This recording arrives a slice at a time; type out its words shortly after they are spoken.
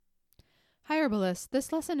Herbalists,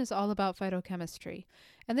 this lesson is all about phytochemistry.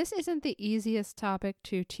 And this isn't the easiest topic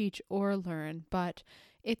to teach or learn, but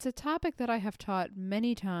it's a topic that I have taught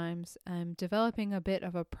many times. I'm developing a bit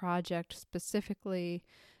of a project specifically,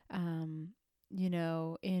 in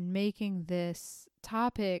making this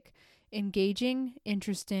topic engaging,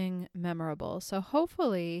 interesting, memorable. So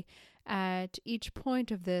hopefully at each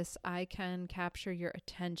point of this, I can capture your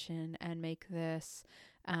attention and make this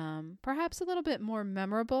perhaps a little bit more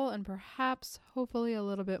memorable and perhaps hopefully a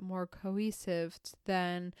little bit more cohesive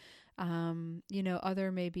than,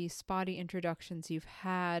 other maybe spotty introductions you've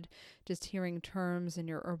had just hearing terms in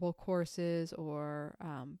your herbal courses or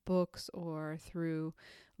books or through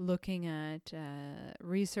looking at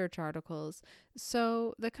research articles.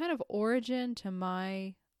 So the kind of origin to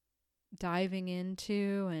my diving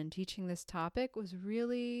into and teaching this topic was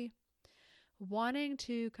really wanting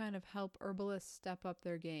to kind of help herbalists step up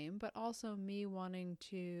their game, but also me wanting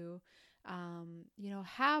to,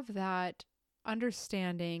 have that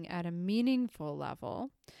understanding at a meaningful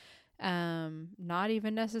level, not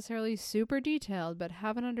even necessarily super detailed, but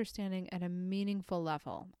have an understanding at a meaningful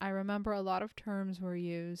level. I remember a lot of terms were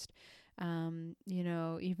used, even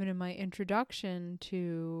in my introduction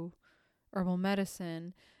to herbal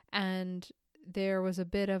medicine, and there was a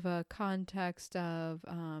bit of a context of,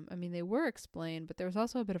 they were explained, but there was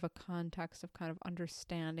also a bit of a context of kind of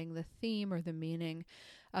understanding the theme or the meaning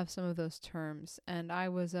of some of those terms. And I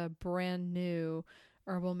was a brand new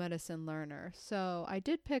herbal medicine learner. So I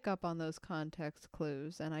did pick up on those context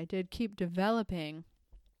clues and I did keep developing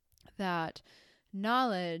that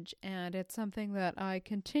knowledge. And it's something that I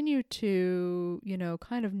continue to,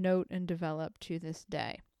 kind of note and develop to this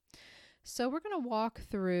day. So we're going to walk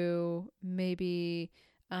through maybe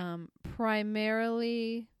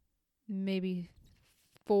primarily maybe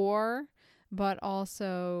 4, but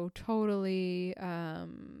also totally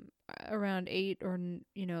around 8 or,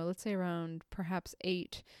 let's say around perhaps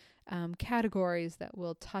 8 categories that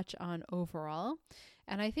we'll touch on overall.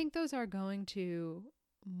 And I think those are going to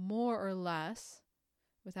more or less,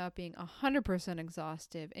 without being 100%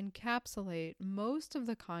 exhaustive, encapsulate most of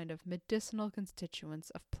the kind of medicinal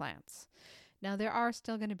constituents of plants. Now, there are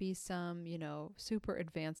still going to be some, super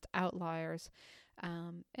advanced outliers,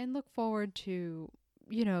 and look forward to,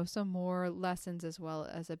 some more lessons as well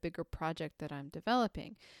as a bigger project that I'm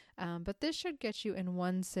developing. But this should get you in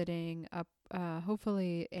one sitting up,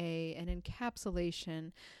 hopefully an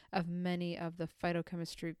encapsulation of many of the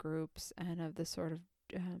phytochemistry groups and of the sort of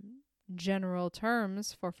general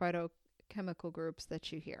terms for phytochemical groups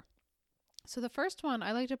that you hear. So the first one,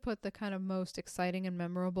 I like to put the kind of most exciting and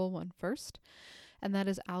memorable one first, and that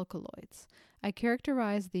is alkaloids. I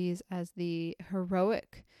characterize these as the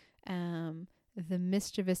heroic, the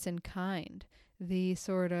mischievous in kind, the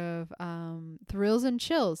sort of thrills and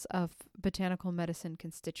chills of botanical medicine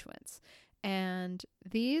constituents. And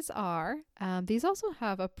these also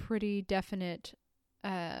have a pretty definite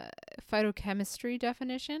phytochemistry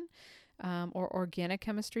definition, or organic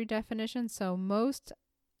chemistry definition. So most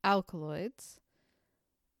alkaloids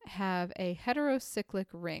have a heterocyclic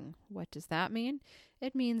ring. What does that mean?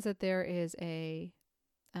 It means that there is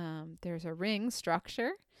there's a ring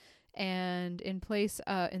structure, and in place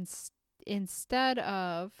of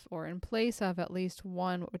at least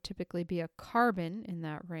one, what would typically be a carbon in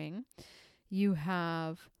that ring, you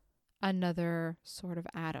have another sort of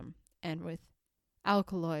atom. And with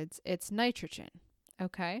alkaloids, it's nitrogen.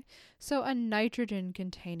 Okay, so a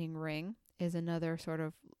nitrogen-containing ring is another sort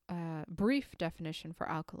of brief definition for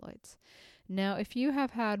alkaloids. Now, if you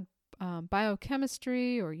have had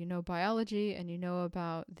biochemistry or biology and you know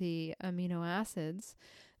about the amino acids,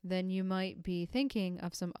 then you might be thinking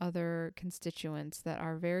of some other constituents that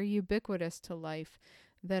are very ubiquitous to life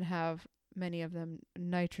that have many of them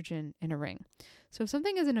nitrogen in a ring. So if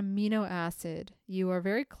something is an amino acid, you are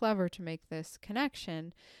very clever to make this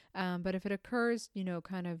connection. But if it occurs,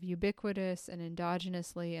 kind of ubiquitous and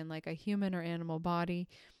endogenously in like a human or animal body,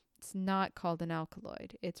 it's not called an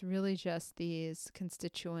alkaloid. It's really just these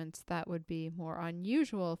constituents that would be more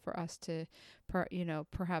unusual for us to,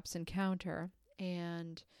 perhaps encounter,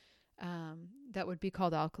 and that would be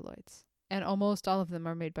called alkaloids. And almost all of them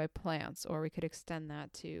are made by plants, or we could extend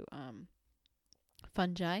that to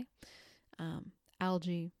fungi,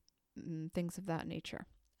 algae, things of that nature.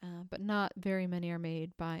 But not very many are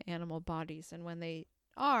made by animal bodies. And when they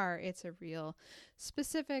are, it's a real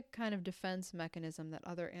specific kind of defense mechanism that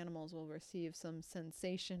other animals will receive some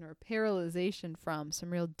sensation or paralyzation from,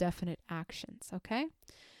 some real definite actions. Okay?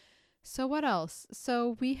 So what else?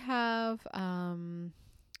 So we have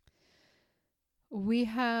We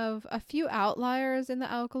have a few outliers in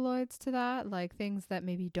the alkaloids to that, like things that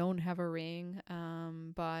maybe don't have a ring.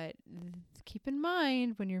 But keep in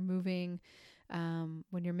mind when you're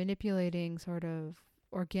manipulating sort of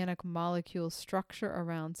organic molecule structure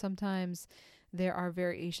around, sometimes there are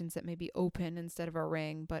variations that may be open instead of a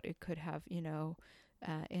ring, but it could have, in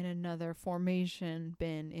another formation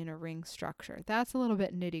been in a ring structure. That's a little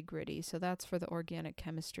bit nitty gritty. So that's for the organic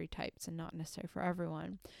chemistry types and not necessarily for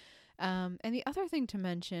everyone. And the other thing to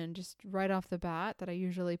mention, just right off the bat, that I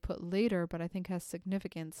usually put later, but I think has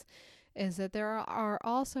significance, is that there are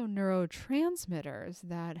also neurotransmitters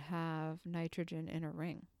that have nitrogen in a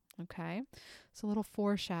ring. Okay? So a little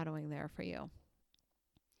foreshadowing there for you.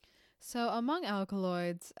 So among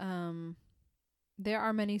alkaloids, there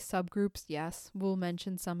are many subgroups. Yes, we'll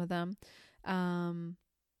mention some of them.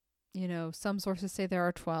 Some sources say there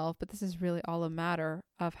are 12, but this is really all a matter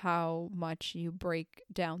of how much you break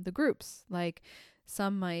down the groups. Like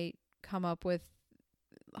some might come up with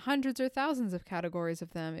hundreds or thousands of categories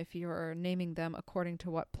of them if you're naming them according to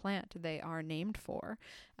what plant they are named for,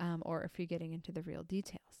 or if you're getting into the real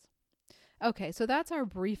details. Okay, so that's our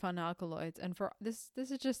brief on alkaloids, and for this is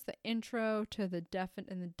just the intro to the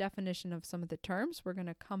definition of some of the terms. We're going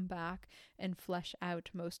to come back and flesh out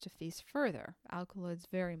most of these further. Alkaloids,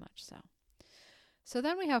 very much so. So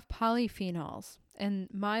then we have polyphenols, and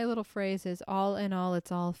my little phrase is all in all,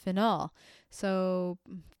 it's all phenol. So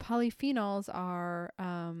polyphenols are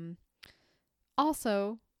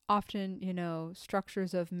also often,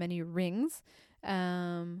 structures of many rings.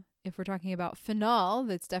 If we're talking about phenol,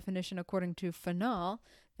 that's definition according to phenol,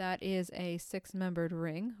 that is a 6-membered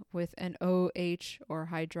ring with an OH or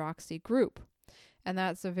hydroxy group. And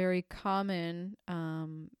that's a very common,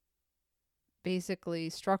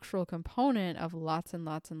 basically structural component of lots and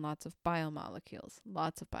lots and lots of biomolecules,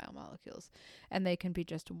 And they can be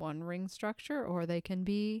just one ring structure, or they can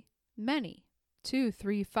be many, 2,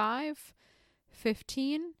 3, 5,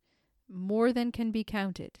 15, more than can be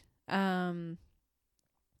counted.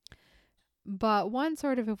 But one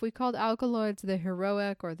sort of, if we called alkaloids the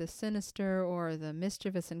heroic or the sinister or the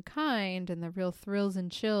mischievous in kind, and the real thrills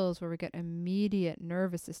and chills where we get immediate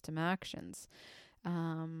nervous system actions,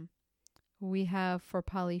 we have for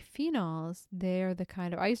polyphenols, they're the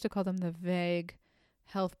kind of, I used to call them the vague,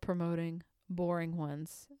 health promoting, boring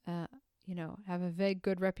ones, have a vague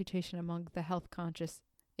good reputation among the health conscious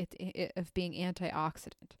of being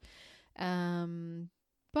antioxidant.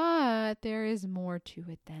 But there is more to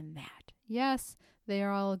it than that. Yes, they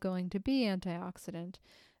are all going to be antioxidant.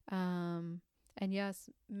 And yes,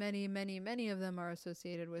 many, many, many of them are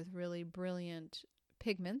associated with really brilliant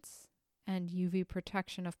pigments and UV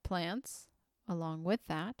protection of plants along with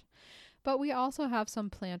that. But we also have some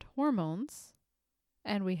plant hormones,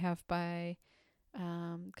 and we have by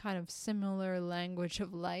kind of similar language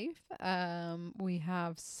of life, we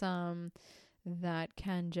have some that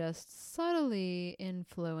can just subtly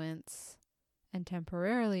influence and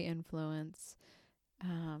temporarily influence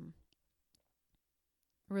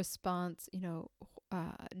response,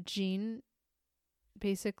 gene,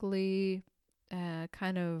 basically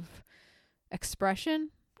kind of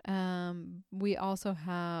expression. We also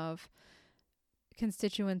have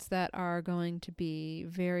constituents that are going to be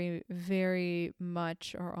very, very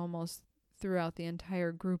much or almost throughout the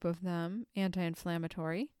entire group of them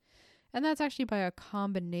anti-inflammatory. And that's actually by a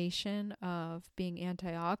combination of being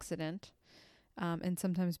antioxidant and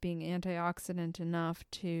sometimes being antioxidant enough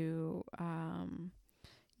to,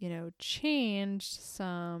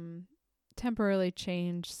 temporarily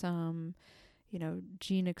change some,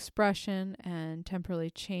 gene expression and temporarily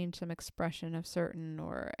change some expression of certain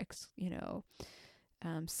or,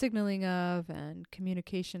 signaling of and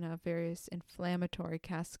communication of various inflammatory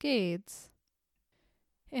cascades.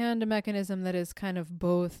 And a mechanism that is kind of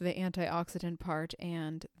both the antioxidant part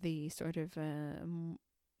and the sort of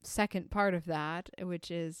second part of that, which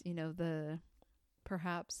is,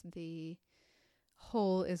 perhaps the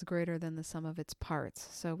whole is greater than the sum of its parts.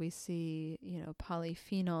 So we see,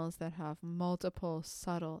 polyphenols that have multiple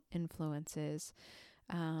subtle influences,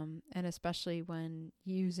 and especially when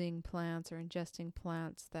using plants or ingesting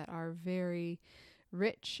plants that are very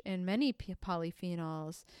rich in many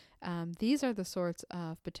polyphenols, these are the sorts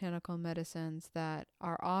of botanical medicines that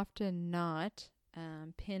are often not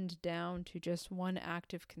pinned down to just one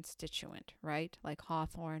active constituent, right? Like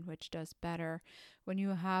hawthorn, which does better when you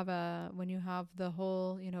have the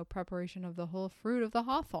whole, preparation of the whole fruit of the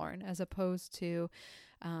hawthorn, as opposed to,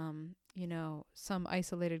 some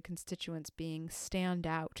isolated constituents being stand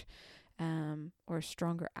out, or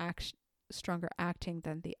stronger acting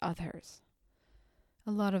than the others.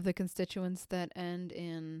 A lot of the constituents that end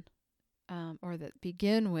in or that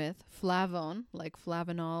begin with flavone, like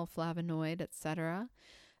flavanol, flavonoid, etc.,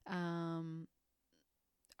 um,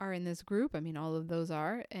 are in this group. I mean, all of those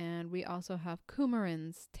are. And we also have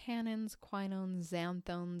coumarins, tannins, quinones,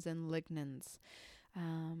 xanthones, and lignans.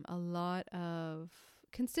 A lot of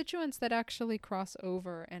constituents that actually cross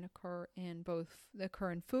over and occur in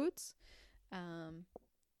foods, um,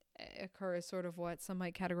 occur as sort of what some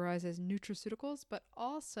might categorize as nutraceuticals, but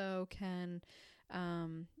also can,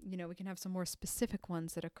 we can have some more specific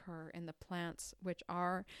ones that occur in the plants, which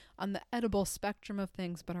are on the edible spectrum of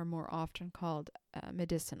things, but are more often called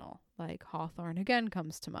medicinal, like hawthorn again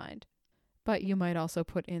comes to mind. But you might also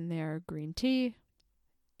put in there green tea.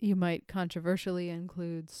 You might controversially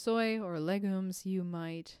include soy or legumes. You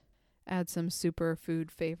might add some superfood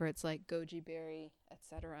favorites like goji berry,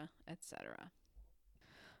 etc., etc.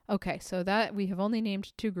 Okay, so that we have only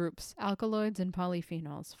named 2 groups, alkaloids and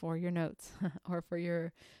polyphenols, for your notes or for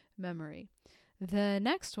your memory. The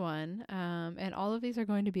next one, and all of these are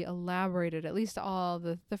going to be elaborated, at least all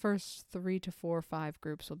the first 3 to 4 or 5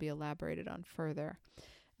 groups will be elaborated on further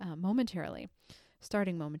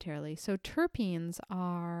starting momentarily. So terpenes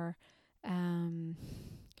are,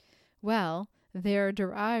 they're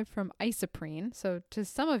derived from isoprene. So to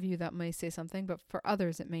some of you that may say something, but for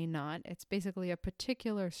others it may not. It's basically a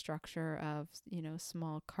particular structure of,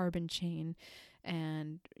 small carbon chain.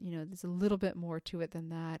 And, there's a little bit more to it than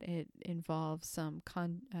that. It involves some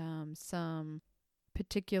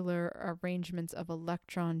particular arrangements of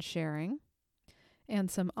electron sharing and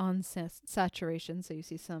some saturation. So you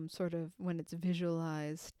see some sort of, when it's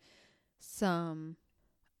visualized, some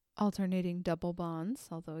alternating double bonds,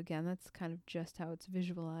 although again, that's kind of just how it's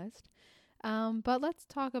visualized. But let's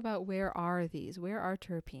talk about where are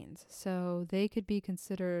terpenes? So they could be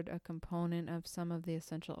considered a component of some of the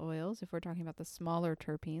essential oils. If we're talking about the smaller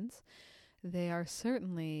terpenes, they are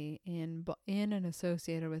certainly in and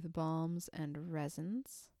associated with balms and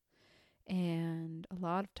resins, and a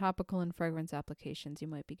lot of topical and fragrance applications. You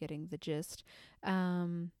might be getting the gist,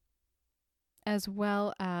 as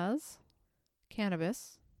well as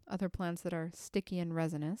cannabis, other plants that are sticky and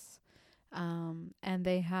resinous. And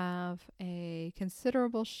they have a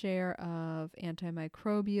considerable share of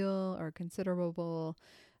antimicrobial or considerable,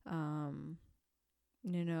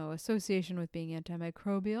 association with being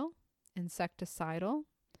antimicrobial, insecticidal.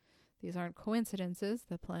 These aren't coincidences.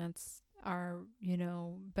 The plants are,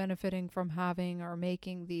 benefiting from having or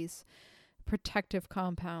making these protective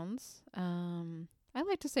compounds. I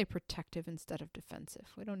like to say protective instead of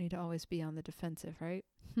defensive. We don't need to always be on the defensive, right?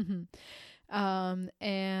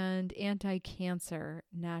 And anti-cancer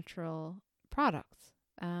natural products.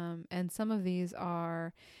 And some of these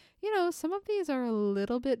are, a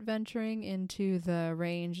little bit venturing into the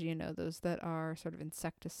range, those that are sort of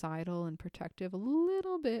insecticidal and protective, a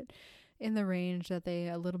little bit in the range that they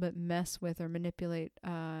a little bit mess with or manipulate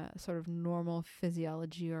sort of normal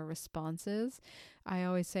physiology or responses. I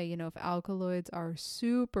always say, if alkaloids are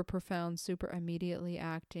super profound, super immediately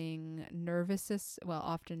acting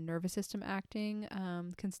often nervous system acting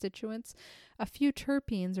constituents, a few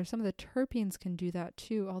terpenes or some of the terpenes can do that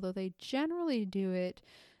too, although they generally do it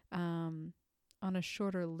on a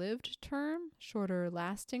shorter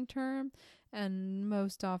lasting term. And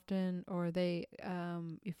most often,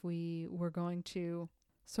 if we were going to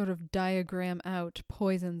sort of diagram out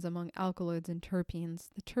poisons among alkaloids and terpenes,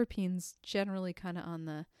 the terpenes generally kind of on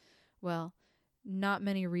the, not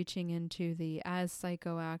many reaching into the as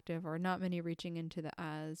psychoactive, or not many reaching into the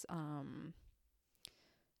as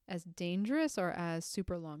dangerous or as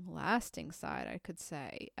super long lasting side, I could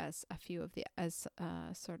say, as a few of the,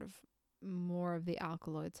 sort of more of the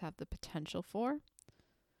alkaloids have the potential for.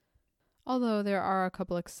 Although there are a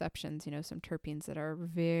couple exceptions, some terpenes that are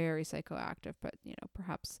very psychoactive, but,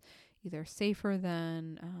 perhaps either safer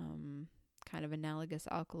than kind of analogous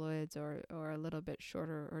alkaloids, or a little bit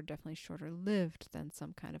shorter, or definitely shorter lived than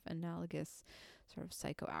some kind of analogous sort of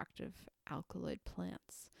psychoactive alkaloid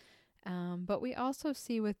plants. But we also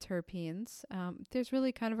see with terpenes, there's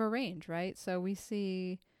really kind of a range, right? So we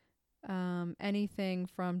see anything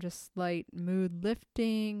from just slight mood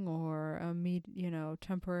lifting, or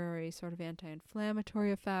temporary sort of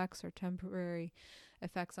anti-inflammatory effects, or temporary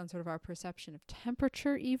effects on sort of our perception of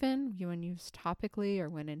temperature, even when used topically or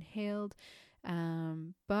when inhaled.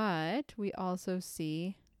 But we also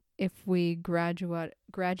see, if we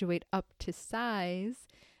graduate up to size,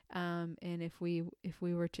 and if we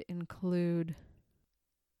were to include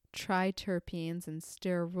triterpenes and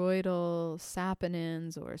steroidal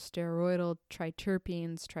saponins, or steroidal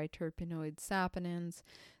triterpenes, triterpenoid saponins.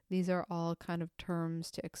 These are all kind of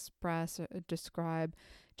terms to express or describe,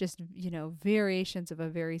 just, variations of a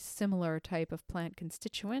very similar type of plant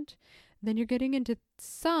constituent, then you're getting into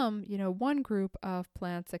some, one group of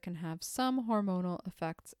plants that can have some hormonal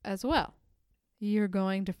effects as well. You're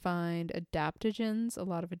going to find adaptogens, a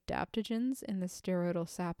lot of adaptogens in the steroidal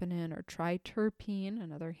saponin or triterpene,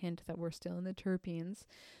 another hint that we're still in the terpenes,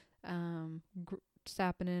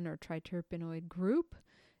 saponin or triterpenoid group.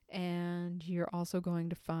 And you're also going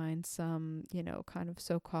to find some, kind of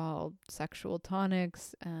so-called sexual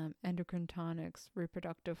tonics, endocrine tonics,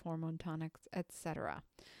 reproductive hormone tonics, etc.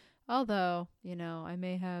 Although, I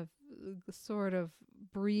may have sort of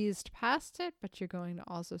breezed past it, but you're going to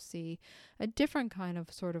also see a different kind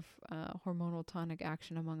of sort of hormonal tonic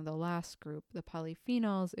action among the last group, the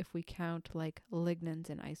polyphenols, if we count like lignans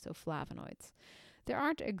and isoflavonoids. There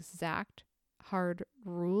aren't exact hard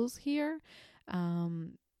rules here.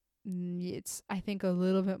 It's, I think, a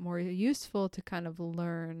little bit more useful to kind of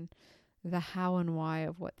learn the how and why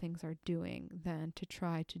of what things are doing than to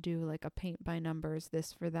try to do like a paint by numbers,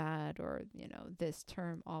 this for that, or, this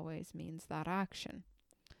term always means that action.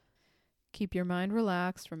 Keep your mind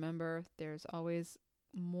relaxed. Remember, there's always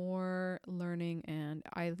more learning, and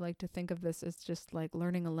I like to think of this as just like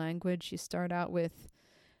learning a language. You start out with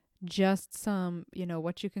just some,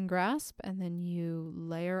 what you can grasp, and then you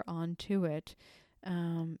layer onto it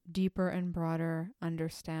deeper and broader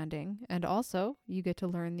understanding. And also you get to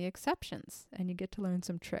learn the exceptions, and you get to learn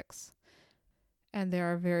some tricks. And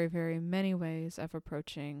there are very, very many ways of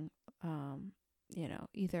approaching,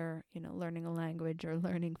 either, learning a language or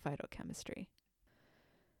learning phytochemistry.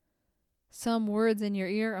 Some words in your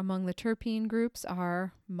ear among the terpene groups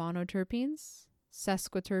are monoterpenes,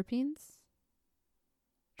 sesquiterpenes,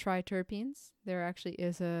 triterpenes. There actually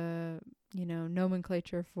is a,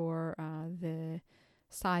 nomenclature for the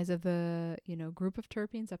size of the, group of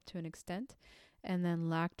terpenes up to an extent. And then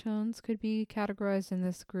lactones could be categorized in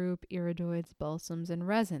this group, iridoids, balsams, and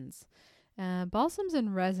resins. Balsams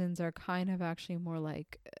and resins are kind of actually more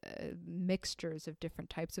like mixtures of different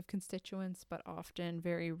types of constituents, but often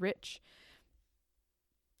very rich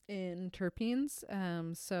in terpenes.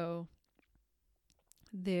 So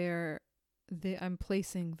I'm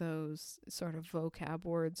placing those sort of vocab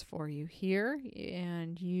words for you here,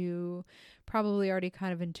 and you probably already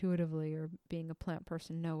kind of intuitively, or being a plant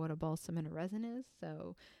person, know what a balsam and a resin is.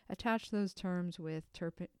 So attach those terms with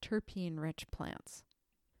terpene-rich plants.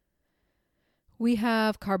 We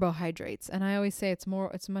have carbohydrates, and I always say it's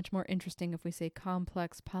much more interesting if we say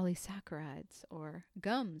complex polysaccharides or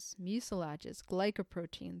gums, mucilages,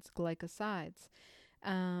 glycoproteins, glycosides.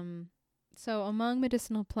 So among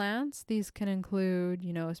medicinal plants, these can include,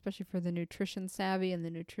 especially for the nutrition savvy and the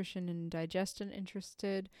nutrition and digestion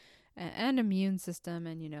interested, and immune system.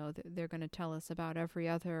 And, they're going to tell us about every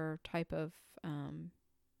other type of,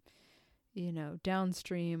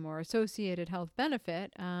 downstream or associated health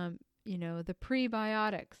benefit. The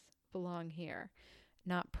prebiotics belong here.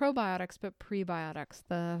 Not probiotics, but prebiotics.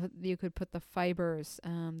 You could put the fibers,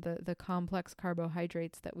 the complex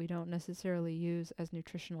carbohydrates that we don't necessarily use as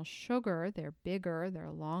nutritional sugar. They're bigger, they're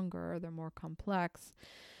longer, they're more complex.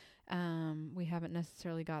 We haven't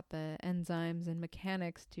necessarily got the enzymes and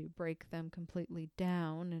mechanics to break them completely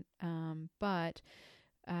down, but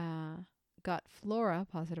gut flora,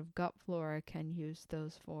 positive gut flora, can use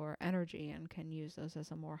those for energy and can use those as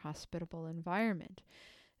a more hospitable environment.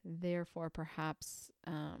 Therefore, perhaps,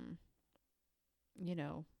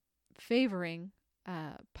 favoring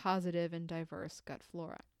positive and diverse gut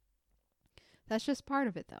flora. That's just part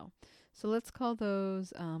of it, though. So let's call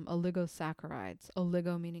those oligosaccharides.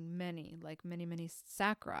 Oligo meaning many, like many, many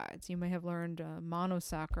saccharides. You may have learned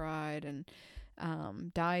monosaccharide and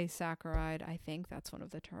disaccharide. I think that's one of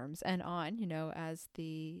the terms. And on, as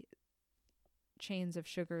the chains of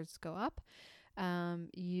sugars go up,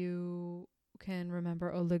 you can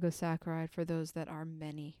remember oligosaccharide for those that are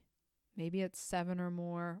many. Maybe it's 7 or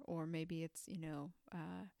more, or maybe it's,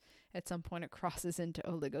 at some point it crosses into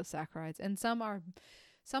oligosaccharides. And some are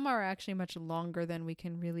actually much longer than we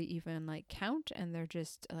can really even like count, and they're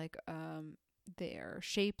just like their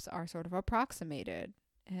shapes are sort of approximated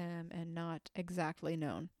and not exactly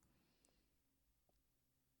known.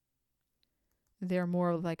 They're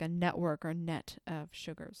more like a network or net of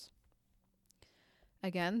sugars.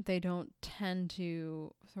 Again, they don't tend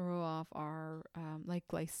to throw off our like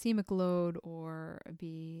glycemic load or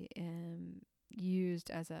be used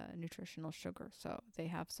as a nutritional sugar. So they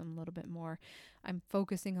have some little bit more. I'm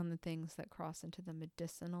focusing on the things that cross into the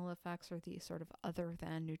medicinal effects, or the sort of other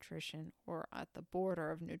than nutrition, or at the border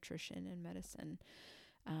of nutrition and medicine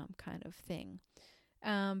kind of thing.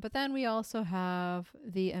 But then we also have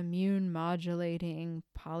the immune modulating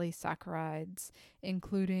polysaccharides,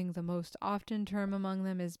 including the most often term among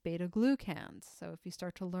them is beta glucans. So if you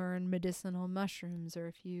start to learn medicinal mushrooms, or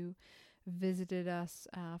if you visited us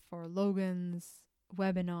for Logan's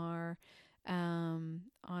webinar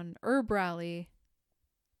on Herb Rally,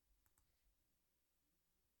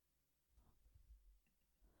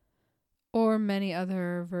 or many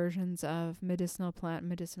other versions of medicinal plant,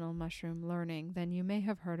 medicinal mushroom learning, then you may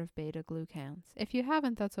have heard of beta glucans. If you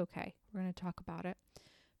haven't, that's okay. We're going to talk about it.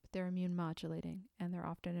 But they're immune modulating, and they're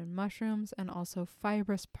often in mushrooms and also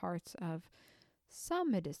fibrous parts of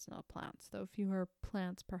some medicinal plants, though fewer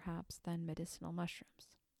plants perhaps than medicinal mushrooms.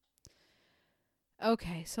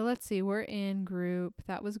 Okay, so let's see. We're in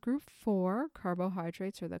that was group 4,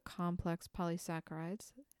 carbohydrates or the complex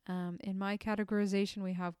polysaccharides. In my categorization,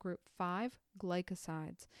 we have group 5,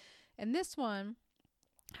 glycosides. And this one,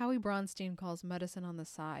 Howie Bronstein calls medicine on the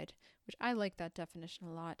side, which I like that definition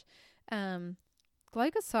a lot.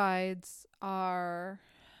 Glycosides are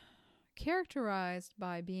characterized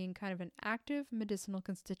by being kind of an active medicinal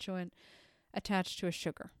constituent attached to a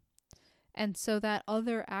sugar. And so that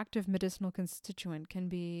other active medicinal constituent can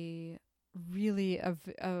be really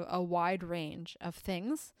a wide range of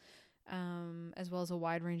things, as well as a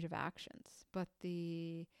wide range of actions. But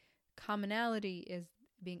the commonality is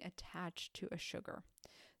being attached to a sugar.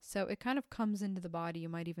 So it kind of comes into the body, you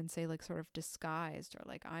might even say like sort of disguised, or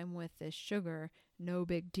like I'm with this sugar, no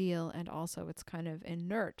big deal. And also it's kind of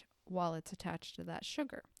inert while it's attached to that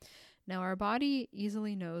sugar. Now our body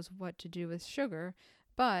easily knows what to do with sugar,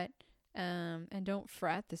 but and don't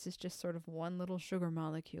fret, this is just sort of one little sugar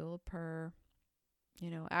molecule per,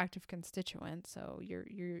 active constituent. So you're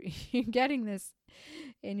you're getting this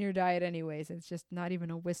in your diet anyways. It's just not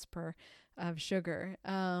even a whisper of sugar.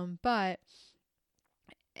 But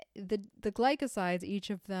the glycosides, each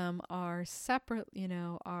of them are separate,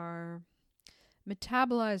 are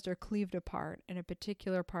metabolized or cleaved apart in a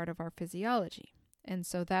particular part of our physiology. And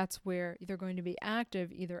so that's where they're going to be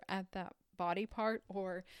active either at that body part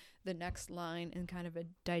or the next line in kind of a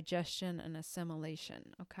digestion and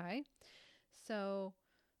assimilation. Okay. So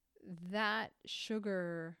that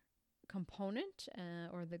sugar component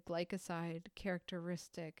or the glycoside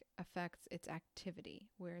characteristic affects its activity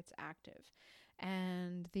where it's active.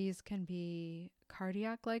 And these can be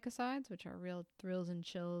cardiac glycosides, which are real thrills and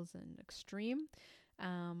chills and extreme,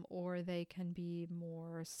 or they can be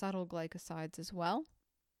more subtle glycosides as well.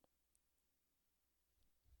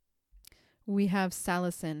 We have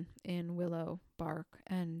salicin in willow bark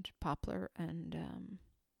and poplar and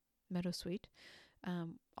meadowsweet,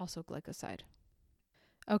 also glycoside.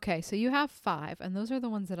 Okay, so you have 5, and those are the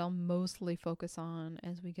ones that I'll mostly focus on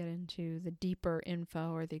as we get into the deeper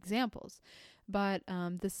info or the examples. But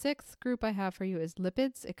the 6th group I have for you is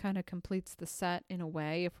lipids. It kind of completes the set in a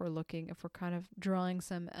way if we're kind of drawing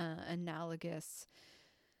some analogous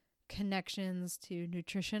connections to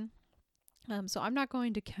nutrition. So I'm not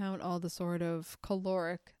going to count all the sort of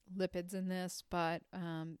caloric lipids in this, but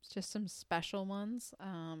just some special ones,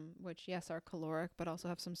 which, yes, are caloric, but also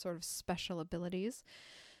have some sort of special abilities.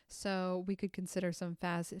 So we could consider some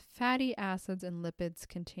fatty acids and lipids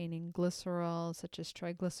containing glycerol, such as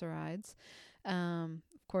triglycerides.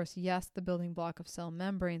 Of course, yes, the building block of cell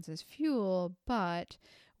membranes is fuel, but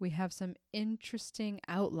we have some interesting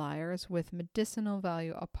outliers with medicinal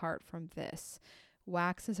value apart from this.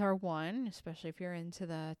 Waxes are one, especially if you're into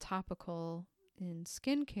the topical and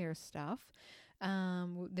skincare stuff.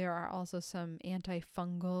 There are also some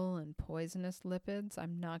antifungal and poisonous lipids.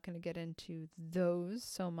 I'm not going to get into those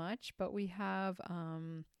so much, but we have,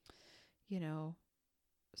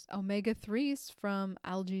 omega-3s from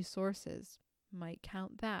algae sources. Might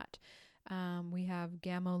count that. We have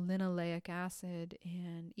gamma-linoleic acid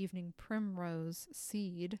and evening primrose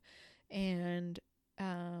seed, and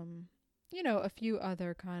a few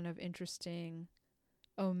other kind of interesting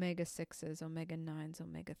omega-6s, omega-9s,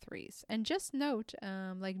 omega-3s. And just note,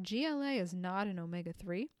 like GLA is not an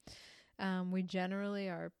omega-3. We generally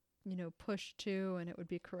are, pushed to, and it would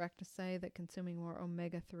be correct to say that consuming more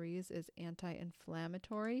omega-3s is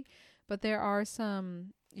anti-inflammatory. But there are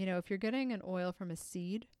some, if you're getting an oil from a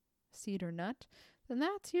seed or nut, then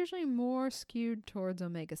that's usually more skewed towards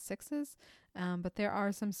omega-6s. But there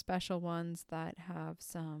are some special ones that have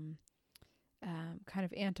some kind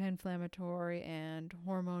of anti-inflammatory and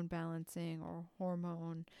hormone balancing or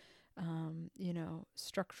hormone,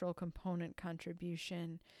 structural component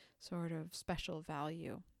contribution sort of special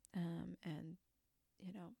value. And,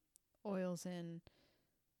 oils in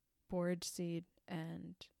borage seed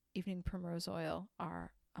and evening primrose oil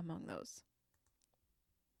are among those.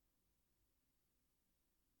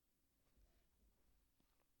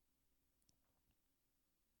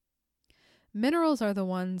 Minerals are the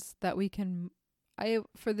ones that we can,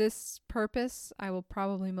 for this purpose, I will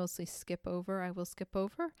probably mostly skip over. I will skip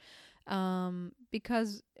over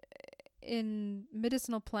because in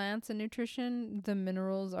medicinal plants and nutrition, the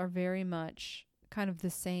minerals are very much kind of the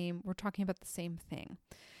same. We're talking about the same thing.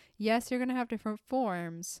 Yes, you're going to have different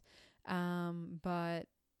forms, but,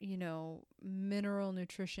 you know, mineral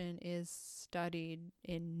nutrition is studied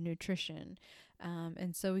in nutrition.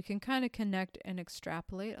 And so we can kind of connect and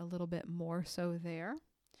extrapolate a little bit more so there.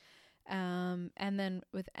 And then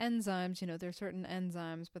with enzymes, you know, there's certain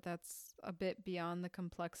enzymes, but that's a bit beyond the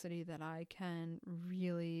complexity that I can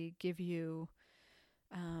really give you,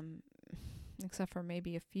 except for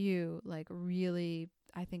maybe a few, like really,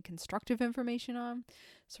 I think, constructive information on.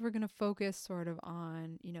 So we're going to focus sort of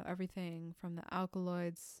on, you know, everything from the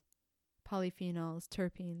alkaloids, polyphenols,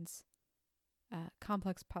 terpenes,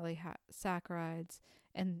 complex polysaccharides,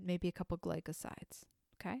 and maybe a couple glycosides.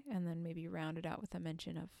 Okay, and then maybe round it out with a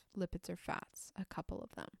mention of lipids or fats, a couple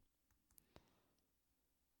of them.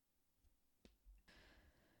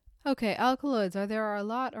 Okay, alkaloids, are there a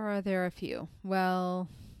lot or are there a few? Well,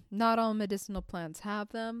 not all medicinal plants have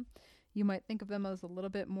them. You might think of them as a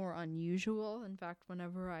little bit more unusual. In fact,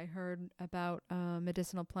 whenever I heard about a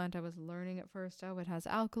medicinal plant, I was learning at first, oh, it has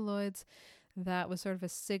alkaloids. That was sort of a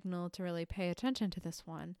signal to really pay attention to this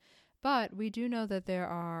one. But we do know that there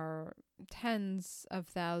are tens of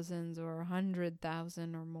thousands or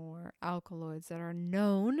 100,000 or more alkaloids that are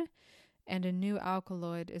known, and a new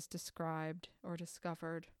alkaloid is described, let's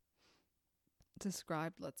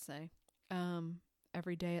say,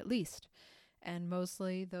 every day at least. And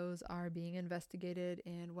mostly those are being investigated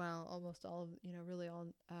in, well, almost all, you know, really all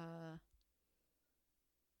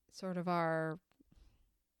sort of a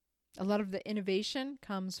lot of the innovation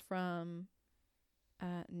comes from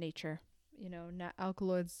nature. You know,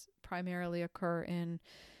 alkaloids primarily occur in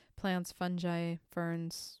plants, fungi,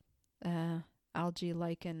 ferns, algae,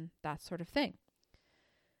 lichen, that sort of thing.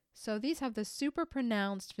 So these have the super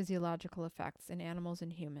pronounced physiological effects in animals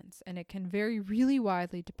and humans, and it can vary really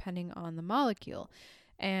widely depending on the molecule.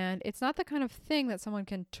 And it's not the kind of thing that someone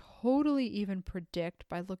can totally even predict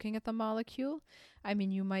by looking at the molecule. I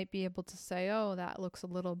mean, you might be able to say, oh, that looks a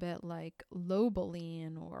little bit like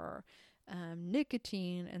lobeline or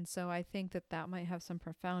nicotine, and so I think that might have some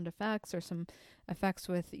profound effects or some effects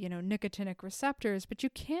with, you know, nicotinic receptors, but you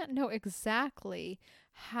can't know exactly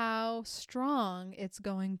how strong it's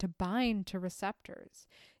going to bind to receptors.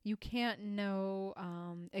 You can't know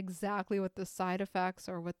exactly what the side effects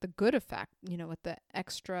or what the good effect, you know, what the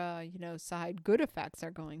extra, you know, side good effects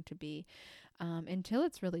are going to be until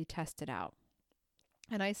it's really tested out.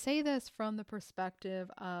 And I say this from the perspective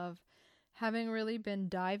of having really been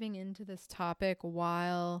diving into this topic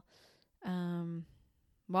while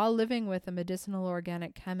living with a medicinal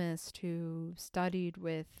organic chemist who studied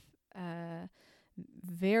with a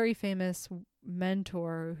very famous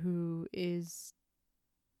mentor who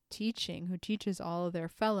teaches all of their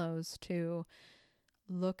fellows to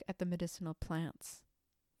look at the medicinal plants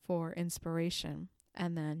for inspiration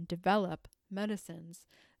and then develop medicines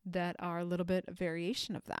that are a little bit of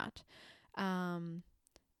variation of that.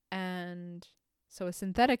 And so a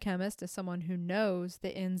synthetic chemist is someone who knows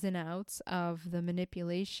the ins and outs of the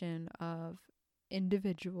manipulation of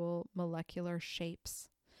individual molecular shapes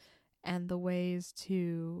and the ways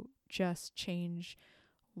to just change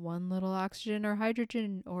one little oxygen or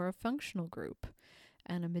hydrogen or a functional group.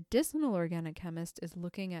 And a medicinal organic chemist is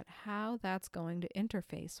looking at how that's going to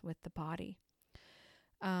interface with the body.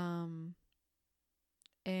 And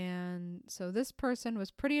so this person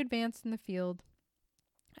was pretty advanced in the field.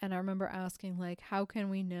 And I remember asking, like, how can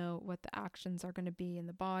we know what the actions are going to be in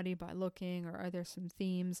the body by looking, or are there some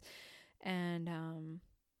themes? And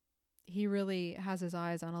he really has his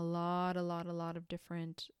eyes on a lot of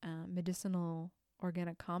different medicinal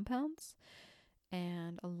organic compounds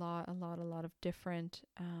and a lot of different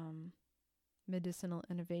medicinal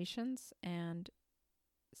innovations and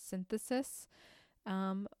synthesis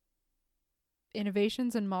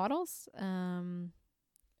innovations and models,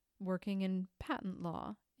 working in patent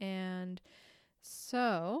law. And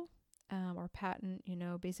so, or patent, you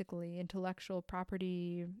know, basically intellectual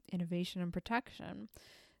property, innovation and protection.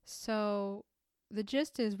 So the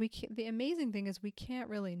gist is the amazing thing is we can't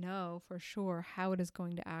really know for sure how it is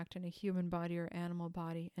going to act in a human body or animal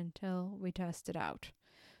body until we test it out.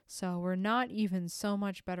 So we're not even so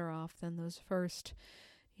much better off than those first,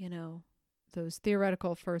 you know, those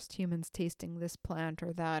theoretical first humans tasting this plant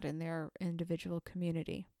or that in their individual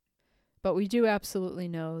community. But we do absolutely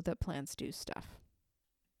know that plants do stuff.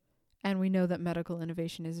 And we know that medical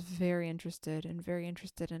innovation is very interested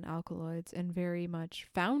in alkaloids and very much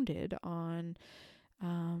founded on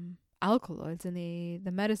alkaloids and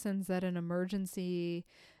the medicines that an emergency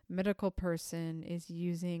medical person is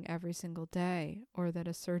using every single day, or that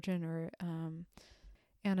a surgeon or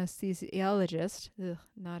anesthesiologist,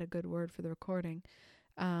 not a good word for the recording,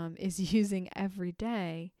 is using every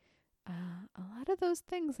day. A lot of those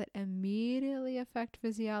things that immediately affect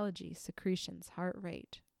physiology, secretions, heart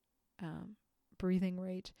rate, breathing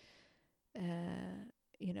rate,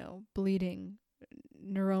 bleeding,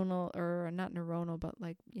 neuronal, or not neuronal, but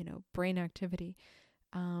brain activity.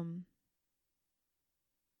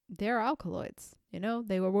 They're alkaloids.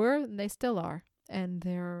 They were and they still are. And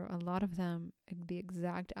there are a lot of them, the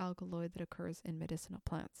exact alkaloid that occurs in medicinal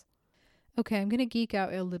plants. Okay, I'm going to geek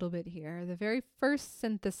out a little bit here. The very first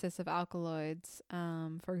synthesis of alkaloids,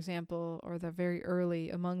 for example, or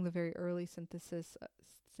among the very early syntheses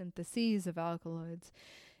of alkaloids,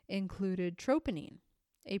 included troponin,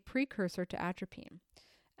 a precursor to atropine.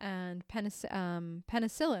 And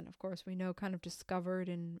penicillin, of course, we know, kind of discovered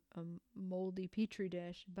in a moldy petri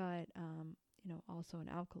dish, but also an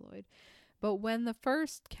alkaloid. But when the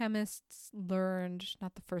first chemists learned,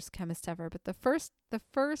 not the first chemist ever, but the first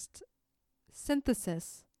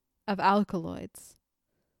synthesis of alkaloids,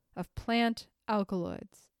 of plant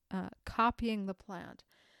alkaloids, copying the plant,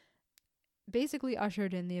 basically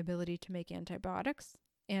ushered in the ability to make antibiotics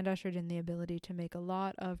and ushered in the ability to make a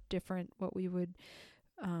lot of different, what we would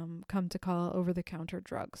come to call over-the-counter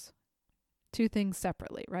drugs. Two things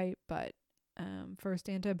separately, right? But first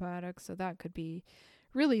antibiotics, so that could be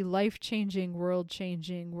really life-changing,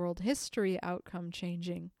 world-changing, world history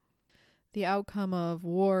outcome-changing. The outcome of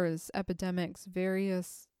wars, epidemics,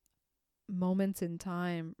 various moments in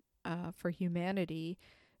time for humanity,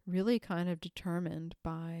 really kind of determined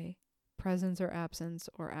by presence or absence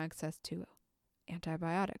or access to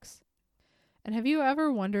antibiotics. And have you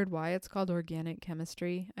ever wondered why it's called organic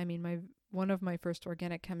chemistry? I mean, one of my first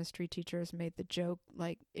organic chemistry teachers made the joke,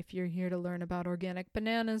 like, if you're here to learn about organic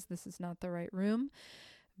bananas, this is not the right room.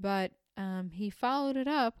 But he followed it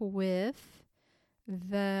up with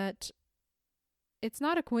that it's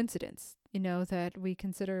not a coincidence, that we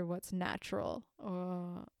consider what's natural,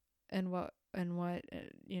 and what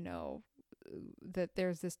that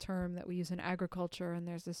there's this term that we use in agriculture and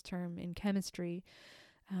there's this term in chemistry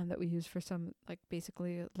that we use for some, like,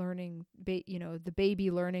 basically learning, the baby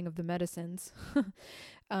learning of the medicines.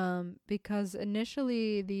 Because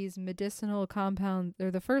initially these medicinal compounds,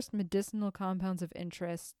 they're the first medicinal compounds of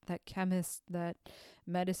interest that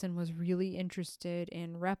medicine was really interested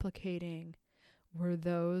in replicating, were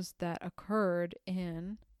those that occurred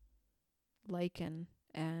in lichen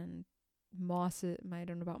and mosses. I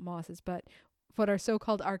don't know about mosses, but what are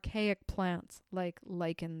so-called archaic plants like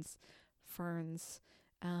lichens, ferns,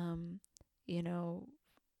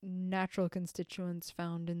 natural constituents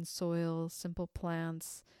found in soil, simple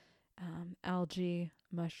plants, algae,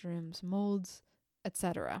 mushrooms, molds,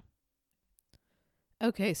 etc.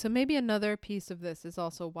 Okay, so maybe another piece of this is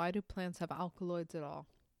also, why do plants have alkaloids at all?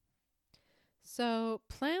 So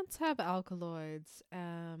plants have alkaloids,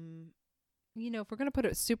 if we're going to put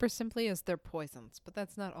it super simply, as they're poisons, but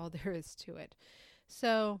that's not all there is to it.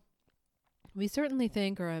 So we certainly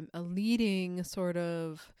think, or a leading sort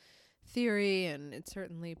of theory, and it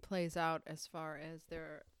certainly plays out as far as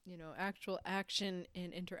their, actual action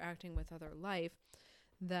in interacting with other life,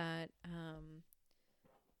 that,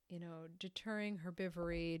 deterring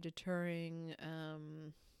herbivory, deterring,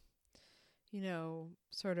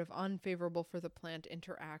 sort of unfavorable for the plant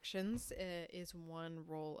interactions is one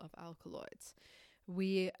role of alkaloids.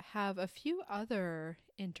 We have a few other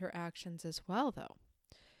interactions as well, though,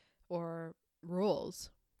 or roles.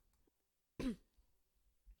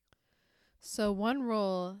 So one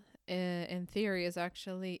role in theory is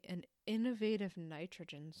actually an innovative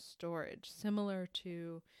nitrogen storage,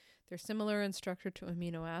 they're similar in structure to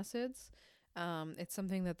amino acids. It's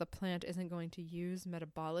something that the plant isn't going to use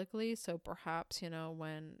metabolically. So perhaps,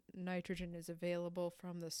 when nitrogen is available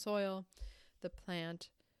from the soil, the plant,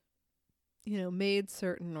 made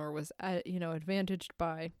certain, or was, advantaged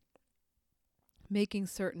by making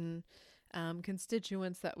certain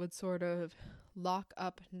constituents that would sort of lock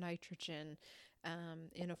up nitrogen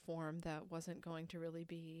in a form that wasn't going to really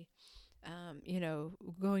be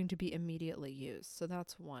going to be immediately used. So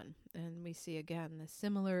that's one. And we see, again, the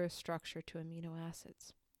similar structure to amino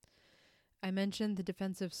acids. I mentioned the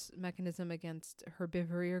defensive mechanism against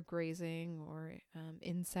herbivory or grazing, or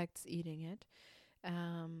insects eating it.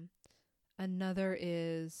 Another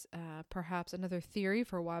is another theory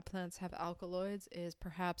for why plants have alkaloids is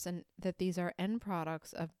perhaps that these are end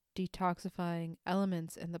products of detoxifying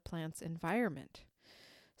elements in the plant's environment.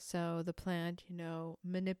 So the plant,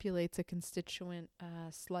 manipulates a constituent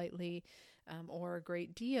slightly or a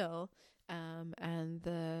great deal, and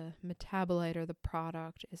the metabolite or the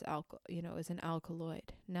product is is an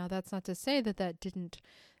alkaloid. Now that's not to say that that didn't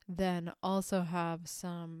then also have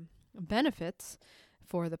some benefits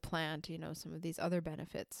for the plant, some of these other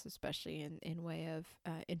benefits, especially in way of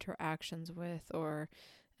interactions with or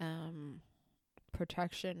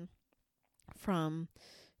protection from,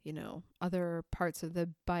 other parts of the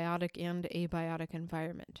biotic and abiotic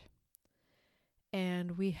environment.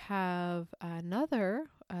 And we have another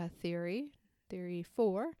theory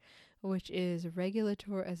 4, which is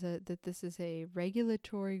that this is a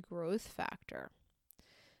regulatory growth factor.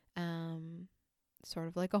 Sort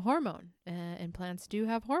of like a hormone, and plants do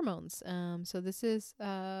have hormones. So this is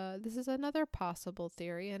another possible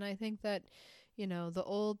theory, and I think that the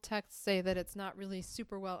old texts say that it's not really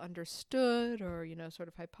super well understood, or sort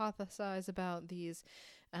of hypothesize about these,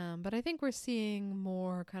 but I think we're seeing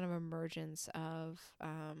more kind of emergence of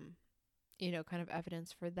kind of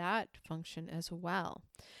evidence for that function as well.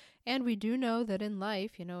 And we do know that in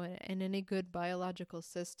life, in any good biological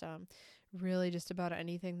system, really just about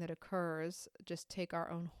anything that occurs, just take our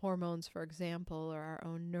own hormones, for example, or our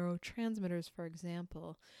own neurotransmitters, for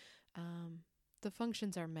example, the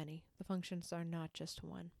functions are many. The functions are not just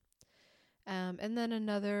one. And then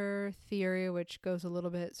another theory, which goes a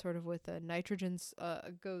little bit sort of with the nitrogens,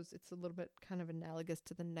 it's a little bit kind of analogous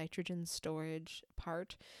to the nitrogen storage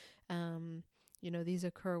part. These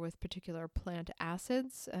occur with particular plant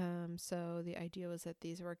acids. So the idea was that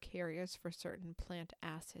these were carriers for certain plant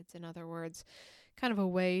acids. In other words, kind of a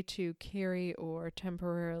way to carry or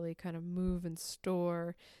temporarily kind of move and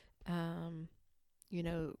store,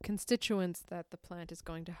 constituents that the plant is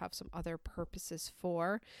going to have some other purposes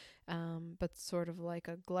for. But sort of like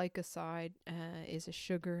a glycoside is a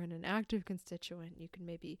sugar and an active constituent. You can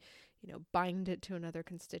maybe, bind it to another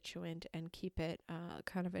constituent and keep it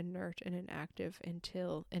kind of inert and inactive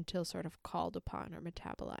until sort of called upon or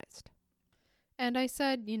metabolized. And I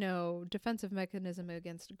said, defensive mechanism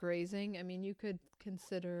against grazing. I mean, you could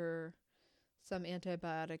consider some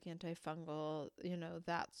antibiotic, antifungal,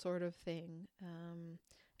 that sort of thing,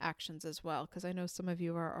 actions as well, because I know some of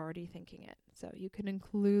you are already thinking it. So you can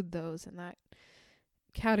include those in that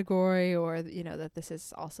category, or, that this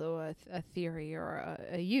is also a theory or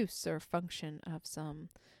a use or function of some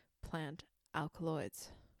plant alkaloids.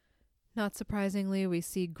 Not surprisingly, we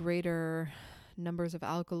see greater numbers of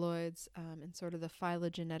alkaloids in sort of the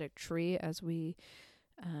phylogenetic tree as we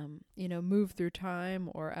move through time,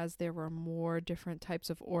 or as there were more different types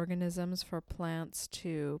of organisms for plant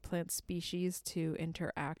species to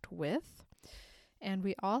interact with. And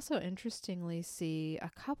we also interestingly see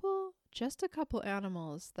just a couple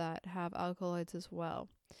animals that have alkaloids as well.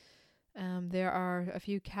 There are a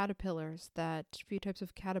few types of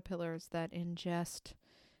caterpillars that ingest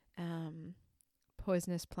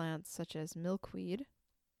poisonous plants such as milkweed,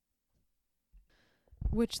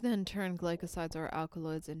 which then turn glycosides or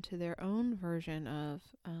alkaloids into their own version of,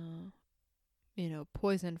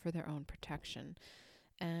 poison for their own protection.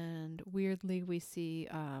 And weirdly, we see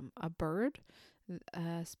a bird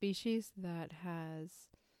species that has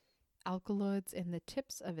alkaloids in the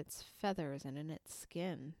tips of its feathers and in its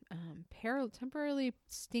skin, temporarily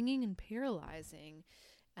stinging and paralyzing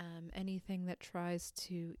anything that tries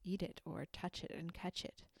to eat it or touch it and catch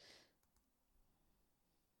it.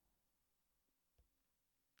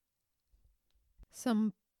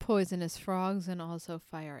 Some poisonous frogs and also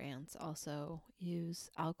fire ants also use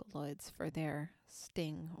alkaloids for their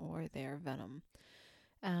sting or their venom.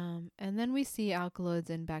 And then we see alkaloids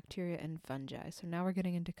in bacteria and fungi. So now we're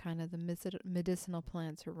getting into kind of the medicinal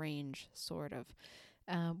plants range, sort of.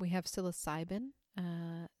 We have psilocybin,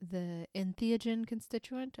 the entheogen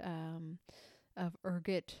constituent of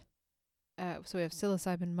ergot. So we have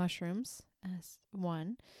psilocybin mushrooms as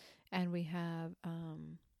one, and we have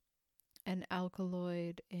an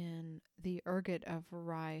alkaloid in the ergot of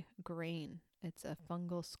rye grain. It's a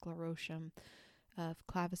fungal sclerotium of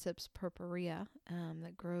Claviceps purpurea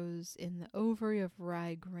that grows in the ovary of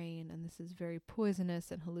rye grain, and this is very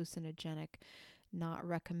poisonous and hallucinogenic, not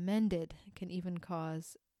recommended. It can even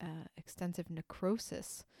cause extensive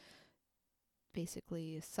necrosis,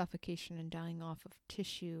 basically suffocation and dying off of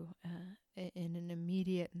tissue in an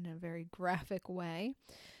immediate and a very graphic way.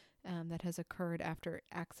 That has occurred after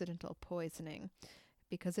accidental poisoning,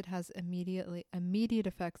 because it has immediate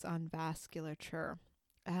effects on vasculature.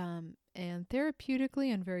 And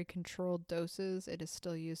therapeutically, in very controlled doses, it is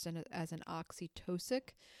still used as an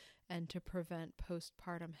oxytocic and to prevent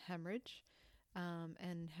postpartum hemorrhage.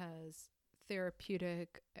 and has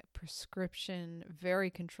therapeutic prescription, very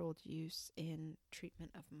controlled use in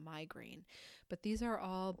treatment of migraine. But these are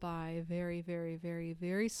all by very, very, very,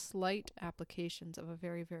 very slight applications of a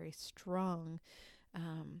very, very strong,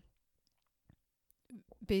 um,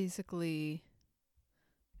 basically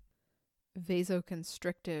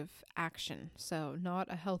vasoconstrictive action. So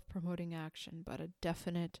not a health promoting action, but a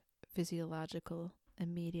definite physiological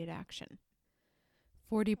immediate action.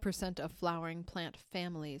 40% of flowering plant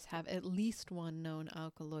families have at least one known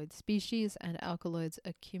alkaloid species, and alkaloids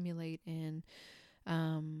accumulate in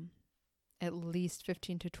at least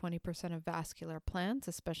 15 to 20% of vascular plants,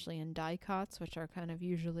 especially in dicots, which are kind of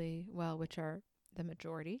usually, which are the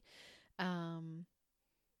majority. And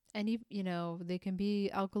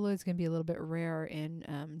alkaloids can be a little bit rare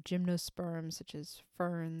in gymnosperms, such as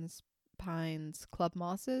ferns, pines, club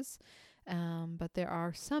mosses. But there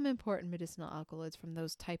are some important medicinal alkaloids from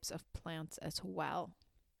those types of plants as well.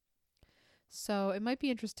 So it might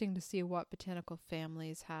be interesting to see what botanical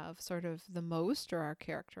families have sort of the most or are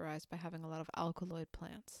characterized by having a lot of alkaloid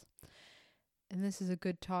plants. And this is a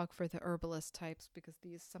good talk for the herbalist types because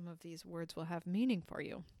some of these words will have meaning for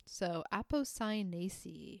you. So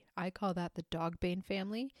Apocynaceae, I call that the dogbane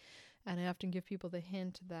family. And I often give people the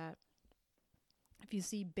hint that if you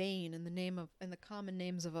see bane in the common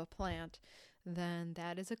names of a plant, then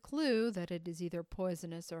that is a clue that it is either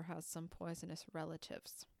poisonous or has some poisonous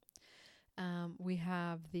relatives. We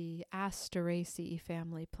have the Asteraceae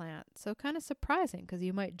family plant. So kind of surprising because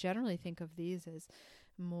you might generally think of these as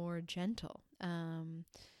more gentle.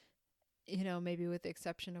 Maybe with the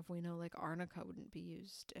exception of, we know like arnica wouldn't be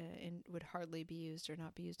used would hardly be used or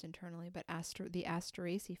not be used internally, but the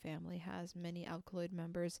Asteraceae family has many alkaloid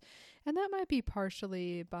members, and that might be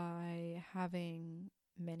partially by having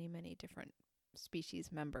many, many different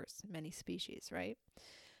species members, many species, right?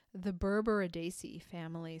 The Berberidaceae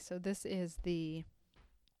family. So this is a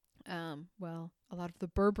lot of the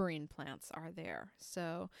berberine plants are there.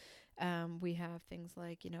 So we have things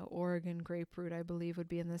like, Oregon grapefruit, I believe, would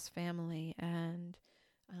be in this family, and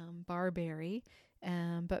barberry,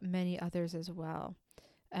 but many others as well.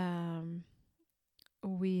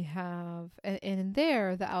 We have, and in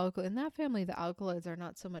that family, the alkaloids are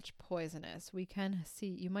not so much poisonous.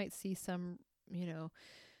 You might see some,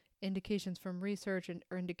 indications from research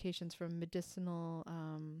or indications from medicinal,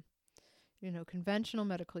 conventional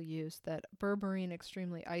medical use that berberine,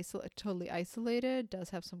 totally isolated,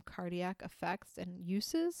 does have some cardiac effects and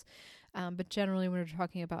uses. But generally, when we're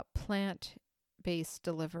talking about plant-based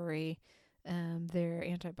delivery, they're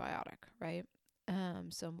antibiotic, right?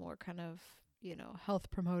 So more kind of,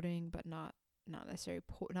 health promoting, but not necessarily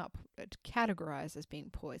not categorized as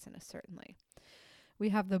being poisonous, certainly. We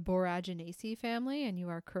have the Boraginaceae family, and you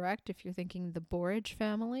are correct if you're thinking the borage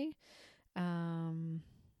family.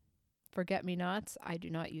 Forget-me-nots, I do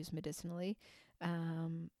not use medicinally.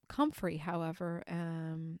 Comfrey, however,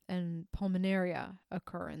 and pulmonaria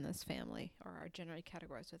occur in this family, or are generally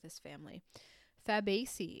categorized with this family.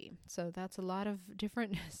 Fabaceae, so that's a lot of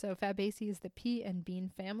different. So Fabaceae is the pea and bean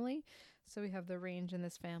family. So we have the range in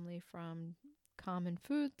this family from common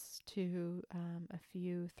foods to a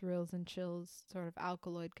few thrills and chills, sort of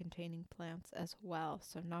alkaloid-containing plants as well.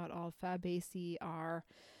 So not all Fabaceae are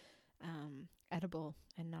edible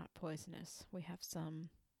and not poisonous. We have some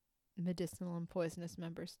medicinal and poisonous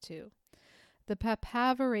members too. The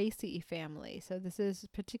Papaveraceae family. So this is a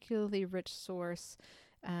particularly rich source.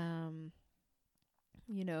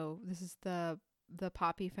 This is the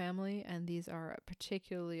poppy family, and these are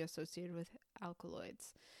particularly associated with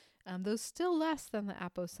alkaloids. Those still less than the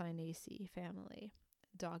Apocynaceae family,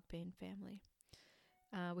 dogbane family.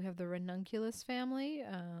 We have the Ranunculus family,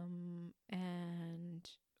 and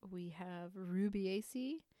we have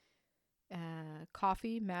Rubiaceae,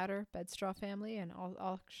 coffee, madder, bedstraw family, and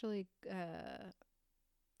actually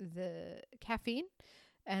the caffeine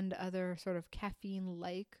and other sort of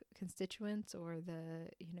caffeine-like constituents, or the,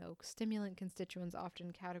 stimulant constituents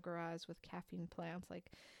often categorized with caffeine plants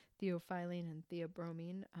like theophylline and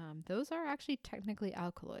theobromine. Those are actually technically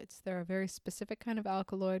alkaloids. They're a very specific kind of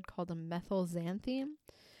alkaloid called a methylxanthine,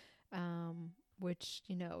 which,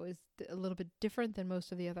 is a little bit different than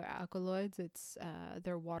most of the other alkaloids.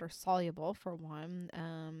 They're water soluble for one,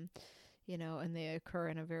 and they occur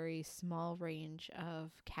in a very small range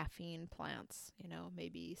of caffeine plants,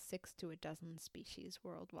 maybe 6 to a dozen species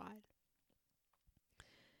worldwide.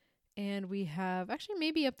 And we have actually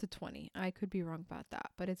maybe up to 20. I could be wrong about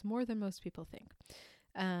that, but it's more than most people think.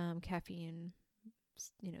 Caffeine,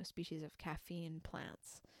 species of caffeine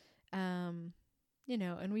plants. And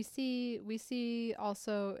we see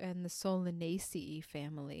also in the Solanaceae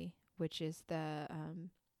family, which is the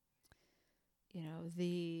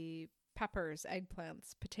peppers,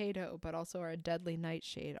 eggplants, potato, but also our deadly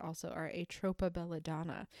nightshade, also our Atropa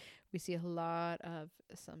belladonna. We see a lot of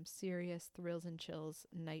some serious thrills and chills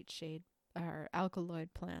nightshade or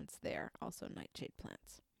alkaloid plants there, also nightshade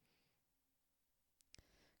plants.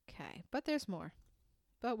 Okay, but there's more.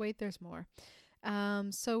 But wait, there's more.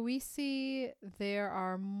 So we see there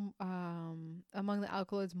are, among the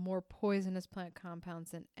alkaloids, more poisonous plant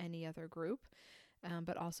compounds than any other group,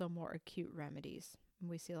 but also more acute remedies. And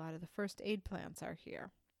we see a lot of the first aid plants are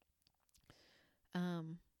here.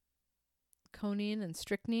 Conine and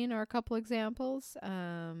strychnine are a couple examples,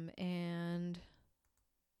 and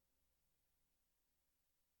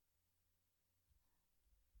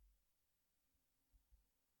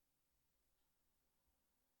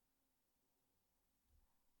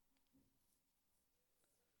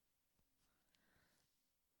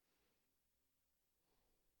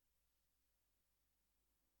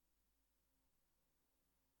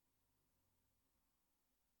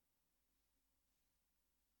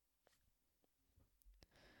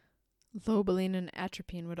lobeline and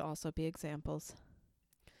atropine would also be examples.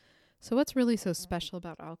 So what's really so special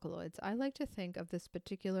about alkaloids? I like to think of this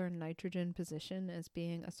particular nitrogen position as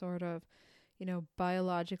being a sort of,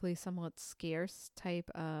 biologically somewhat scarce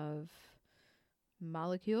type of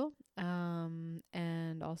molecule.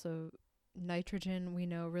 And also nitrogen, we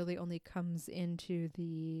know, really only comes into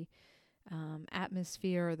the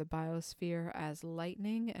atmosphere or the biosphere as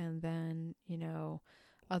lightning. And then,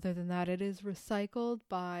 other than that, it is recycled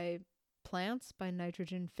by plants, by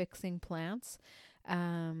nitrogen fixing plants,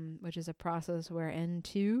 which is a process where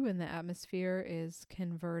N2 in the atmosphere is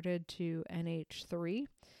converted to NH3.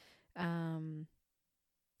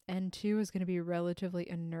 N2 is going to be relatively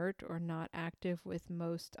inert or not active with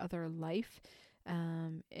most other life,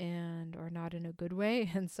 and or not in a good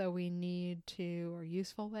way. And so we need to, or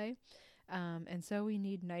useful way. And so we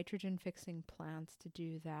need nitrogen fixing plants to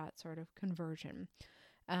do that sort of conversion.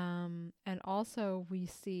 And also we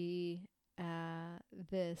see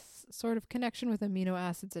this sort of connection with amino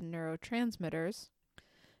acids and neurotransmitters.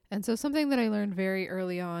 And so something that I learned very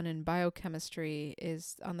early on in biochemistry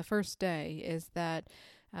is, on the first day, is that,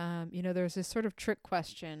 there's this sort of trick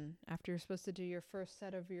question after you're supposed to do your first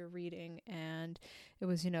set of your reading. And it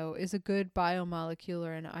was, is a good biomolecule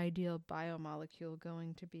or an ideal biomolecule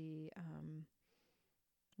going to be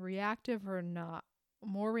reactive or not,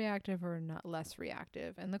 more reactive or not less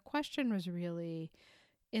reactive? And the question was really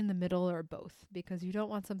in the middle or both, because you don't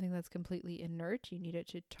want something that's completely inert. You need it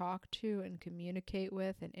to talk to and communicate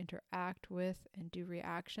with and interact with and do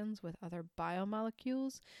reactions with other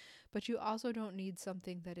biomolecules. But you also don't need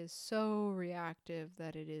something that is so reactive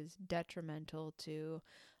that it is detrimental to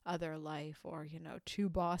other life, or, too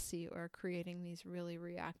bossy, or creating these really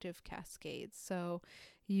reactive cascades. So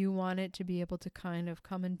you want it to be able to kind of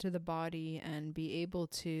come into the body and be able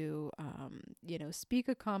to, speak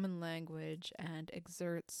a common language and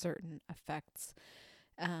exert certain effects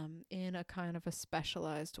in a kind of a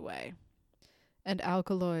specialized way. And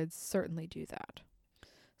alkaloids certainly do that.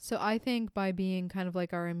 So I think by being kind of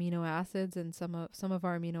like our amino acids and some of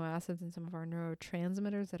our amino acids and some of our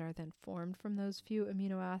neurotransmitters that are then formed from those few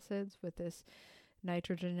amino acids with this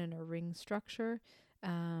nitrogen in a ring structure,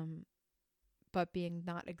 but being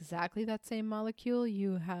not exactly that same molecule,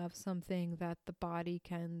 you have something that the body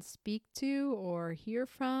can speak to or hear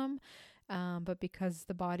from. But because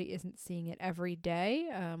the body isn't seeing it every day,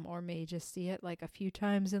 or may just see it like a few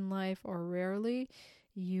times in life or rarely,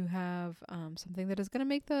 you have something that is going to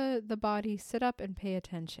make the body sit up and pay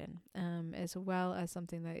attention, as well as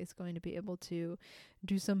something that is going to be able to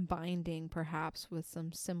do some binding, perhaps with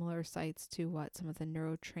some similar sites to what some of the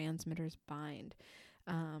neurotransmitters bind.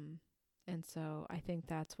 And so I think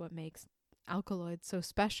that's what makes alkaloids so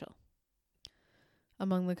special.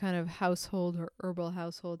 Among the kind of household or herbal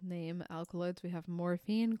household name alkaloids, we have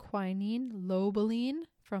morphine, quinine, lobeline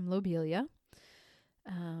from lobelia,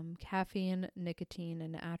 caffeine, nicotine,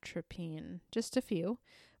 and atropine, just a few.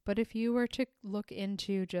 But if you were to look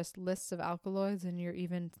into just lists of alkaloids,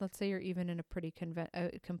 and let's say you're even in a pretty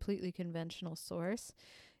completely conventional source,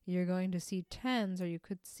 you're going to see you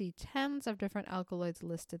could see tens of different alkaloids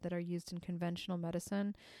listed that are used in conventional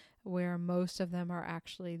medicine, where most of them are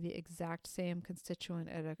actually the exact same constituent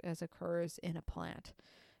as occurs in a plant,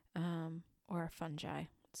 or a fungi.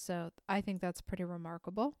 So I think that's pretty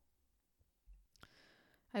remarkable.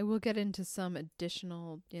 I will get into some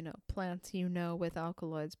additional, plants with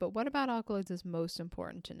alkaloids. But what about alkaloids is most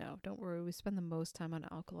important to know? Don't worry, we spend the most time on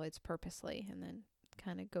alkaloids purposely and then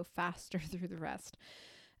kind of go faster through the rest.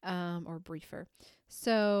 or briefer.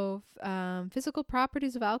 So, physical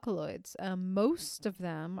properties of alkaloids. Most of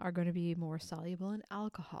them are going to be more soluble in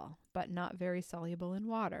alcohol, but not very soluble in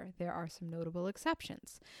water. There are some notable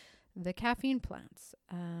exceptions. The caffeine plants,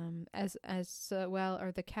 as well,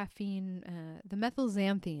 are the caffeine, the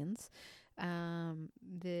methylxanthines,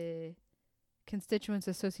 the constituents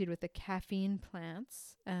associated with the caffeine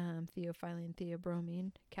plants, theophylline,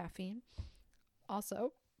 theobromine, caffeine.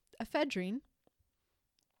 Also, ephedrine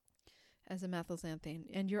as a methylxanthine.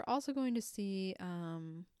 And you're also going to see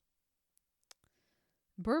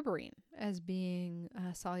berberine as being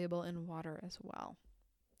soluble in water as well,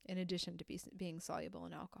 in addition to being soluble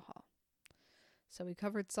in alcohol. So we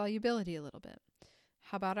covered solubility a little bit.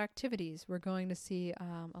 How about activities? We're going to see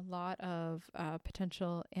a lot of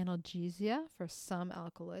potential analgesia for some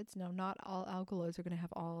alkaloids. Now, not all alkaloids are going to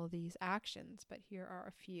have all of these actions, but here are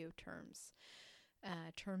a few terms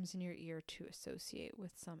in your ear to associate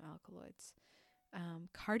with some alkaloids.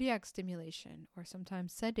 Cardiac stimulation, or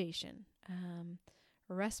sometimes sedation.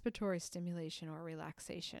 Respiratory stimulation or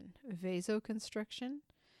relaxation. Vasoconstriction.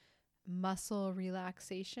 Muscle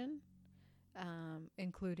relaxation.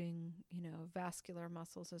 Including, vascular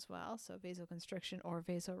muscles as well. So vasoconstriction or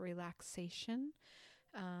vasorelaxation.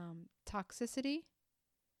 Toxicity.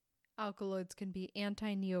 Alkaloids can be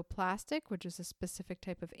anti-neoplastic, which is a specific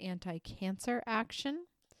type of anti-cancer action.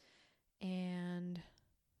 And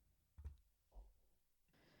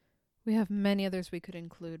we have many others we could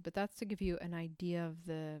include, but that's to give you an idea of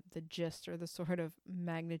the gist or the sort of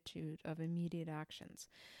magnitude of immediate actions.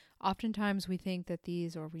 Oftentimes we think that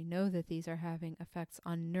these, or we know that these, are having effects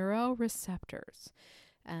on neuroreceptors.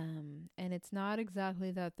 And it's not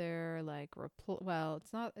exactly that they're like,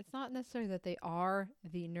 it's not necessarily that they are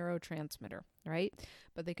the neurotransmitter, right?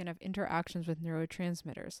 But they can have interactions with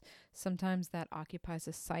neurotransmitters. Sometimes that occupies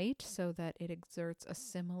a site so that it exerts a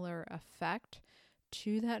similar effect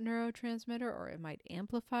to that neurotransmitter, or it might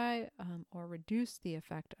amplify or reduce the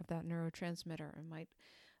effect of that neurotransmitter. It might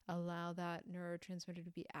allow that neurotransmitter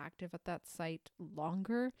to be active at that site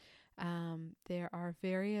longer. There are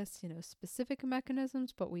various, specific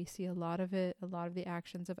mechanisms, but we see a lot of the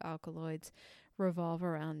actions of alkaloids revolve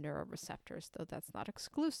around neuroreceptors, though that's not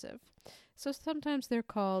exclusive. So sometimes they're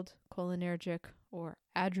called cholinergic or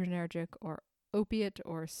adrenergic or opiate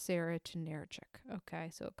or serotonergic. Okay,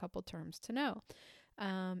 so a couple terms to know.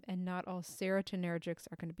 And not all serotonergics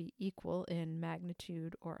are going to be equal in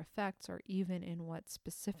magnitude or effects, or even in what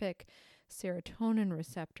specific serotonin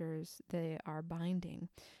receptors they are binding.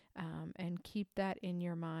 And keep that in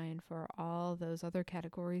your mind for all those other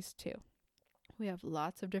categories too. We have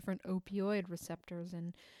lots of different opioid receptors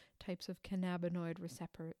and types of cannabinoid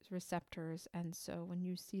receptors. And so when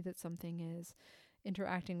you see that something is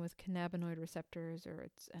interacting with cannabinoid receptors, or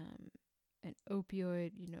it's an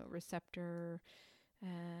opioid, receptor,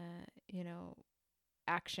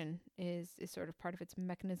 action is sort of part of its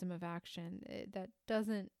mechanism of action, that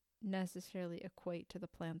doesn't necessarily equate to the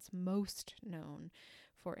plants most known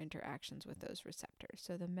for interactions with those receptors.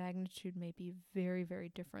 So the magnitude may be very, very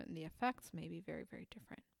different, and the effects may be very, very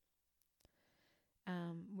different.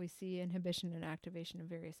 We see inhibition and activation of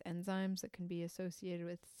various enzymes that can be associated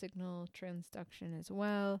with signal transduction as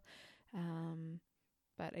well.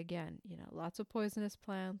 But again, lots of poisonous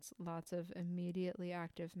plants, lots of immediately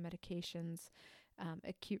active medications,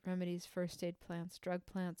 acute remedies, first aid plants, drug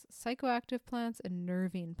plants, psychoactive plants, and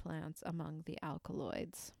nervine plants among the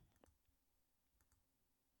alkaloids.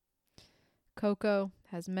 Cocoa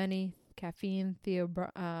has many: caffeine,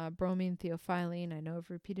 bromine, theophylline. I know I've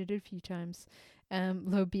repeated it a few times.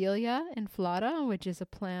 Lobelia inflata, which is a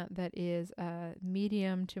plant that is a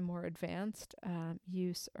medium to more advanced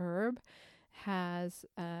use herb, has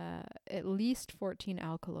at least 14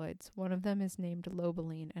 alkaloids. One of them is named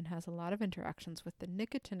lobeline and has a lot of interactions with the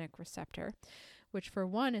nicotinic receptor, which for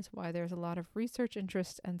one is why there's a lot of research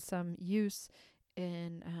interest and some use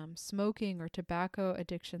in smoking or tobacco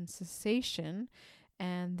addiction cessation.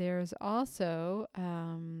 And there's also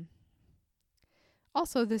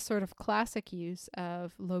this sort of classic use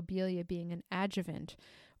of lobelia being an adjuvant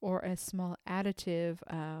or a small additive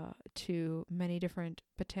to many different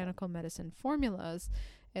botanical medicine formulas,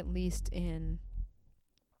 at least in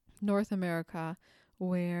North America,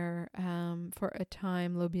 where for a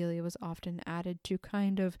time lobelia was often added to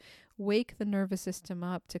kind of wake the nervous system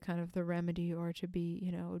up, to kind of the remedy, or to be,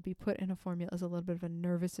 it would be put in a formula as a little bit of a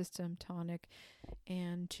nervous system tonic,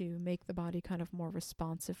 and to make the body kind of more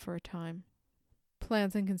responsive for a time.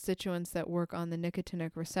 Plants and constituents that work on the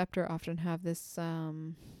nicotinic receptor often have this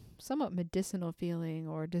somewhat medicinal feeling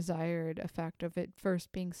or desired effect of it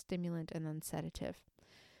first being stimulant and then sedative.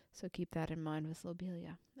 So keep that in mind with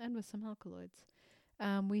lobelia and with some alkaloids.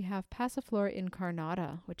 We have Passiflora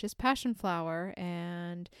incarnata, which is passion flower,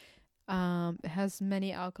 and it has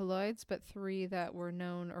many alkaloids, but three that were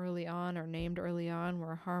known early on or named early on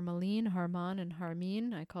were harmaline, harman, and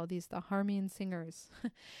harmine. I call these the harmine singers,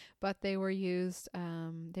 but they were used,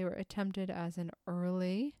 they were attempted as an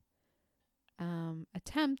early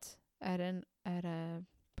attempt at a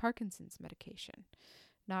Parkinson's medication.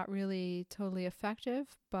 Not really totally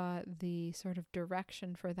effective, but the sort of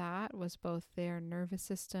direction for that was both their nervous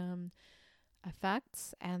system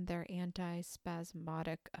effects and their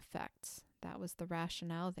antispasmodic effects. That was the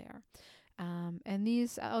rationale there. And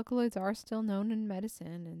these alkaloids are still known in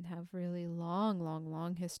medicine and have really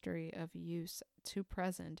long history of use to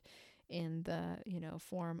present in the,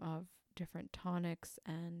 form of different tonics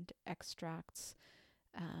and extracts,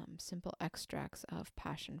 simple extracts of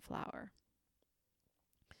passion flower.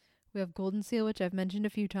 We have golden seal, which I've mentioned a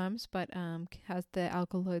few times, but has the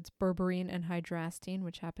alkaloids berberine and hydrastine,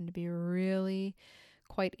 which happen to be really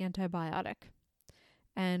quite antibiotic.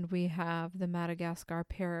 And we have the Madagascar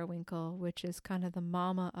periwinkle, which is kind of the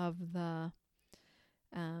mama of the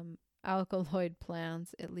alkaloid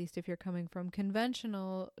plants, at least if you're coming from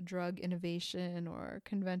conventional drug innovation or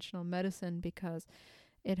conventional medicine, because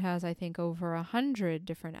it has, I think, over 100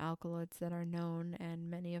 different alkaloids that are known, and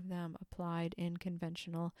many of them applied in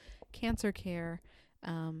conventional cancer care,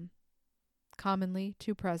 commonly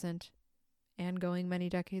to present and going many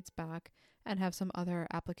decades back, and have some other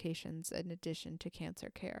applications in addition to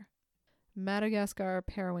cancer care. Madagascar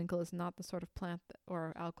periwinkle is not the sort of plant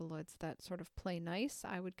or alkaloids that sort of play nice.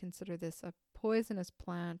 I would consider this a poisonous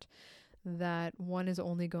plant that one is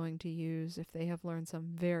only going to use if they have learned some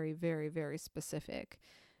very, very, very specific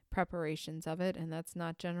preparations of it. And that's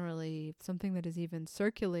not generally something that is even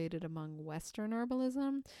circulated among Western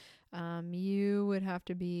herbalism. You would have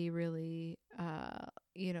to be really,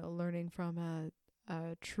 learning from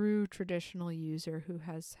a true traditional user who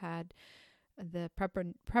has had the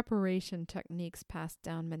preparation techniques passed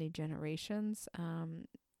down many generations.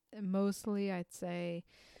 Mostly, I'd say,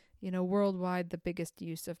 worldwide, the biggest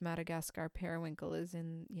use of Madagascar periwinkle is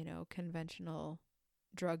in, conventional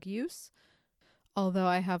drug use. Although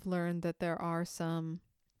I have learned that there are some,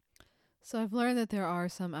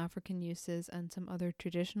 African uses and some other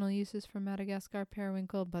traditional uses for Madagascar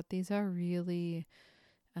periwinkle, but these are really,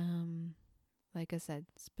 like I said,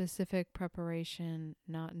 specific preparation,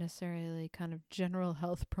 not necessarily kind of general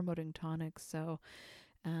health promoting tonics. So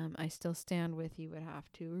I still stand with you would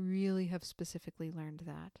have to really have specifically learned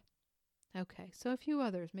that. Okay, so a few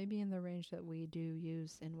others, maybe in the range that we do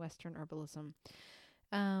use in Western herbalism.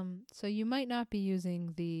 So you might not be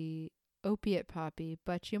using the opiate poppy,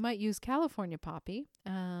 but you might use California poppy,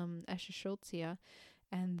 Eschscholzia,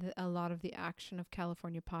 and a lot of the action of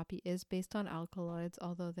California poppy is based on alkaloids,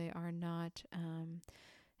 although they are not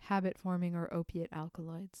habit-forming or opiate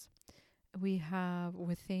alkaloids. We have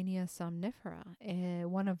Withania somnifera,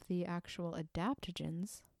 one of the actual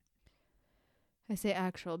adaptogens. I say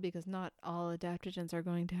actual because not all adaptogens are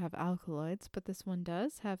going to have alkaloids, but this one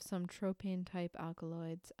does have some tropane-type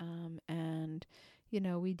alkaloids. And,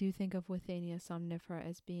 we do think of Withania somnifera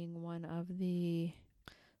as being one of the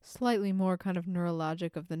slightly more kind of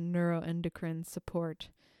neurologic of the neuroendocrine support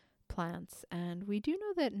plants. And we do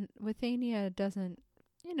know that Withania doesn't,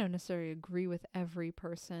 necessarily agree with every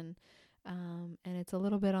person. And it's a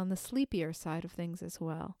little bit on the sleepier side of things as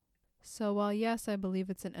well. So while yes, I believe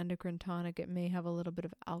it's an endocrine tonic, it may have a little bit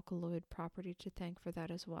of alkaloid property to thank for that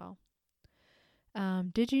as well.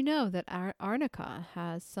 Did you know that arnica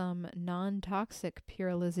has some non-toxic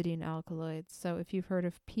pyrrolizidine alkaloids? So if you've heard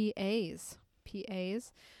of PAs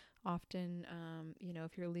often,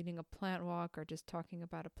 if you're leading a plant walk or just talking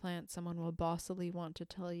about a plant, someone will bossily want to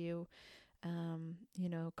tell you,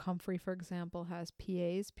 comfrey, for example, has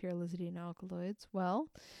PAs, pyrrolizidine alkaloids. Well,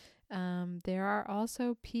 there are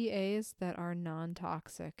also PAs that are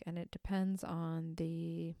non-toxic, and it depends on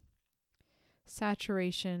the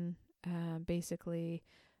saturation, basically,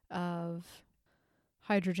 of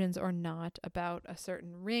hydrogens or not about a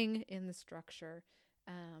certain ring in the structure.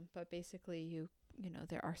 But basically,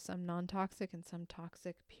 there are some non-toxic and some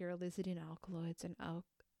toxic pyrrolizidine alkaloids, and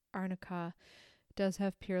arnica does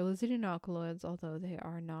have pyrrolizidine alkaloids, although they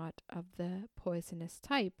are not of the poisonous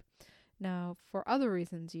type. Now, for other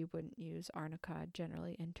reasons, you wouldn't use arnica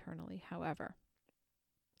generally internally, however.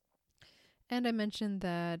 And I mentioned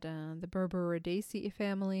that the Berberidaceae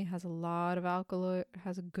family has a lot of alkaloid,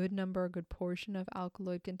 has a good portion of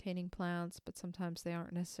alkaloid-containing plants, but sometimes they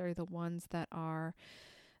aren't necessarily the ones that are,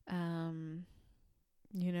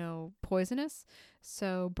 poisonous.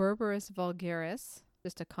 So Berberis vulgaris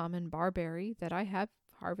just a common barberry that I have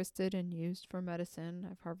harvested and used for medicine.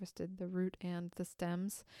 I've harvested the root and the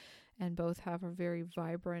stems, and both have a very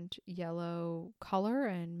vibrant yellow color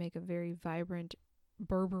and make a very vibrant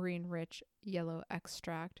berberine rich yellow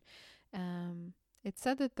extract. It's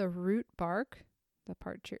said that the root bark, the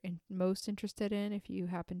part you're most interested in if you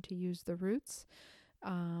happen to use the roots,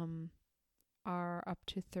 are up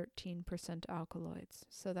to 13% alkaloids.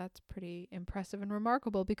 So that's pretty impressive and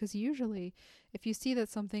remarkable, because usually if you see that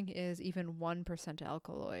something is even 1%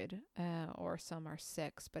 alkaloid, or some are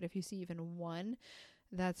 6, but if you see even 1,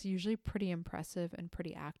 that's usually pretty impressive and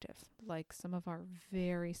pretty active. Like some of our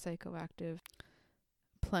very psychoactive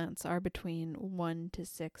plants are between 1 to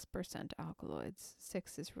 6% alkaloids.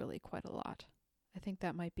 6 is really quite a lot. I think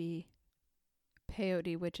that might be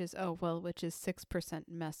peyote, which is 6%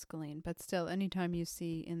 mescaline. But still, anytime you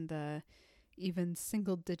see in the even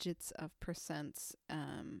single digits of percents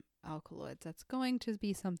alkaloids, that's going to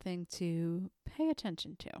be something to pay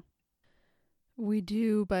attention to. We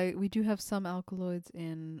do have some alkaloids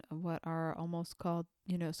in what are almost called,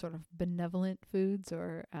 sort of benevolent foods,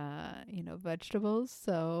 or, vegetables.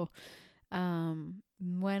 So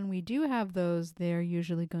when we do have those, they're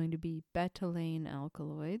usually going to be betalain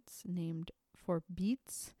alkaloids, named for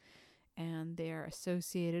beets, and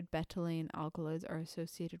betalain alkaloids are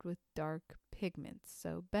associated with dark pigments.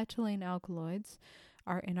 So betalain alkaloids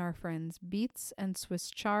are in our friends beets and Swiss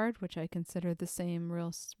chard, which I consider the same,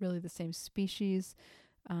 really the same species.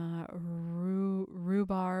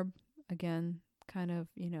 Rhubarb, again, kind of,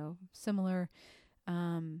 similar.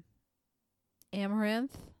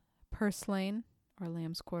 Amaranth, purslane, or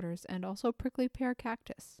lamb's quarters, and also prickly pear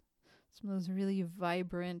cactus. Some of those really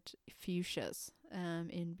vibrant fuchsias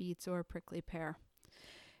in beets or prickly pear.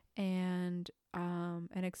 And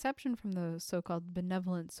an exception from those so-called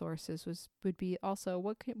benevolent sources would be also,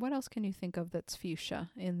 what else can you think of that's fuchsia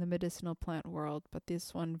in the medicinal plant world? But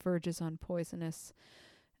this one verges on poisonous,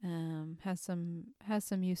 has some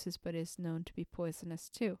uses, but is known to be poisonous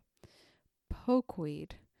too.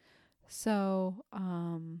 Pokeweed. So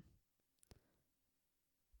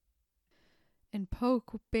in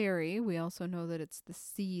pokeberry, we also know that it's the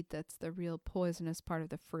seed that's the real poisonous part of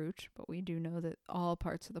the fruit, but we do know that all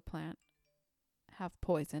parts of the plant have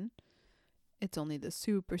poison. It's only the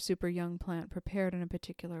super, super young plant prepared in a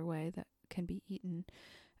particular way that can be eaten.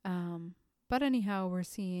 But anyhow, we're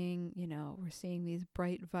seeing these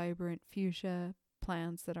bright, vibrant fuchsia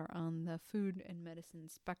plants that are on the food and medicine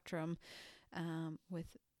spectrum,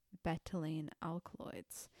 with betalain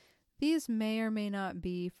alkaloids. These may or may not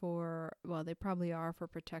be they probably are for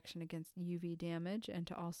protection against UV damage, and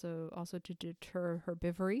to also to deter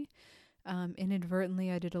herbivory.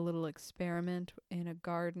 Inadvertently, I did a little experiment in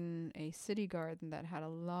a city garden that had a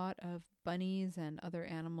lot of bunnies and other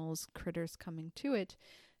critters coming to it,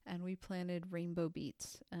 and we planted rainbow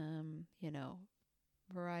beets,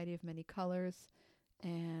 variety of many colors,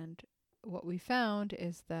 and what we found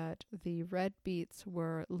is that the red beets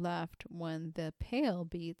were left when the pale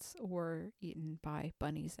beets were eaten by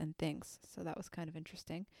bunnies and things. So that was kind of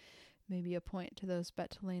interesting. Maybe a point to those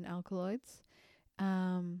betalain alkaloids.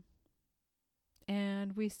 And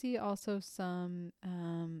we see also some,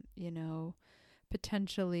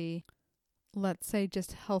 potentially, let's say,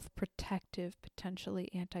 just health protective,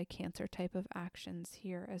 potentially anti-cancer type of actions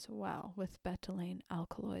here as well with betalain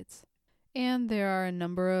alkaloids. And there are a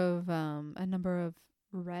number of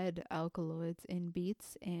red alkaloids in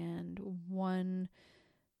beets, and one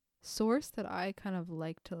source that I kind of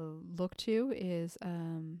like to look to is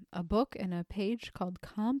a book and a page called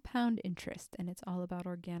Compound Interest, and it's all about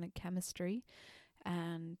organic chemistry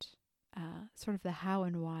and sort of the how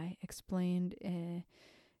and why explained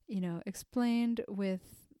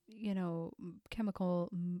with chemical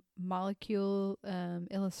molecule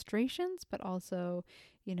illustrations, but also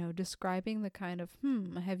describing the kind of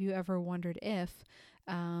have you ever wondered if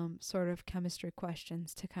sort of chemistry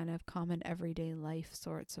questions to kind of common everyday life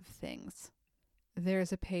sorts of things.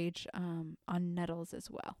 There's a page on nettles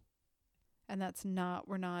as well, and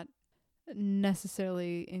we're not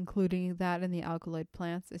necessarily including that in the alkaloid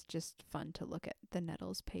plants. It's just fun to look at the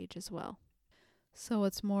nettles page as well. So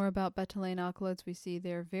what's more about betalain alkaloids? We see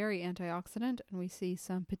they're very antioxidant, and we see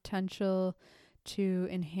some potential to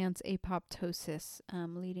enhance apoptosis,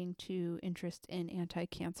 leading to interest in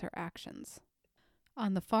anti-cancer actions.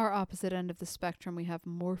 On the far opposite end of the spectrum, we have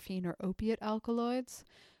morphine or opiate alkaloids,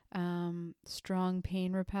 strong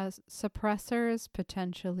pain suppressors,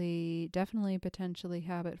 definitely potentially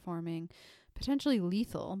habit-forming, potentially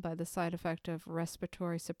lethal by the side effect of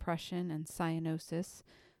respiratory suppression and cyanosis.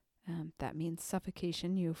 That means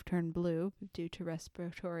suffocation. You've turned blue due to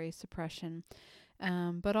respiratory suppression.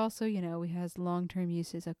 But also, we has long-term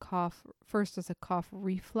uses a cough, first as a cough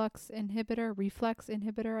reflex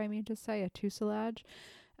inhibitor, I mean to say, a tusilage.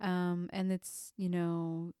 And it's,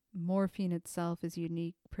 morphine itself is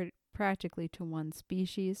unique practically to one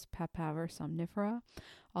species, Papaver somnifera,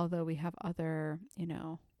 although we have other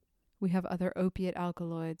opiate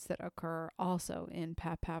alkaloids that occur also in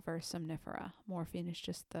Papaver somnifera. Morphine is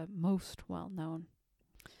just the most well known.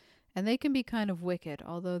 And they can be kind of wicked,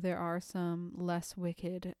 although there are some less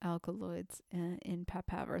wicked alkaloids in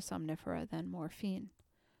Papaver somnifera than morphine.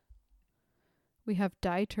 We have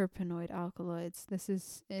diterpenoid alkaloids. This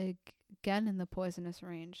is, again, in the poisonous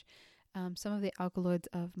range. Some of the alkaloids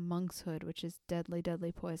of monkshood, which is deadly,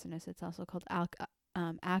 deadly poisonous. It's also called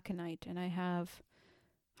aconite, and I have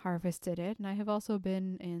harvested it. And I have also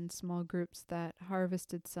been in small groups that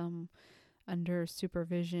harvested some under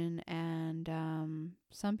supervision, and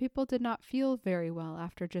some people did not feel very well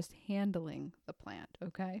after just handling the plant,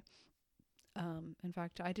 okay? In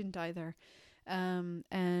fact, I didn't either.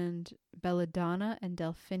 And belladonna and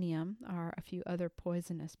delphinium are a few other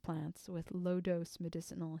poisonous plants with low-dose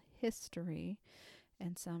medicinal history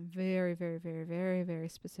and some very, very, very, very, very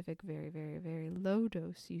specific, very, very, very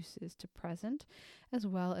low-dose uses to present, as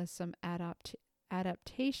well as some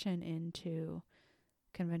adaptation into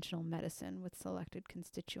conventional medicine with selected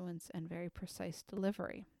constituents and very precise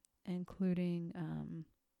delivery, including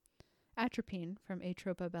atropine from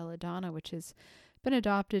Atropa belladonna, which has been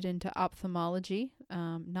adopted into ophthalmology,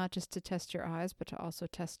 not just to test your eyes, but to also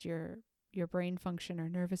test your brain function or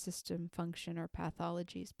nervous system function or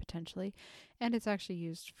pathologies potentially. And it's actually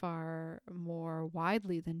used far more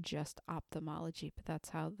widely than just ophthalmology, but that's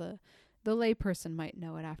how the layperson might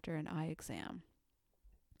know it after an eye exam.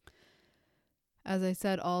 As I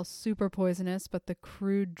said, all super poisonous, but the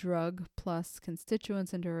crude drug plus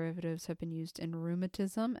constituents and derivatives have been used in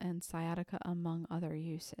rheumatism and sciatica, among other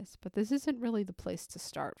uses. But this isn't really the place to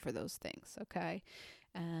start for those things, okay?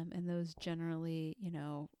 And those generally,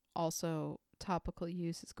 also topical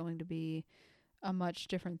use is going to be a much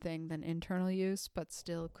different thing than internal use, but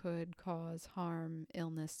still could cause harm,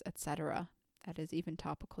 illness, etc. That is, even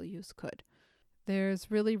topical use could. There's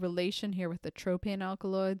really relation here with the tropane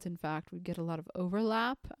alkaloids. In fact, we get a lot of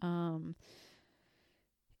overlap. And,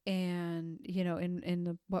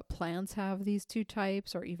 in what plants have these two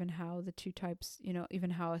types, or even how the two types, even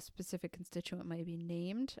how a specific constituent might be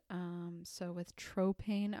named. So with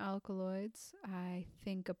tropane alkaloids, I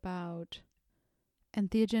think about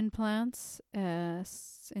entheogen plants,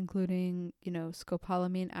 including,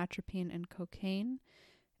 scopolamine, atropine, and cocaine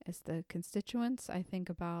as the constituents. I think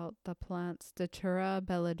about the plants Datura,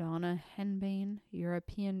 belladonna, henbane,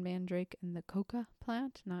 European mandrake, and the coca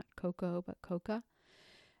plant, not cocoa, but coca.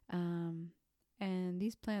 And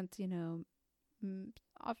these plants,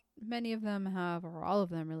 many of them have, or all of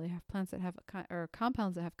them really have plants that have, or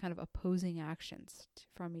compounds that have kind of opposing actions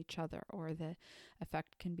from each other, or the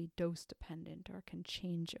effect can be dose dependent or can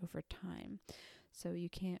change over time. So you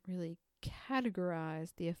can't really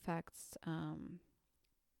categorize the effects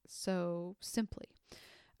so simply.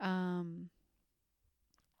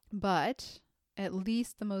 But at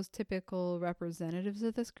least the most typical representatives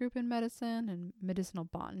of this group in medicine and medicinal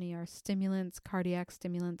botany are stimulants, cardiac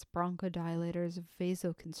stimulants, bronchodilators,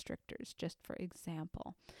 vasoconstrictors, just for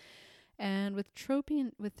example. And with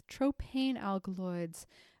tropane alkaloids,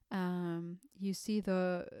 you see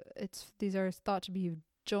these are thought to be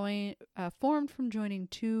formed from joining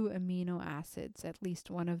two amino acids, at least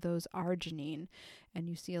one of those arginine, and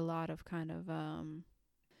you see a lot of kind of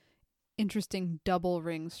interesting double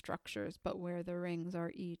ring structures, but where the rings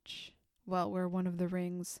are where one of the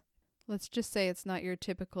rings, let's just say it's not your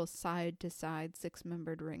typical side to side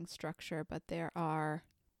 6-membered ring structure, but there are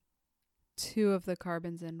two of the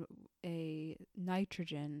carbons and a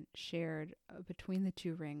nitrogen shared between the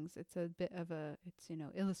two rings. It's a bit of it's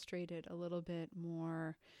illustrated a little bit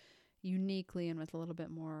more uniquely and with a little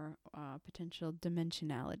bit more potential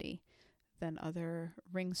dimensionality than other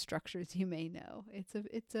ring structures you may know. It's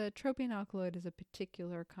a tropane alkaloid is a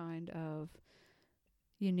particular kind of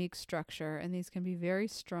unique structure, and these can be very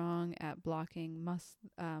strong at blocking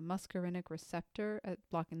muscarinic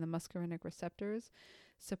receptors,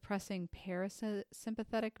 suppressing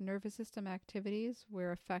parasympathetic nervous system activities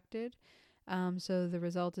where affected. So the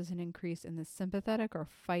result is an increase in the sympathetic or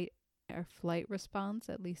fight or flight response,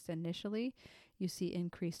 at least initially. You see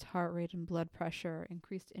increased heart rate and blood pressure,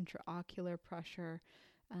 increased intraocular pressure,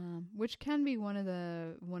 which can be one of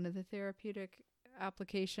the therapeutic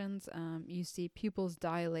applications. You see pupils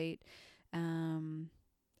dilate,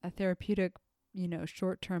 a therapeutic,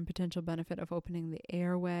 short-term potential benefit of opening the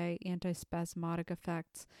airway, antispasmodic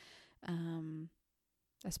effects,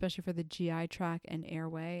 especially for the GI tract and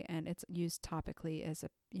airway, and it's used topically as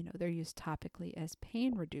they're used topically as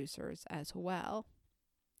pain reducers as well.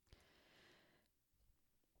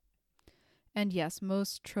 And yes,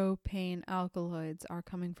 most tropane alkaloids are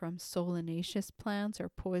coming from solanaceous plants or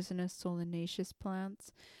poisonous solanaceous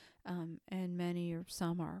plants, and many or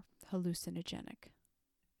some are hallucinogenic.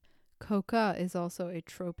 Coca is also a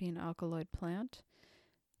tropane alkaloid plant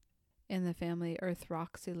in the family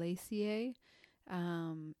Erythroxylaceae,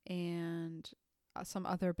 and some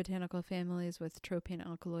other botanical families with tropane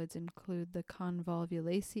alkaloids include the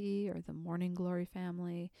Convolvulaceae or the Morning Glory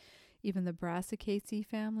family. Even the Brassicaceae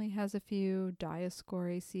family has a few.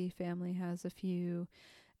 Dioscoraceae family has a few.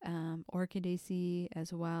 Orchidaceae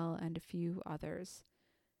as well, and a few others.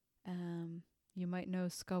 You might know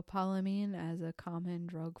scopolamine as a common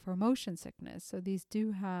drug for motion sickness. So these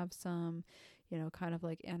do have some, kind of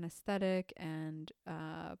like anesthetic and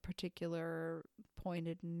particular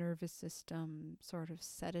pointed nervous system sort of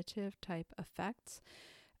sedative type effects,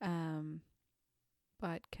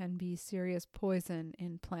 but can be serious poison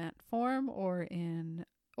in plant form or in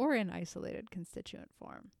isolated constituent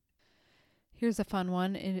form. Here's a fun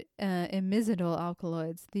one: imizidol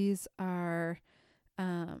alkaloids. These are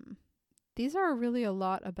really a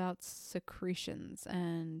lot about secretions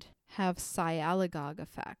and have sialagogue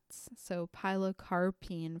effects. So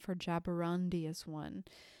pilocarpine for Jaborandi is one.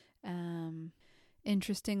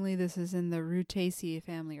 Interestingly, this is in the Rutaceae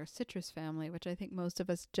family or citrus family, which I think most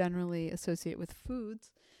of us generally associate with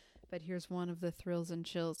foods. But here's one of the thrills and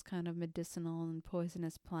chills kind of medicinal and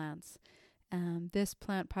poisonous plants. This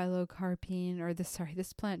plant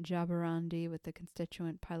this plant Jaborandi with the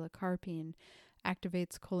constituent pilocarpine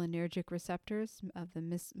activates cholinergic receptors of the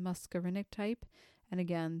muscarinic type. And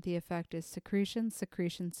again, the effect is secretions,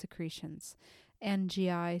 and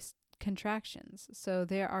GI contractions. So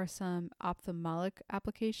there are some ophthalmic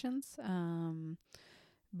applications,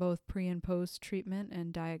 both pre and post treatment,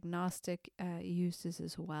 and diagnostic uses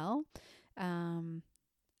as well. And,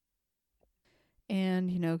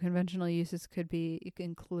 conventional uses could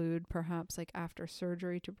include perhaps like after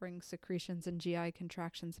surgery to bring secretions and GI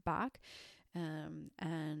contractions back.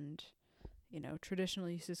 And, traditional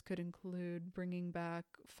uses could include bringing back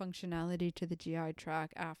functionality to the GI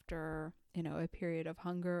tract after, a period of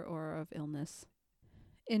hunger or of illness.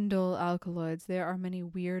 Indole alkaloids. There are many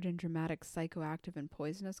weird and dramatic psychoactive and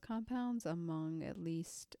poisonous compounds among the,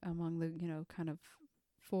 kind of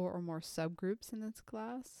 4 or more subgroups in this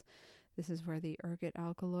class. This is where the ergot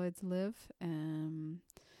alkaloids live.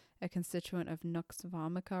 A constituent of Nux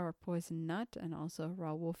vomica or poison nut, and also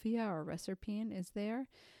Rauwolfia or reserpine is there.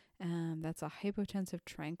 That's a hypotensive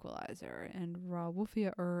tranquilizer. And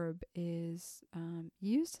Rauwolfia herb is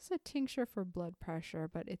used as a tincture for blood pressure,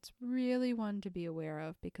 but it's really one to be aware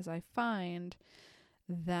of because I find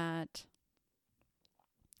that,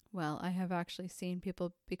 I have actually seen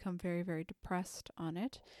people become very, very depressed on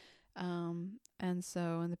it. And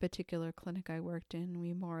so in the particular clinic I worked in,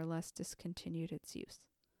 we more or less discontinued its use.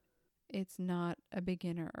 It's not a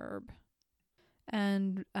beginner herb.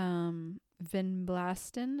 And vinblastin,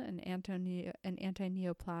 an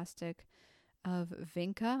antineoplastic of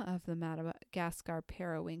vinca of the Madagascar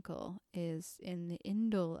periwinkle, is in the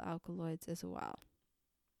indole alkaloids as well.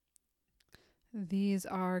 These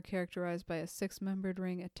are characterized by a 6-membered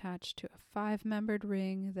ring attached to a 5-membered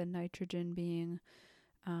ring, the nitrogen being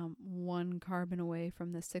 1 carbon away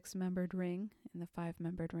from the 6-membered ring and the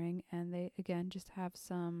 5-membered ring. And they, again, just have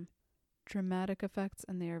some dramatic effects,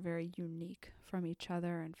 and they are very unique from each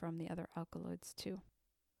other and from the other alkaloids too.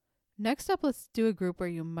 Next up, let's do a group where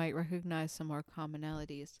you might recognize some more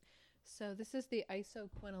commonalities. So this is the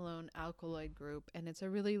isoquinolone alkaloid group, and it's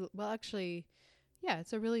a really,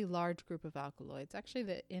 it's a really large group of alkaloids. Actually,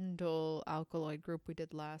 the indole alkaloid group we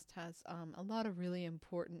did last has a lot of really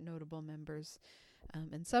important notable members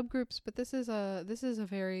and subgroups, but this is a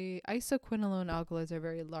very, isoquinolone alkaloids are a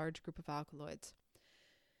very large group of alkaloids.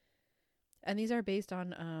 And these are based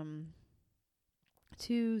on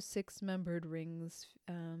 2 6-membered rings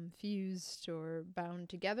fused or bound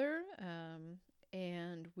together.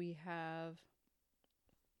 And we have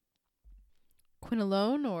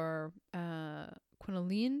quinolone or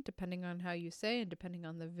quinoline, depending on how you say, and depending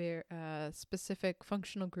on the specific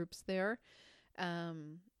functional groups there, as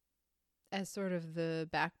sort of the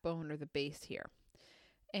backbone or the base here.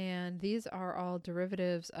 And these are all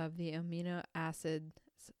derivatives of the amino acids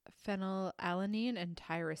phenylalanine and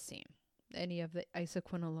tyrosine, any of the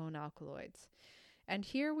isoquinolone alkaloids. And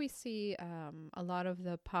here we see a lot of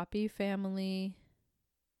the poppy family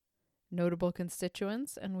notable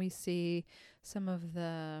constituents, and we see some of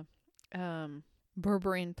the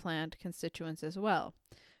berberine plant constituents as well.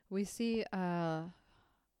 We see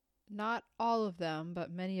not all of them,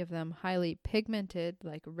 but many of them highly pigmented,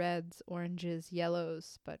 like reds, oranges,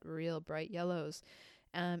 yellows, but real bright yellows.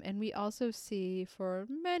 And we also see for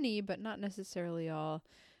many, but not necessarily all,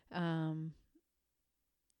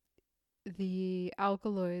 the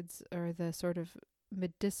alkaloids, or the sort of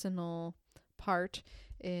medicinal part,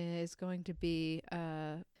 is going to be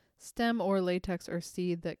a stem or latex or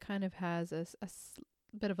seed that kind of has a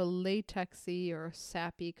bit of a latexy or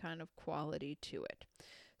sappy kind of quality to it.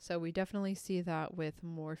 So we definitely see that with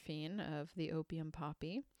morphine of the opium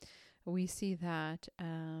poppy. We see that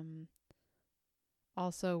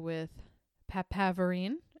also with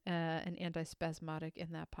papaverine, an antispasmodic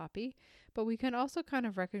in that poppy. But we can also kind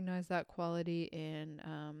of recognize that quality in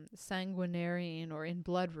sanguinarine, or in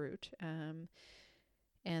bloodroot,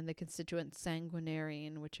 and the constituent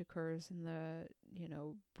sanguinarine, which occurs in the,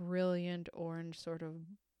 brilliant orange, sort of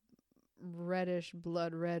reddish,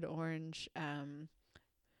 blood red orange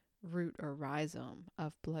root or rhizome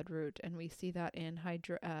of bloodroot. And we see that in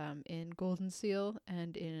golden seal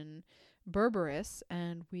and in berberis,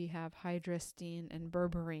 and we have hydrastine and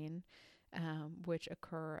berberine, which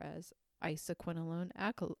occur as isoquinoline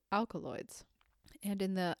alkaloids. And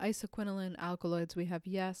in the isoquinoline alkaloids, we have,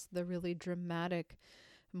 yes, the really dramatic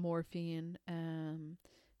morphine, and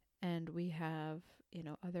we have,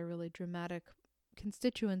 other really dramatic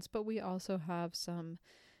constituents, but we also have some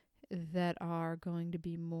that are going to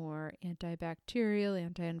be more antibacterial,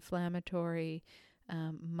 anti-inflammatory,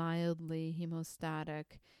 mildly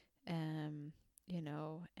hemostatic, and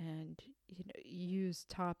used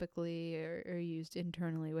topically, or used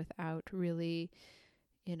internally without really,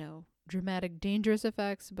 dramatic dangerous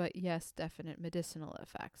effects, but yes, definite medicinal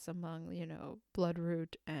effects among,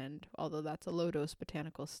 bloodroot, and although that's a low dose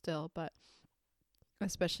botanical still, but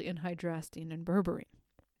especially in hydrastine and berberine.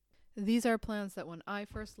 These are plants that when I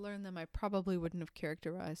first learned them, I probably wouldn't have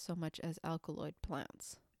characterized so much as alkaloid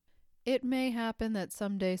plants. It may happen that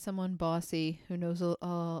someday someone bossy who knows a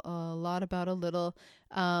lot about a little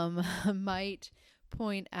might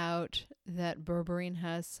point out that berberine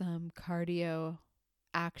has some cardio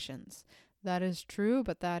actions. That is true,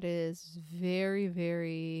 but that is very,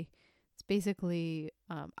 very, it's basically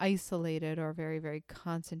isolated or very, very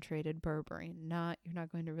concentrated berberine. You're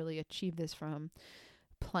not going to really achieve this from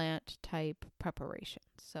plant type preparation.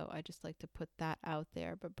 So I just like to put that out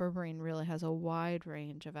there. But berberine really has a wide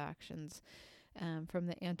range of actions, from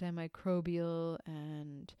the antimicrobial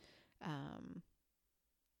and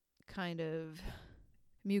kind of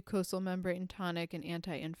mucosal membrane tonic and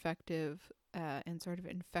anti-infective and sort of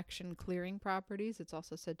infection clearing properties. It's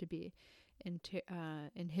also said to be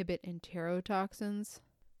inhibit enterotoxins,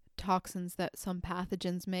 toxins that some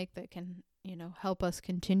pathogens make that can, help us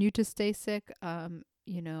continue to stay sick,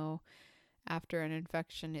 after an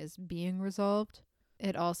infection is being resolved.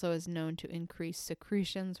 It also is known to increase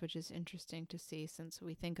secretions, which is interesting to see since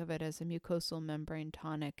we think of it as a mucosal membrane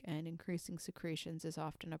tonic, and increasing secretions is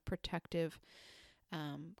often a protective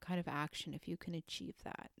kind of action if you can achieve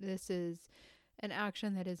that. This is an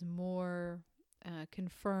action that is more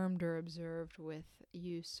confirmed or observed with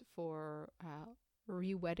use for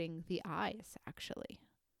re-wetting the eyes, actually,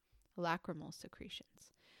 lacrimal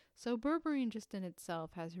secretions. So berberine just in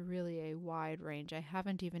itself has really a wide range. I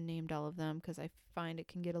haven't even named all of them because I find it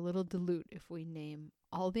can get a little dilute if we name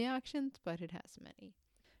all the actions, but it has many.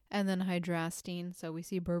 And then hydrastine. So we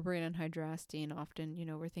see berberine and hydrastine often,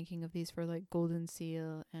 we're thinking of these for like golden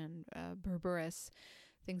seal and berberis.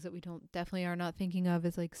 Things that we definitely are not thinking of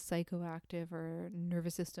as like psychoactive or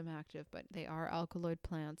nervous system active, but they are alkaloid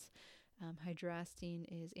plants. Hydrastine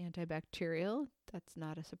is antibacterial. That's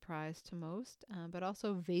not a surprise to most, but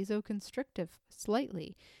also vasoconstrictive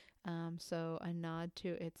slightly. So a nod to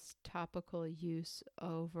its topical use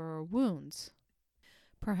over wounds.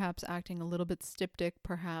 Perhaps acting a little bit styptic,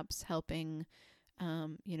 perhaps helping,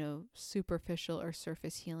 superficial or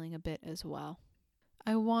surface healing a bit as well.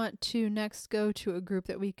 I want to next go to a group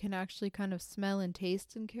that we can actually kind of smell and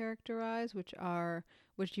taste and characterize, which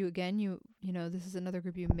this is another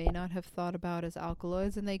group you may not have thought about as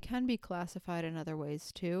alkaloids, and they can be classified in other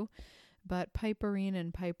ways too. But piperine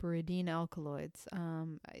and piperidine alkaloids,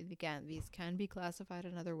 again, these can be classified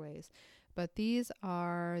in other ways. But these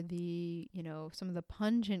are some of the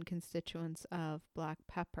pungent constituents of black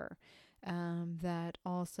pepper that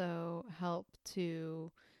also help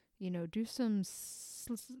to do some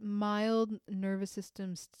mild nervous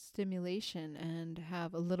system stimulation and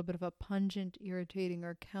have a little bit of a pungent, irritating,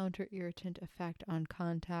 or counter-irritant effect on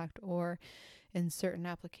contact or in certain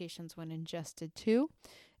applications when ingested too.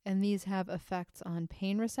 And these have effects on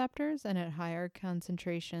pain receptors, and at higher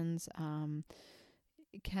concentrations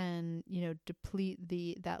can,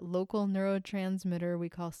 deplete that local neurotransmitter we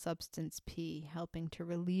call substance P, helping to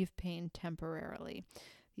relieve pain temporarily.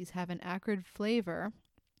 These have an acrid flavor,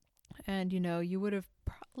 and you would have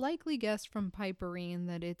likely guessed from piperine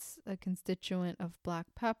that it's a constituent of black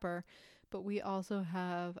pepper, but we also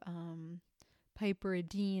have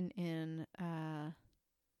piperidine in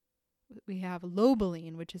we have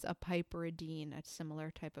lobeline, which is a piperidine, a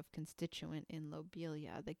similar type of constituent in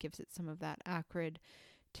lobelia that gives it some of that acrid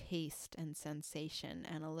taste and sensation,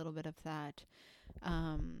 and a little bit of that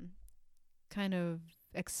kind of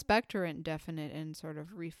expectorant, definite, and sort of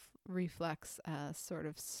reflex sort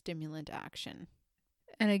of stimulant action.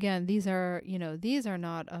 And again, these are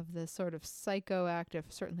not of the sort of psychoactive,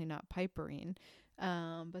 certainly not piperine,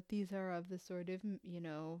 but these are of the sort of,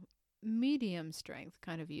 medium strength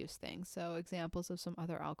kind of use thing. So examples of some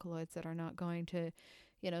other alkaloids that are not going to,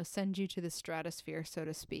 send you to the stratosphere, so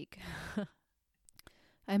to speak.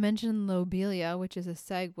 I mentioned lobelia, which is a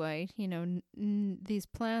segue. These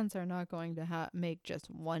plants are not going to make just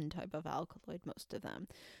one type of alkaloid, most of them.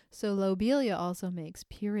 So lobelia also makes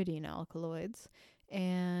pyridine alkaloids.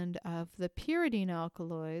 And of the pyridine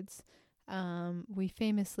alkaloids, we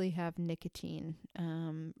famously have nicotine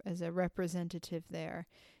as a representative there.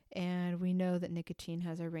 And we know that nicotine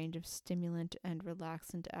has a range of stimulant and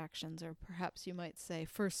relaxant actions, or perhaps you might say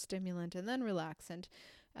first stimulant and then relaxant,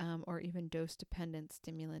 or even dose-dependent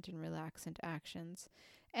stimulant and relaxant actions.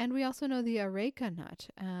 And we also know the areca nut,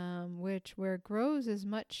 which where it grows is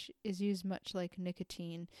used much like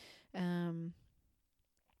nicotine. It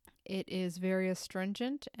is very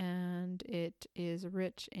astringent, and it is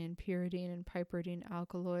rich in pyridine and piperidine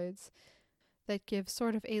alkaloids that give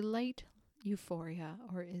sort of a light euphoria,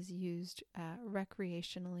 or is used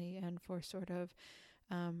recreationally and for sort of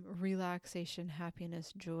relaxation,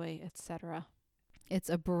 happiness, joy, etc. It's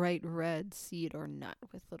a bright red seed or nut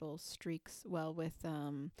with little streaks, with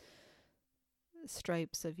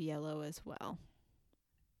stripes of yellow as well.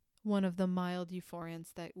 One of the mild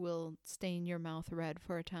euphoriants that will stain your mouth red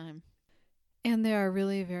for a time. And there are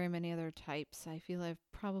really very many other types. I feel I've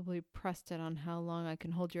probably pressed it on how long I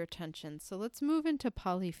can hold your attention. So let's move into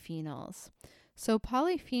polyphenols. So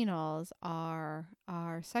polyphenols are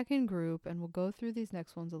our second group, and we'll go through these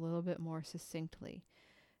next ones a little bit more succinctly.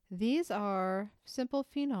 These are simple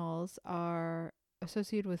phenols are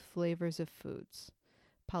associated with flavors of foods.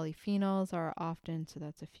 Polyphenols are often, so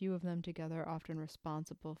that's a few of them together, often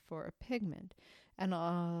responsible for a pigment. And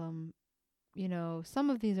some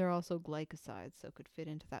of these are also glycosides, so could fit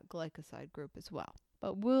into that glycoside group as well.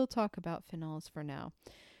 But we'll talk about phenols for now.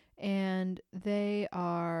 And they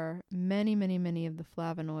are many, many, many of the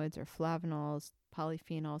flavonoids or flavanols,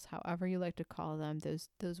 polyphenols, however you like to call them.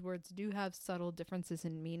 Those words do have subtle differences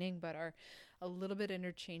in meaning, but are a little bit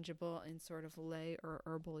interchangeable in sort of lay or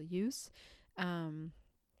herbal use.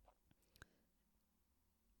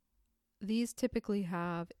 These typically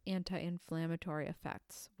have anti-inflammatory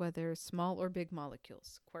effects, whether small or big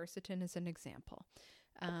molecules. Quercetin is an example.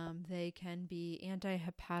 They can be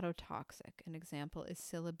anti-hepatotoxic. An example is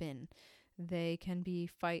psilocybin. They can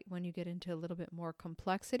be when you get into a little bit more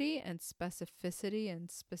complexity and specificity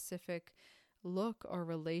and specific look or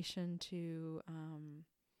relation to,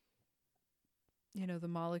 the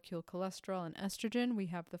molecule cholesterol and estrogen. We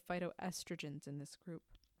have the phytoestrogens in this group.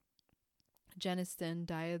 Genistein,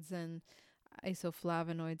 diazin,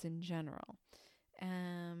 isoflavonoids in general.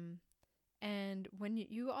 And when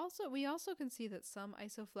we also can see that some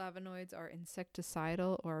isoflavonoids are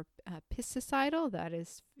insecticidal or pesticidal, that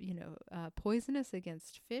is, poisonous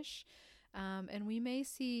against fish. And we may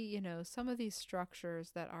see, some of these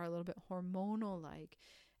structures that are a little bit hormonal-like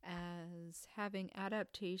as having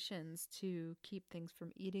adaptations to keep things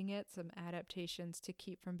from eating it, some adaptations to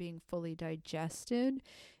keep from being fully digested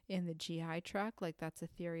in the GI tract. Like that's a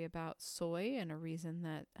theory about soy, and a reason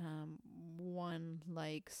that one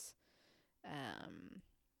likes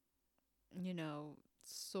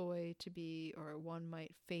soy to be, or one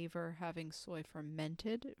might favor having soy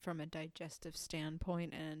fermented from a digestive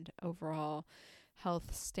standpoint and overall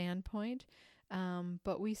health standpoint.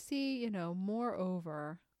 But we see,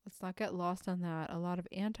 moreover, let's not get lost on that, a lot of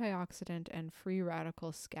antioxidant and free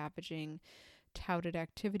radical scavenging touted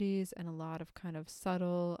activities, and a lot of kind of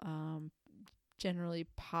subtle, generally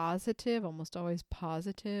positive, almost always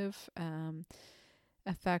positive,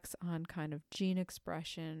 effects on kind of gene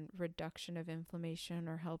expression, reduction of inflammation,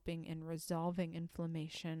 or helping in resolving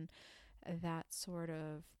inflammation, that sort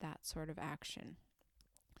of action.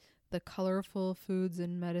 The colorful foods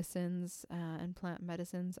and medicines and plant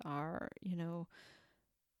medicines are,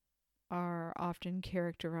 are often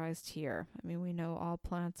characterized here. I mean, we know all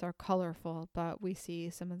plants are colorful, but we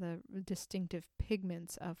see some of the distinctive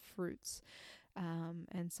pigments of fruits,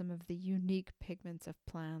 and some of the unique pigments of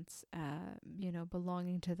plants,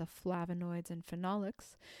 belonging to the flavonoids and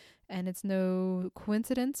phenolics. And it's no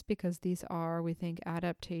coincidence because these are, we think,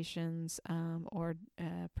 adaptations, or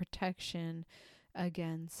protection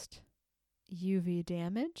against UV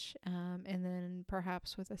damage, and then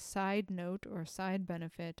perhaps with a side note or side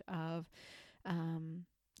benefit of,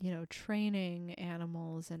 training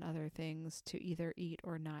animals and other things to either eat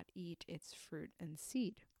or not eat its fruit and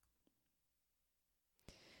seed.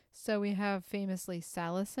 So we have famously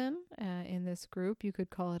salicin in this group. You could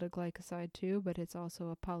call it a glycoside too, but it's also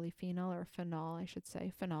a polyphenol, or phenol, I should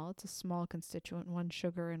say. Phenol, it's a small constituent, one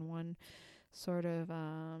sugar and one sort of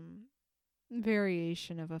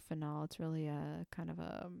variation of a phenol. It's really a kind of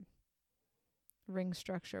a ring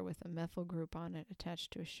structure with a methyl group on it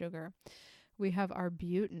attached to a sugar. We have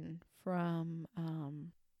arbutin from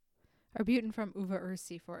uva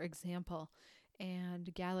ursi, for example,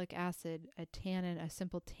 and gallic acid, a tannin, a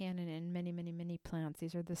simple tannin in many, many, many plants.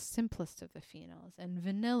 These are the simplest of the phenols. And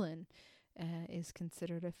vanillin is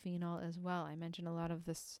considered a phenol as well. I mentioned a lot of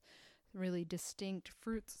this really distinct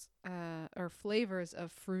fruits or flavors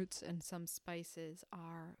of fruits and some spices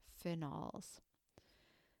are phenols.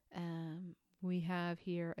 We have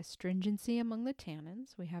here astringency among the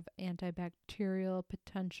tannins. We have antibacterial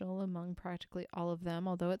potential among practically all of them,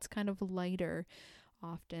 although it's kind of lighter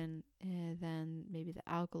often than maybe the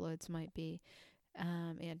alkaloids might be.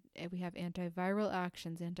 And we have antiviral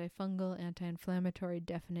actions, antifungal, anti-inflammatory,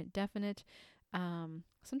 definite.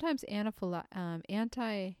 Sometimes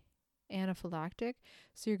anti-anaphylactic.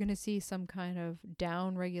 So you're going to see some kind of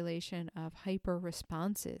down regulation of hyper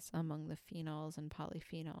responses among the phenols and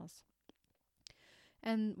polyphenols.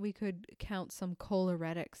 And we could count some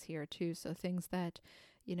choleretics here too. So things that,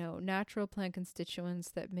 natural plant constituents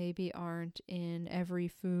that maybe aren't in every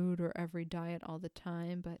food or every diet all the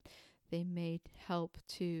time, but they may help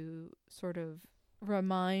to sort of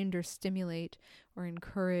remind or stimulate or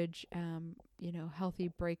encourage, healthy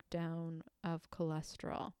breakdown of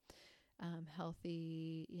cholesterol.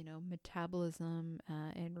 Healthy, metabolism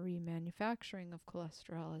and remanufacturing of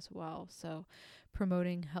cholesterol as well. So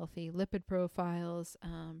promoting healthy lipid profiles,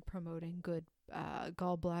 promoting good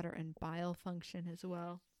gallbladder and bile function as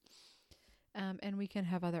well. And we can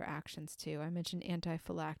have other actions too. I mentioned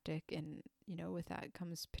antiphylactic, and with that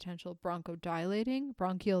comes potential bronchial dilating.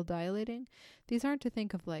 These aren't to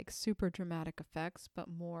think of like super dramatic effects, but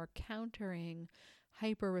more countering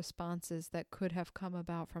hyper responses that could have come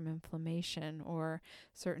about from inflammation or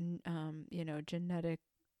certain, genetic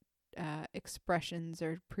expressions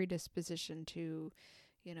or predisposition to,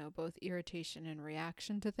 both irritation and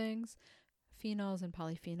reaction to things. Phenols and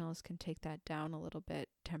polyphenols can take that down a little bit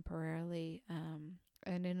temporarily,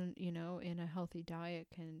 and in a healthy diet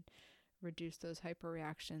can reduce those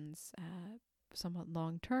hyperreactions somewhat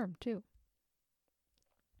long term too.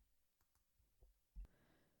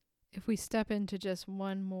 If we step into just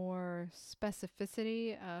one more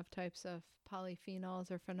specificity of types of polyphenols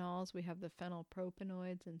or phenols, we have the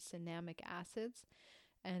phenylpropanoids and cinnamic acids.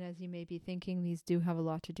 And as you may be thinking, these do have a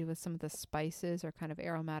lot to do with some of the spices or kind of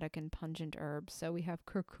aromatic and pungent herbs. So we have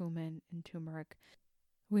curcumin and turmeric.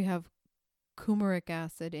 We have turmeric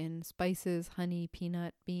acid in spices, honey,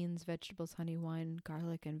 peanut, beans, vegetables, honey, wine,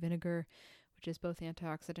 garlic, and vinegar, which is both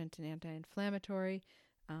antioxidant and anti-inflammatory.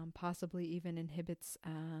 Possibly even inhibits,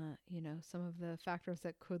 some of the factors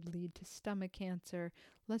that could lead to stomach cancer.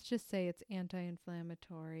 Let's just say it's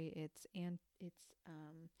anti-inflammatory. It's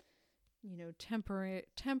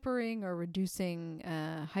tempering or reducing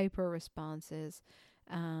hyper responses.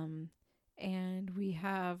 And we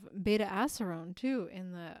have beta-acerone too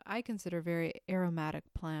in the, I consider, very aromatic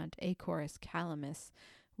plant, Acorus calamus,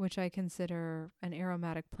 which I consider an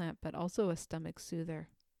aromatic plant, but also a stomach soother.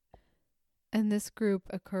 And this group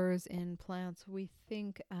occurs in plants, we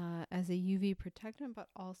think, as a UV protectant, but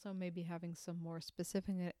also maybe having some more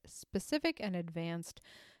specific and advanced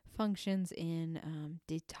functions in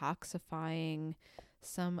detoxifying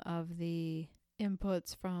some of the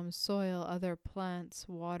inputs from soil, other plants,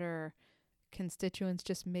 water, constituents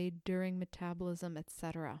just made during metabolism,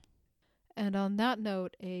 etc. And on that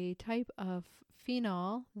note, a type of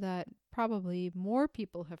phenol that probably more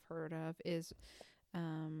people have heard of is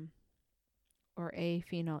or a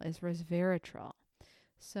phenol is resveratrol.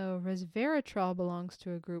 So resveratrol belongs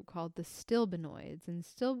to a group called the stilbenoids, and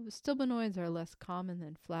stilbenoids are less common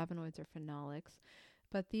than flavonoids or phenolics,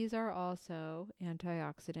 but these are also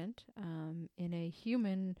antioxidant in a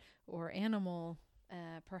human or animal,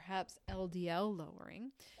 perhaps LDL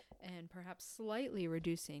lowering. and perhaps slightly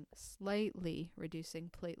reducing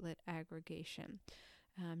platelet aggregation.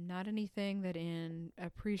 Not anything that in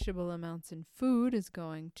appreciable amounts in food is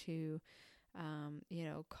going to,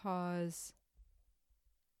 cause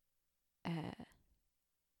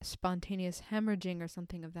spontaneous hemorrhaging or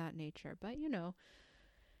something of that nature. But,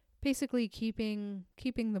 basically keeping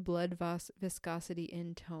the blood viscosity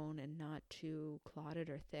in tone and not too clotted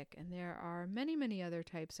or thick. And there are many, many other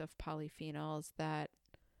types of polyphenols that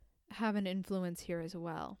have an influence here as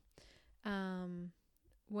well.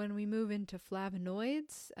 When we move into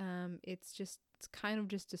flavonoids, it's kind of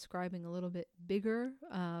just describing a little bit bigger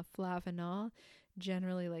flavanol,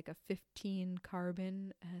 generally like a 15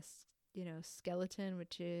 carbon skeleton,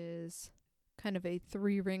 which is kind of a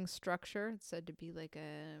 3-ring structure. It's said to be like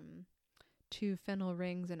 2 phenyl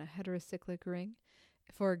rings and a heterocyclic ring,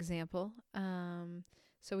 for example.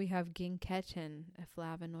 So we have ginketin, a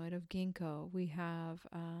flavonoid of ginkgo. We have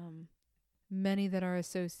many that are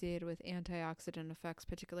associated with antioxidant effects,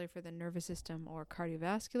 particularly for the nervous system or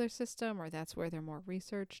cardiovascular system, or that's where they're more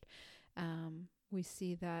researched. We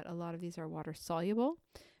see that a lot of these are water soluble.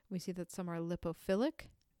 We see that some are lipophilic.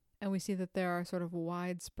 And we see that there are sort of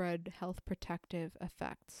widespread health protective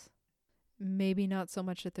effects. Maybe not so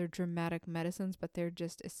much that they're dramatic medicines, but they're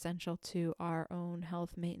just essential to our own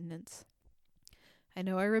health maintenance. I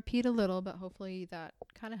know I repeat a little, but hopefully that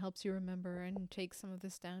kind of helps you remember and take some of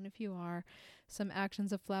this down if you are. Some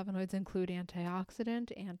actions of flavonoids include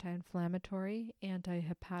antioxidant, anti-inflammatory,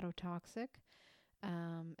 anti-hepatotoxic,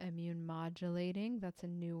 immune modulating. That's a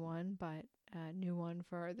new one, but new one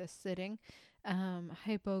for this sitting.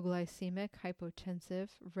 Hypoglycemic, hypotensive,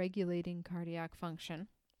 regulating cardiac function.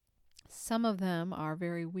 Some of them are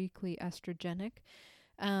very weakly estrogenic.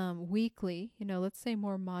 Weakly, let's say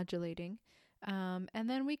more modulating. And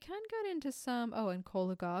then we can get into some, and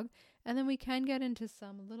cholagogue. And then we can get into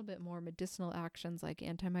some a little bit more medicinal actions like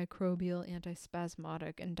antimicrobial,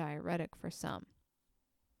 antispasmodic, and diuretic for some.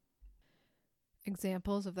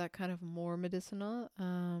 Examples of that kind of more medicinal,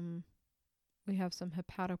 we have some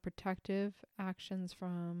hepatoprotective actions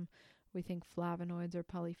from, we think, flavonoids or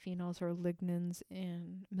polyphenols or lignans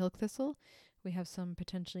in milk thistle. We have some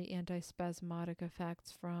potentially antispasmodic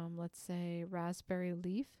effects from, let's say, raspberry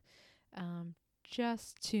leaf,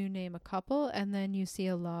 just to name a couple. And then you see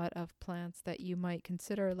a lot of plants that you might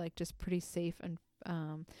consider like just pretty safe and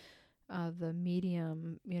the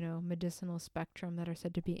medium, medicinal spectrum that are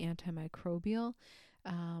said to be antimicrobial.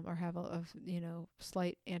 Or have a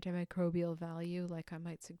slight antimicrobial value, like I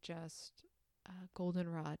might suggest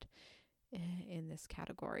goldenrod in this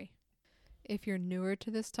category. If you're newer to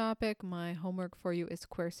this topic, my homework for you is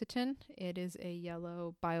quercetin. It is a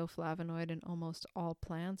yellow bioflavonoid in almost all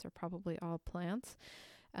plants, or probably all plants,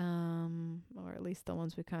 or at least the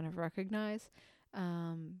ones we kind of recognize.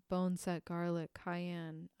 Bone set garlic,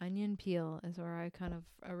 cayenne, onion peel is where I kind of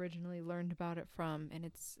originally learned about it from, and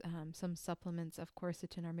it's some supplements of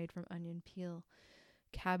quercetin are made from onion peel,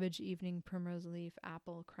 cabbage, evening primrose leaf,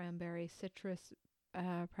 apple, cranberry, citrus,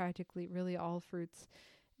 practically really all fruits,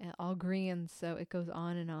 all greens, so it goes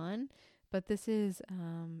on and on. But this is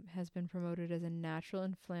has been promoted as a natural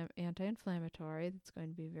anti-inflammatory that's going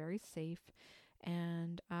to be very safe.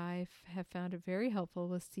 And I have found it very helpful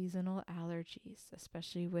with seasonal allergies,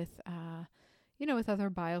 especially with, with other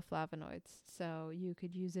bioflavonoids. So you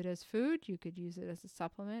could use it as food, you could use it as a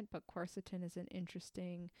supplement, but quercetin is an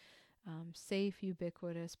interesting, safe,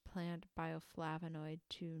 ubiquitous plant bioflavonoid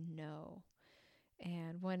to know.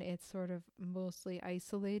 And when it's sort of mostly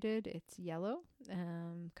isolated, it's yellow,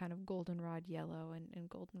 kind of goldenrod yellow, and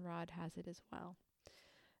goldenrod has it as well.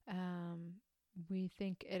 We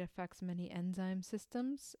think it affects many enzyme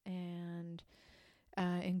systems, and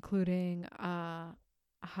including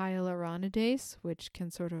hyaluronidase, which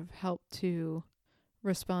can sort of help to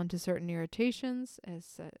respond to certain irritations,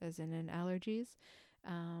 as in allergies.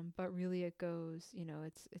 But really, it goes.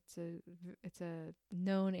 It's a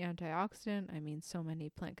known antioxidant. I mean, so many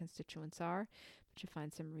plant constituents are, but you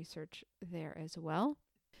find some research there as well.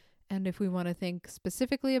 And if we want to think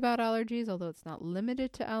specifically about allergies, although it's not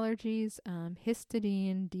limited to allergies,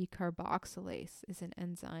 histidine decarboxylase is an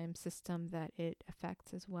enzyme system that it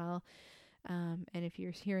affects as well. And if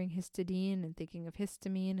you're hearing histidine and thinking of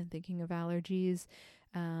histamine and thinking of allergies,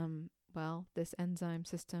 this enzyme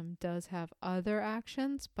system does have other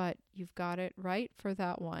actions, but you've got it right for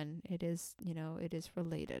that one. It is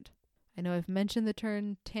related. I know I've mentioned the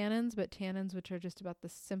term tannins, but tannins, which are just about the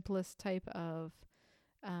simplest type of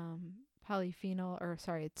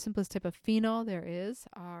simplest type of phenol there is,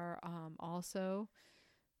 are also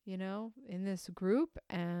in this group,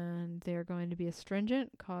 and they're going to be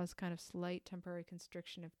astringent, cause kind of slight temporary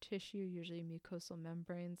constriction of tissue, usually mucosal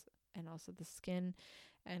membranes and also the skin,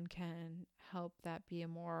 and can help that be a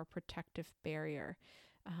more protective barrier.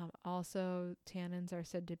 Also, tannins are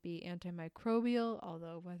said to be antimicrobial,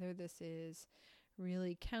 although whether this is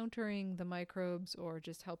really countering the microbes or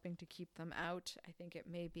just helping to keep them out, I think it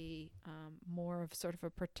may be more of sort of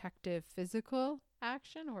a protective physical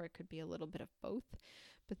action, or it could be a little bit of both.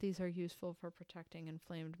 But these are useful for protecting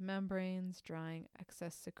inflamed membranes, drying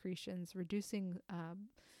excess secretions, reducing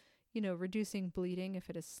bleeding if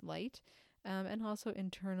it is slight, and also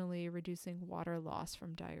internally reducing water loss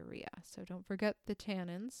from diarrhea. So don't forget the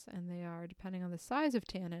tannins, and they are, depending on the size of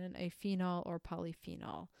tannin, a phenol or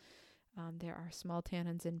polyphenol. There are small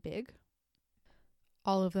tannins and big.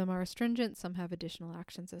 All of them are astringent. Some have additional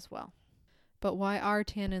actions as well. But why are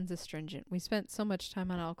tannins astringent? We spent so much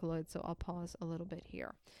time on alkaloids, so I'll pause a little bit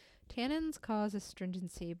here. Tannins cause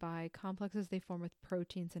astringency by complexes they form with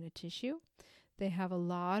proteins in a tissue. They have a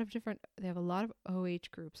lot of OH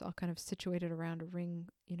groups, all kind of situated around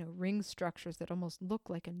ring structures that almost look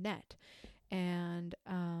like a net. And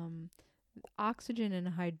oxygen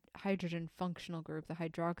and hydrogen functional group, the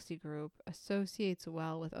hydroxy group, associates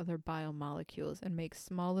well with other biomolecules and makes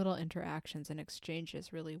small little interactions and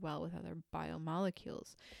exchanges really well with other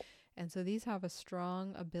biomolecules. And so these have a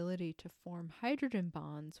strong ability to form hydrogen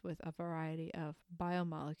bonds with a variety of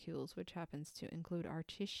biomolecules, which happens to include our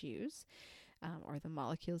tissues, or the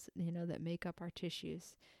molecules, that make up our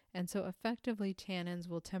tissues. And so effectively, tannins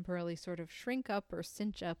will temporarily sort of shrink up or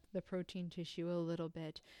cinch up the protein tissue a little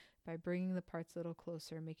bit by bringing the parts a little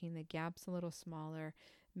closer, making the gaps a little smaller,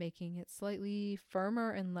 making it slightly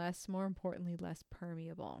firmer and more importantly, less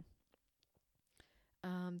permeable.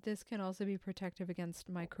 This can also be protective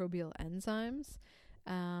against microbial enzymes,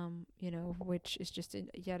 which is just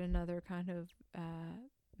yet another kind of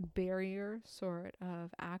barrier sort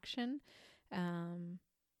of action.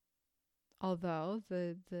 Although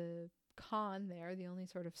the con there, the only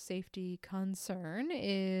sort of safety concern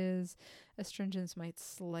is astringents might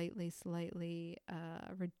slightly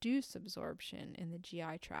reduce absorption in the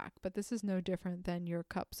GI tract. But this is no different than your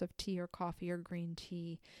cups of tea or coffee or green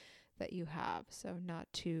tea that you have. So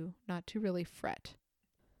not to really fret.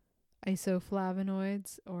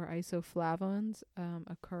 Isoflavonoids or isoflavones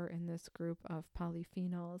occur in this group of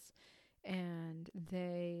polyphenols, and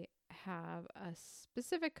they have a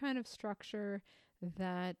specific kind of structure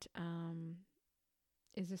that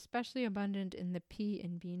is especially abundant in the pea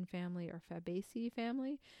and bean family or Fabaceae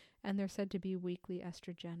family, and they're said to be weakly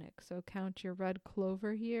estrogenic. So count your red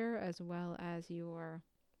clover here as well as your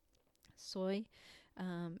soy,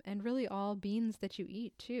 and really all beans that you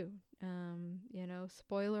eat too.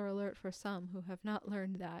 Spoiler alert for some who have not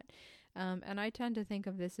learned that. And I tend to think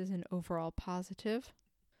of this as an overall positive,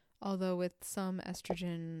 although with some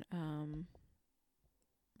estrogen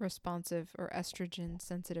responsive or estrogen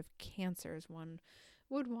sensitive cancers, one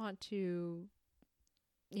would want to,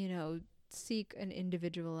 seek an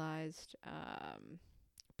individualized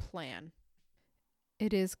plan.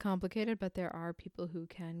 It is complicated, but there are people who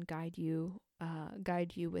can guide you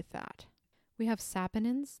with that. We have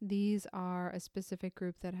saponins. These are a specific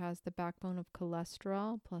group that has the backbone of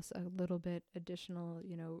cholesterol plus a little bit additional,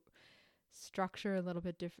 structure, a little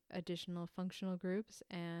bit additional functional groups,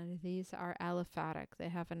 and these are aliphatic. They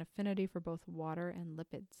have an affinity for both water and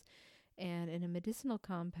lipids. And in a medicinal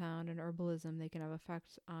compound in herbalism, they can have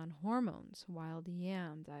effects on hormones. Wild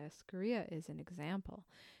yam, diascorea is an example.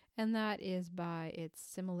 And that is by its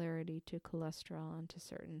similarity to cholesterol and to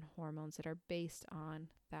certain hormones that are based on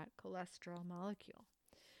that cholesterol molecule.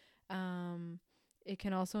 It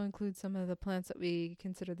can also include some of the plants that we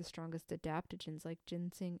consider the strongest adaptogens, like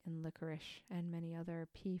ginseng and licorice, and many other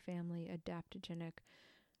pea family adaptogenic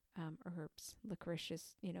herbs. Licorice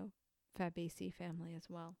is, Fabaceae family as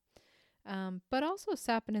well. But also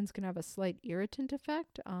saponins can have a slight irritant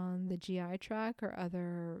effect on the GI tract or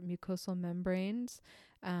other mucosal membranes.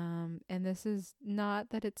 And this is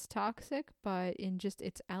not that it's toxic, but in just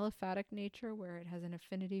its aliphatic nature, where it has an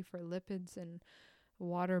affinity for lipids and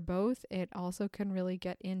water both, it also can really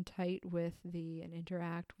get in tight with and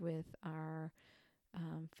interact with our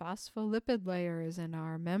phospholipid layers and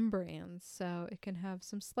our membranes. So it can have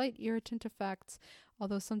some slight irritant effects,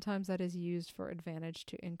 although sometimes that is used for advantage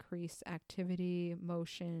to increase activity,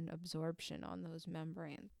 motion, absorption on those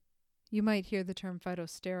membranes. You might hear the term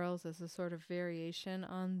phytosterols as a sort of variation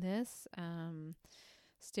on this.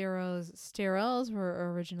 Sterols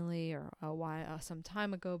were originally, or some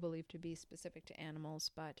time ago, believed to be specific to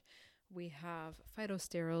animals, but we have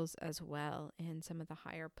phytosterols as well in some of the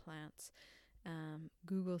higher plants.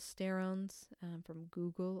 Google sterones from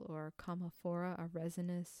Google, or Commiphora, a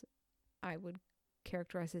resinous, I would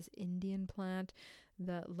characterize as Indian plant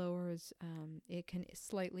that lowers, it can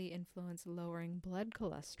slightly influence lowering blood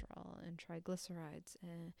cholesterol and triglycerides,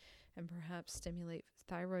 and perhaps stimulate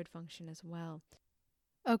thyroid function as well.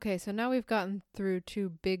 Okay, so now we've gotten through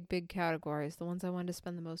two big categories, the ones I wanted to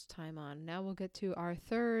spend the most time on. Now we'll get to our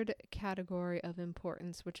third category of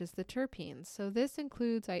importance, which is the terpenes. So this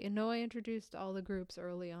includes, I know I introduced all the groups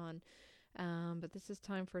early on, but this is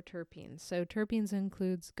time for terpenes. So terpenes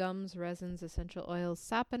includes gums, resins, essential oils,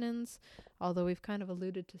 saponins, although we've kind of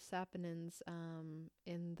alluded to saponins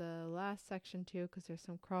in the last section too, because there's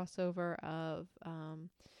some crossover of,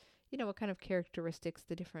 what kind of characteristics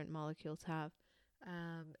the different molecules have.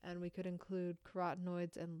 And we could include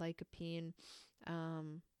carotenoids and lycopene,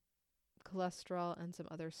 cholesterol, and some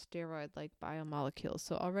other steroid-like biomolecules.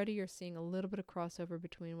 So already you're seeing a little bit of crossover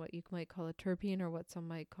between what you might call a terpene, or what some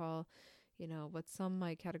might call, what some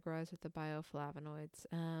might categorize with the bioflavonoids.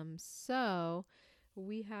 So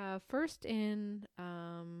we have first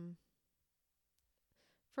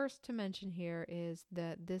to mention here is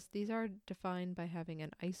that these are defined by having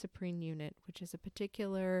an isoprene unit, which is a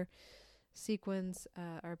particular sequence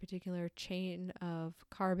or a particular chain of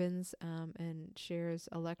carbons, and shares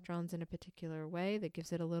electrons in a particular way that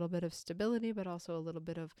gives it a little bit of stability, but also a little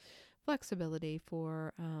bit of flexibility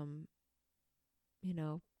for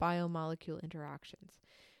biomolecule interactions.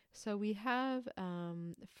 So we have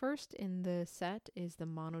first in the set is the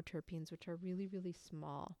monoterpenes, which are really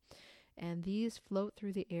small. And these float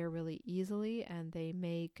through the air really easily, and they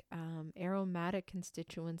make aromatic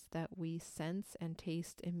constituents that we sense and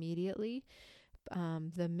taste immediately.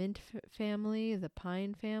 The mint family, the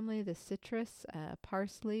pine family, the citrus,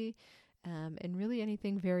 parsley, and really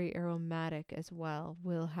anything very aromatic as well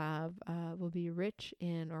will be rich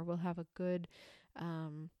in, or will have a good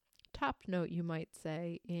top note, you might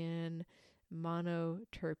say, in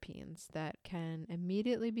monoterpenes that can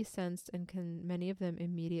immediately be sensed, and can many of them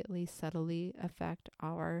immediately subtly affect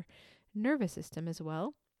our nervous system as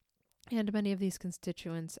well. And many of these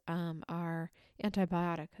constituents are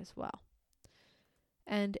antibiotic as well.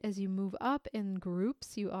 And as you move up in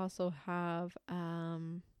groups, you also have,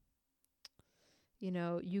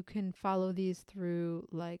 you can follow these through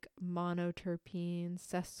like monoterpene,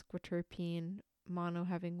 sesquiterpene, mono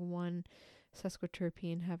having one,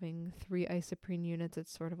 sesquiterpene having 3 isoprene units.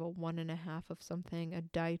 It's sort of a 1.5 of something, a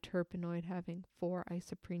diterpenoid having 4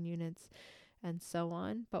 isoprene units, and so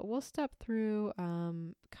on. But we'll step through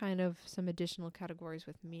kind of some additional categories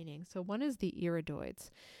with meaning. So one is the iridoids.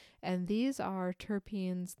 And these are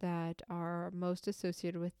terpenes that are most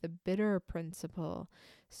associated with the bitter principle.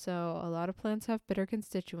 So a lot of plants have bitter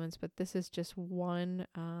constituents, but this is just one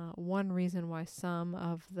reason why some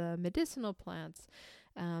of the medicinal plants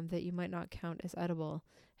that you might not count as edible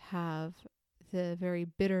have the very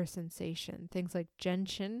bitter sensation. Things like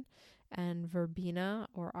gentian and verbena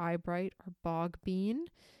or eyebright or bog bean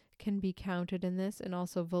can be counted in this, and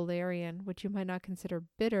also valerian, which you might not consider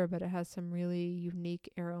bitter, but it has some really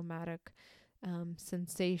unique aromatic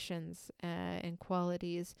sensations and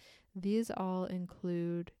qualities. These all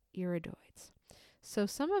include iridoids. So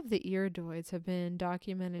some of the iridoids have been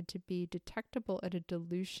documented to be detectable at a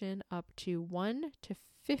dilution up to 1 to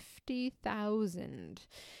 50,000,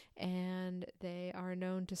 and they are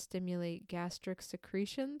known to stimulate gastric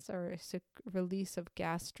secretions, or release of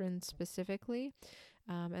gastrin specifically,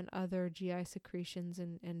 and other GI secretions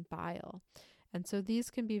and bile. And so these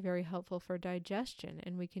can be very helpful for digestion,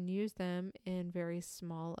 and we can use them in very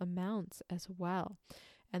small amounts as well.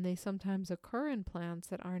 And they sometimes occur in plants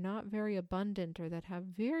that are not very abundant, or that have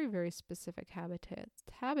very specific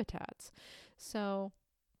habitats. So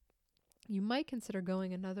you might consider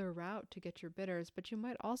going another route to get your bitters, but you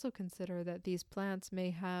might also consider that these plants may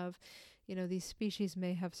have, these species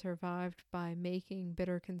may have survived by making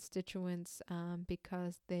bitter constituents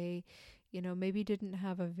because they, maybe didn't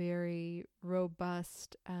have a very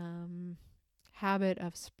robust habit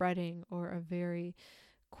of spreading, or a very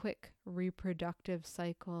quick reproductive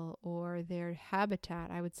cycle, or their habitat.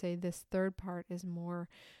 I would say this third part is more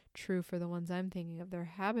true for the ones I'm thinking of. Their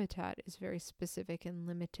habitat is very specific and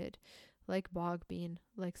limited, like bog bean,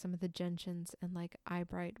 like some of the gentians, and like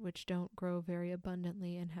eyebright, which don't grow very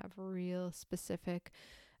abundantly and have real specific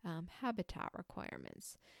habitat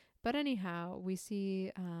requirements. But anyhow, we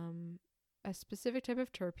see a specific type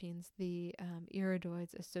of terpenes, the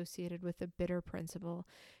iridoids associated with the bitter principle,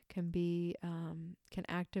 can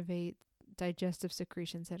activate digestive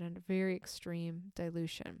secretions at a very extreme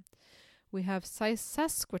dilution. We have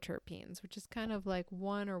sesquiterpenes, which is kind of like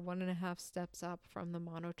 1 or 1.5 steps up from the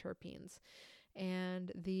monoterpenes.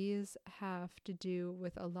 And these have to do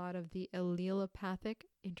with a lot of the allelopathic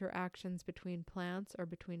interactions between plants or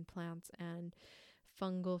between plants and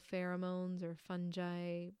fungal pheromones or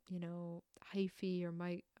fungi, hyphae or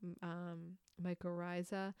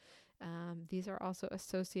mycorrhiza. These are also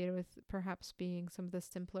associated with perhaps being some of the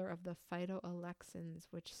simpler of the phytoalexins,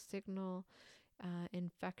 which signal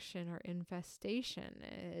infection or infestation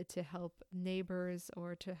to help neighbors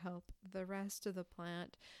or to help the rest of the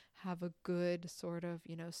plant have a good sort of,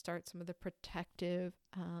 start some of the protective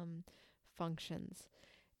functions.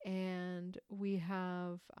 And we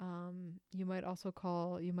have, you might also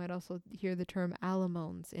hear the term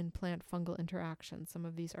allomones in plant fungal interactions. Some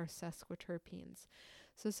of these are sesquiterpenes.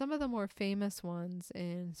 So some of the more famous ones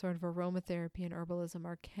in sort of aromatherapy and herbalism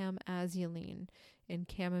are camazulene in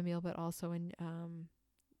chamomile, but also in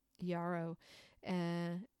yarrow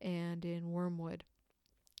and in wormwood.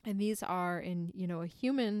 And these are in, a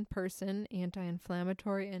human person,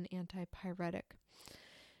 anti-inflammatory and antipyretic.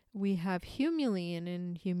 We have humulene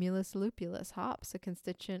in Humulus lupulus, hops, a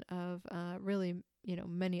constituent of really,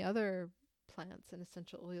 many other plants and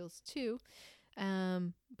essential oils too.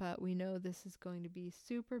 But we know this is going to be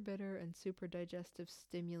super bitter and super digestive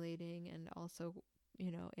stimulating and also,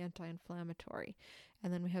 anti-inflammatory.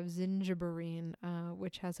 And then we have zingiberine,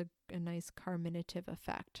 which has a nice carminative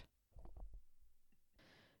effect.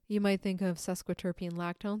 You might think of sesquiterpene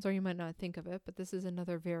lactones, or you might not think of it, but this is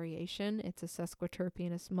another variation. It's a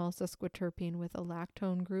sesquiterpene, a small sesquiterpene with a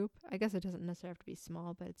lactone group. I guess it doesn't necessarily have to be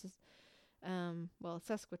small, but it's just,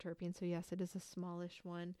 sesquiterpene, so yes, it is a smallish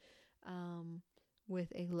one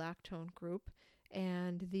with a lactone group.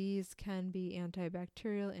 And these can be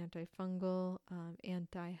antibacterial, antifungal,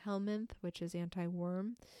 anti-helminth, which is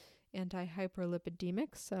anti-worm,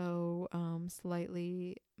 anti-hyperlipidemic, so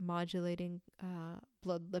slightly modulating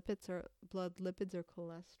blood lipids or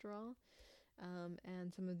cholesterol,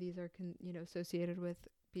 and some of these are associated with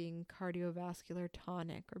being cardiovascular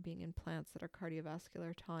tonic or being in plants that are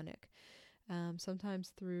cardiovascular tonic,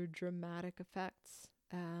 sometimes through dramatic effects,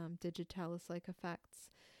 digitalis-like effects,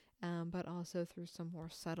 but also through some more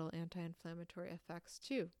subtle anti-inflammatory effects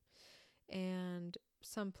too. And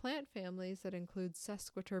some plant families that include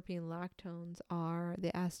sesquiterpene lactones are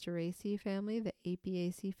the Asteraceae family, the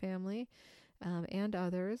Apiaceae family, and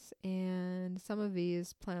others. And some of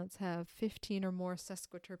these plants have 15 or more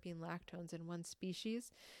sesquiterpene lactones in one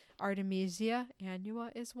species. Artemisia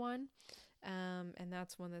annua is one, and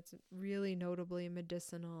that's one that's really notably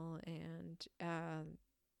medicinal, and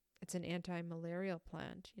it's an anti-malarial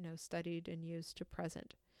plant, studied and used to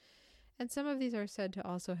present. And some of these are said to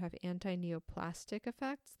also have anti-neoplastic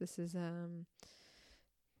effects. This is an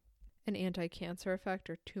anti-cancer effect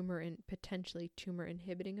or potentially tumor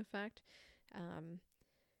inhibiting effect.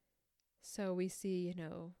 So we see,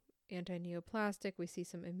 anti-neoplastic, we see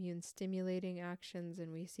some immune stimulating actions,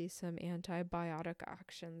 and we see some antibiotic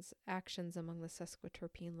actions among the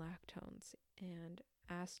sesquiterpene lactones. And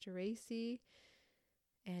Asteraceae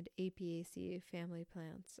and Apiaceae family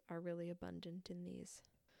plants are really abundant in these.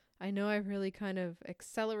 I know I've really kind of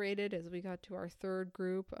accelerated as we got to our third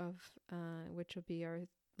group of, which will be our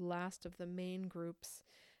last of the main groups.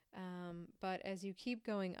 But as you keep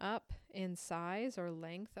going up in size or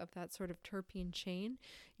length of that sort of terpene chain,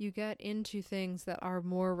 you get into things that are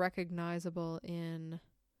more recognizable from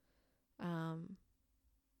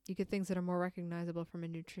a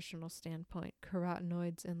nutritional standpoint,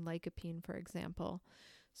 carotenoids and lycopene, for example.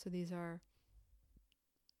 So these are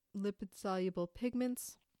lipid-soluble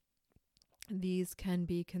pigments. These can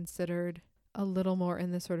be considered a little more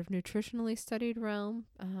in the sort of nutritionally studied realm,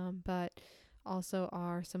 but also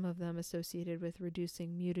are some of them associated with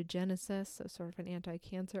reducing mutagenesis, so sort of an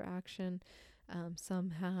anti-cancer action. Some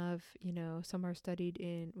have, some are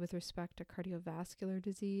studied with respect to cardiovascular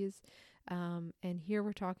disease. And here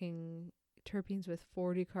we're talking terpenes with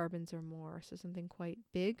 40 carbons or more, so something quite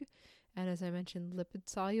big. And as I mentioned, lipid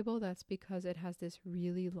soluble, that's because it has this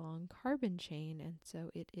really long carbon chain, and so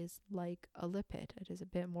it is like a lipid. It is a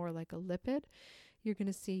bit more like a lipid. You're going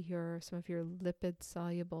to see some of your lipid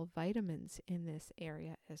soluble vitamins in this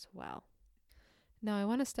area as well. Now I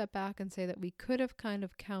want to step back and say that we could have kind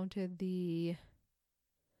of counted the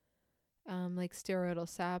like steroidal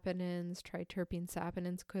saponins, triterpene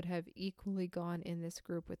saponins could have equally gone in this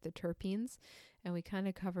group with the terpenes, and we kind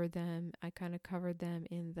of covered them. I kind of covered them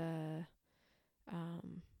in the,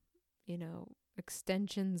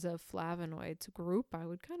 extensions of flavonoids group. I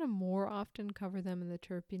would kind of more often cover them in the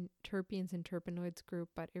terpenes and terpenoids group,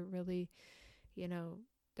 but it really,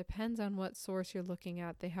 depends on what source you're looking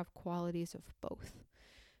at. They have qualities of both.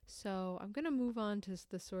 So I'm going to move on to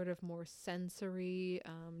the sort of more sensory,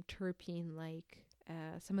 terpene-like,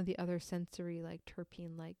 some of the other sensory, like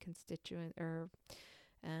terpene-like constituent or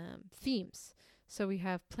themes. So we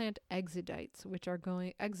have plant exudates, which are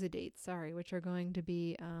going to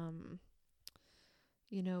be,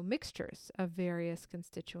 mixtures of various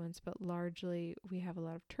constituents, but largely we have a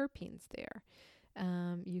lot of terpenes there.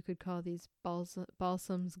 You could call these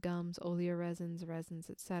balsams, gums, oleoresins, resins,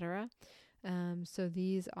 etc. So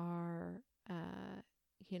these are,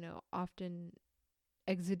 often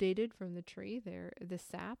exudated from the tree. They're the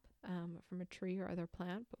sap from a tree or other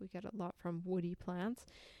plant, but we get a lot from woody plants.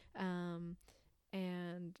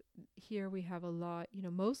 And here we have a lot,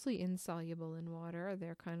 mostly insoluble in water.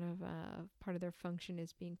 They're kind of part of their function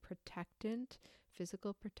is being protectant,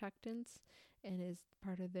 physical protectants, and is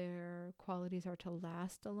part of their qualities are to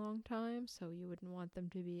last a long time. So you wouldn't want them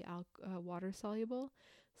to be water soluble.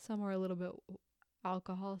 Some are a little bit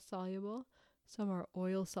alcohol soluble. Some are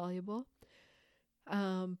oil soluble.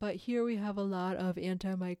 But here we have a lot of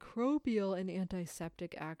antimicrobial and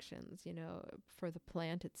antiseptic actions, for the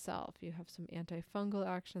plant itself. You have some antifungal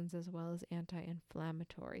actions as well as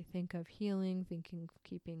anti-inflammatory. Think of healing, thinking of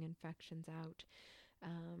keeping infections out.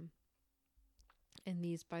 And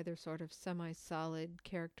these, by their sort of semi-solid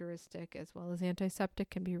characteristic as well as antiseptic,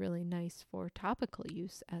 can be really nice for topical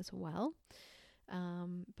use as well.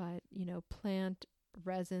 But, plant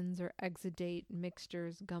resins or exudate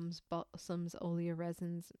mixtures, gums, balsams,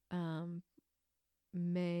 oleoresins,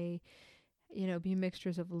 may, be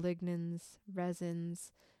mixtures of lignins,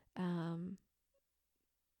 resins,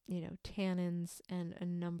 tannins, and a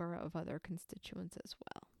number of other constituents as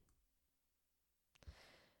well.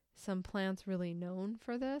 Some plants really known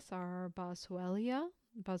for this are Boswellia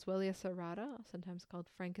serrata, sometimes called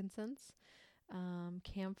frankincense,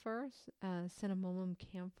 camphor, Cinnamomum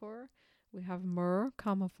camphor. We have myrrh,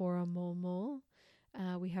 Commiphora mulmule.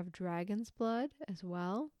 We have dragon's blood as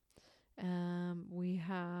well. We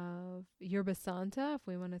have yerba santa, if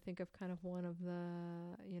we want to think of kind of one of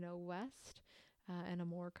the, west, and a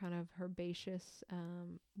more kind of herbaceous,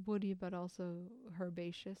 woody, but also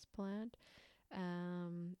herbaceous plant.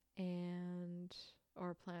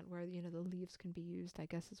 Or a plant where, the leaves can be used, I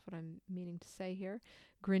guess is what I'm meaning to say here.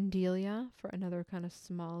 Grindelia for another kind of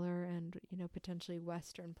smaller and, potentially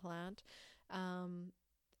western plant.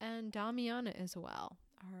 And Damiana as well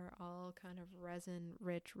are all kind of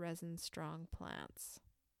resin-rich, resin-strong plants.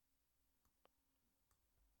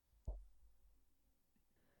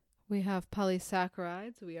 We have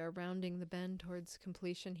polysaccharides. We are rounding the bend towards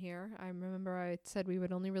completion here. I remember I said we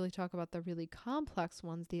would only really talk about the really complex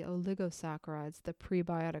ones, the oligosaccharides, the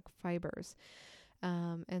prebiotic fibers.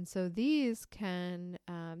 And so these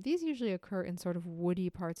usually occur in sort of woody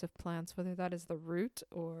parts of plants, whether that is the root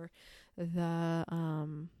or the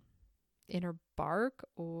inner bark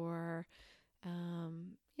or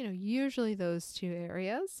usually those two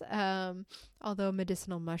areas. Although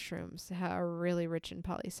medicinal mushrooms are really rich in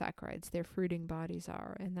polysaccharides, their fruiting bodies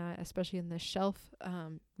are, and that especially in the shelf,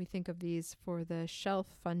 we think of these for the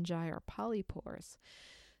shelf fungi or polypores.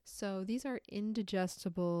 So these are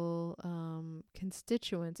indigestible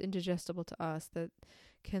constituents, indigestible to us, that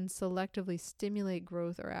can selectively stimulate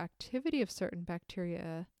growth or activity of certain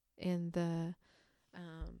bacteria in the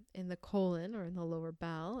colon or in the lower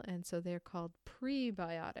bowel, and so they're called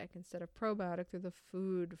prebiotic instead of probiotic. They're the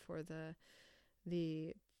food for the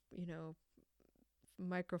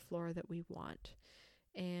microflora that we want.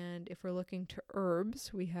 And if we're looking to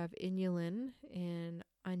herbs, we have inulin in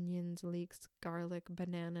onions, leeks, garlic,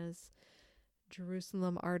 bananas,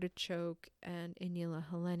 Jerusalem artichoke, and Inula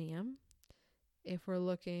helenium. If we're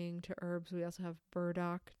looking to herbs, we also have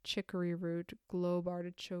burdock, chicory root, globe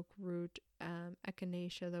artichoke root,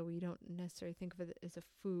 echinacea, though we don't necessarily think of it as a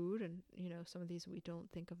food, and some of these we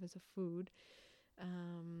don't think of as a food,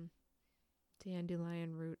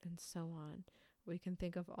 dandelion root, and so on. We can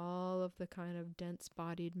think of all of the kind of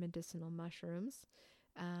dense-bodied medicinal mushrooms,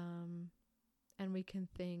 and we can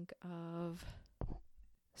think of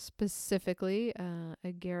specifically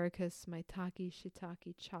agaricus, maitake,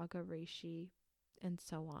 shiitake, chaga, reishi, and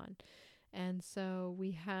so on. And so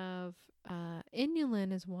we have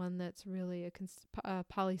inulin is one that's really a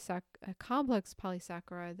complex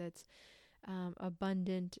polysaccharide that's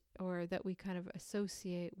abundant, or that we kind of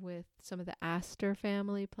associate with some of the aster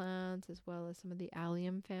family plants as well as some of the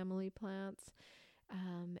allium family plants.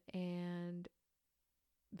 And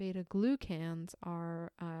beta glucans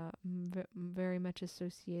are very much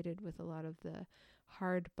associated with a lot of the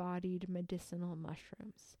hard-bodied medicinal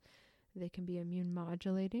mushrooms. They can be immune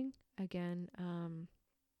modulating, again,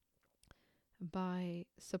 by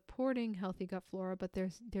supporting healthy gut flora. But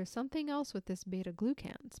there's something else with this beta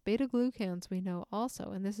glucans. Beta glucans we know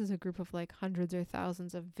also, and this is a group of like hundreds or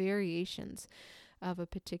thousands of variations of a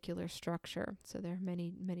particular structure. So there are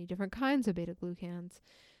many different kinds of beta glucans,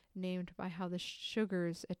 named by how the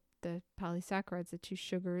sugars, the polysaccharides, the two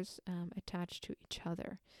sugars attach to each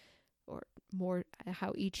other, or more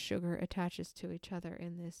how each sugar attaches to each other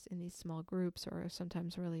in these small groups, or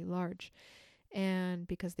sometimes really large, and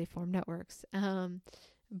because they form networks.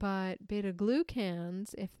 But beta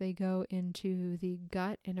glucans, if they go into the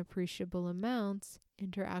gut in appreciable amounts,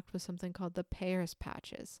 interact with something called the Peyer's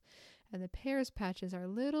patches. And the Peyer's patches are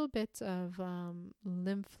little bits of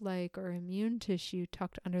lymph-like or immune tissue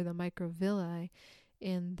tucked under the microvilli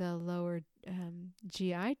in the lower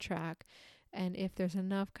GI tract. And if there's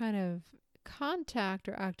enough kind of contact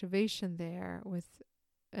or activation there with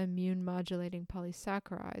immune modulating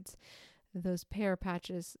polysaccharides, those Peyer's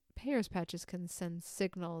patches can send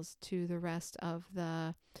signals to the rest of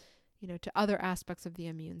the, to other aspects of the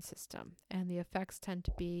immune system. And the effects tend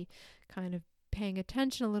to be kind of paying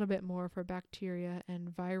attention a little bit more for bacteria and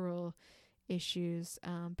viral issues,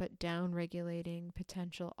 but down-regulating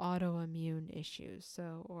potential autoimmune issues.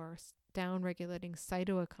 So, or down-regulating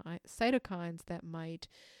cytokines that might,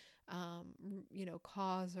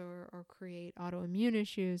 cause or create autoimmune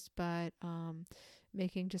issues, but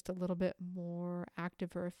making just a little bit more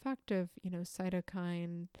active or effective,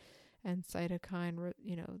 cytokine and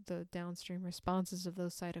the downstream responses of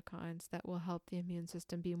those cytokines that will help the immune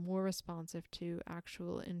system be more responsive to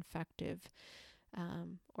actual infective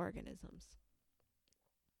organisms.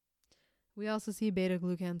 We also see beta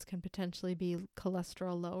glucans can potentially be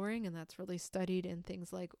cholesterol lowering, and that's really studied in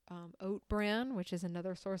things like oat bran, which is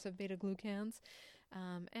another source of beta glucans,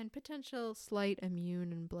 and potential slight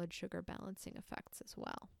immune and blood sugar balancing effects as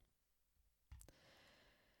well.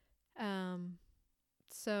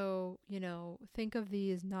 So, think of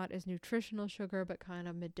these not as nutritional sugar, but kind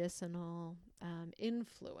of medicinal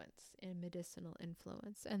influence.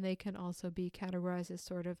 And they can also be categorized as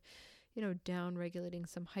sort of, down-regulating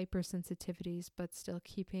some hypersensitivities, but still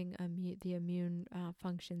keeping the immune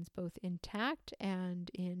functions both intact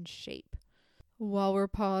and in shape. While we're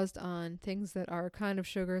paused on things that are kind of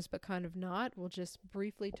sugars but kind of not, we'll just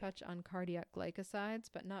briefly touch on cardiac glycosides,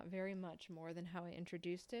 but not very much more than how I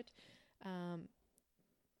introduced it.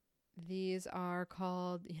 These are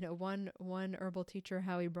called, one herbal teacher,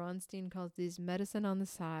 Howie Bronstein, calls these medicine on the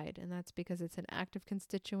side, and that's because it's an active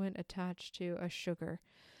constituent attached to a sugar,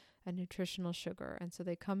 a nutritional sugar. And so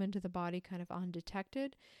they come into the body kind of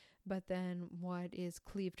undetected, but then what is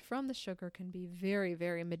cleaved from the sugar can be very,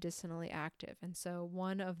 very medicinally active. And so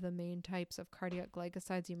one of the main types of cardiac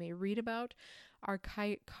glycosides you may read about are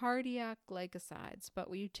cardiac glycosides, but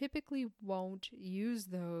we typically won't use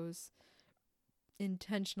those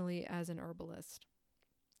intentionally as an herbalist.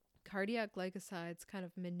 Cardiac glycosides kind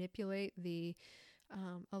of manipulate the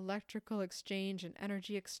electrical exchange and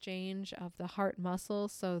energy exchange of the heart muscle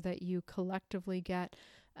so that you collectively get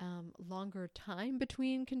longer time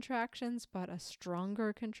between contractions, but a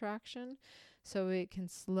stronger contraction. So it can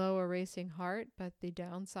slow a racing heart, but the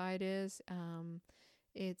downside is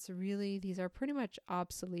these are pretty much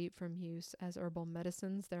obsolete from use as herbal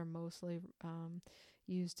medicines. They're mostly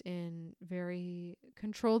used in very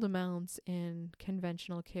controlled amounts in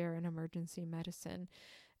conventional care and emergency medicine.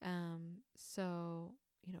 So,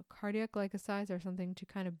 cardiac glycosides are something to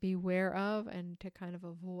kind of beware of and to kind of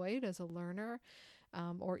avoid as a learner,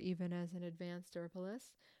 or even as an advanced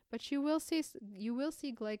herbalist. But you will see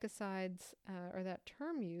glycosides, or that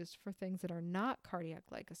term used for things that are not cardiac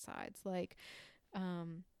glycosides, like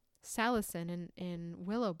salicin in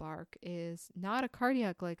willow bark is not a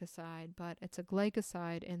cardiac glycoside, but it's a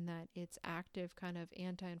glycoside in that its active kind of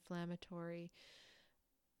anti-inflammatory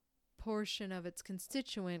portion of its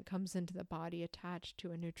constituent comes into the body attached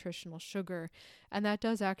to a nutritional sugar. And that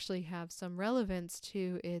does actually have some relevance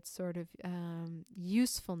to its sort of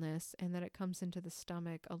usefulness, and that it comes into the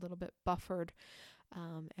stomach a little bit buffered,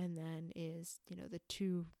 and then is,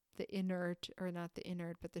 the inert, or not the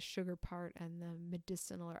inert, but the sugar part and the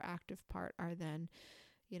medicinal or active part are then,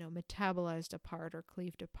 metabolized apart or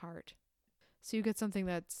cleaved apart. So you get something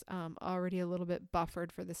that's already a little bit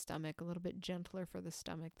buffered for the stomach, a little bit gentler for the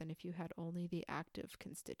stomach than if you had only the active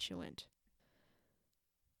constituent.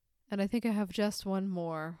 And I think I have just one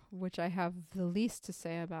more, which I have the least to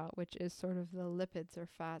say about, which is sort of the lipids or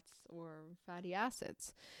fats or fatty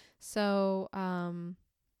acids. So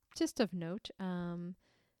just of note,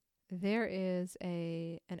 there is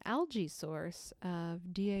an algae source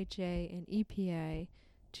of DHA and EPA,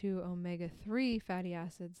 two omega-3 fatty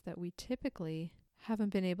acids that we typically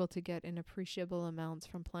haven't been able to get in appreciable amounts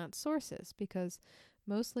from plant sources, because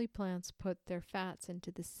mostly plants put their fats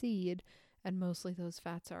into the seed, and mostly those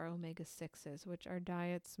fats are omega-6s, which our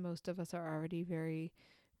diets, most of us are already very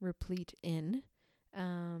replete in.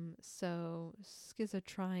 So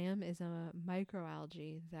Schizotrium is a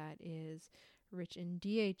microalgae that is rich in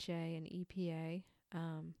DHA and EPA.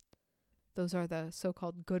 Those are the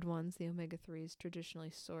so-called good ones, the omega-3s traditionally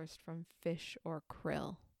sourced from fish or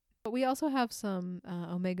krill. But we also have some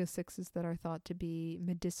omega-6s that are thought to be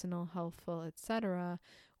medicinal, healthful, etc.,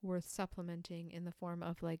 worth supplementing in the form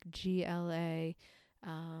of like GLA,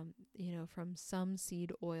 from some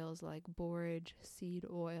seed oils like borage seed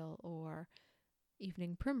oil or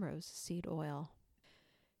evening primrose seed oil.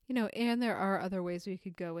 And there are other ways we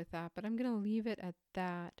could go with that, but I'm going to leave it at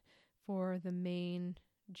that for the main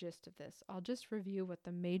gist of this. I'll just review what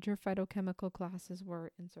the major phytochemical classes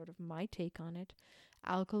were and sort of my take on it.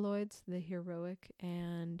 Alkaloids, the heroic,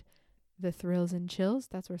 and the thrills and chills.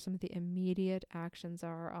 That's where some of the immediate actions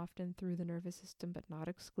are, often through the nervous system, but not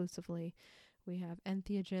exclusively. We have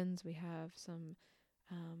entheogens. We have some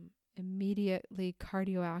immediately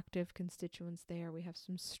cardioactive constituents there. We have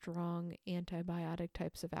some strong antibiotic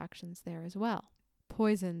types of actions there as well.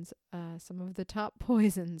 Poisons. Some of the top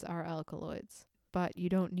poisons are alkaloids, but you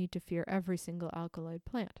don't need to fear every single alkaloid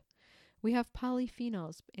plant. We have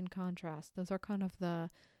polyphenols in contrast. Those are kind of the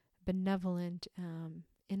benevolent,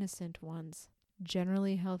 innocent ones,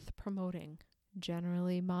 generally health promoting,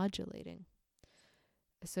 generally modulating,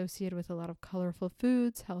 associated with a lot of colorful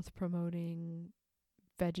foods, health promoting,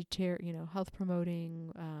 health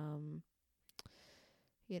promoting,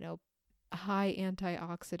 high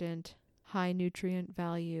antioxidant, high nutrient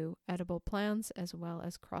value edible plants, as well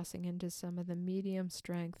as crossing into some of the medium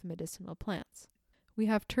strength medicinal plants. We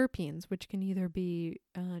have terpenes, which can either be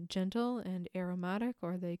gentle and aromatic,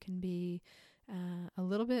 or they can be a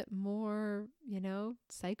little bit more,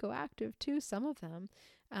 psychoactive too, some of them.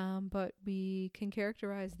 But we can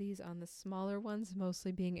characterize these on the smaller ones,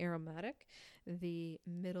 mostly being aromatic. The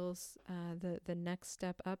middles, the next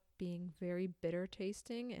step up being very bitter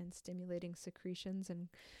tasting and stimulating secretions and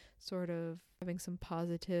sort of having some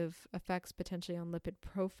positive effects potentially on lipid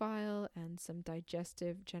profile and some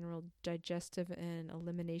general digestive and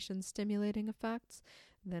elimination stimulating effects.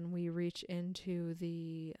 Then we reach into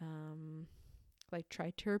the like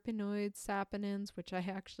triterpenoids, saponins, which I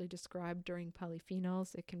actually described during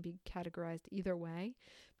polyphenols. It can be categorized either way.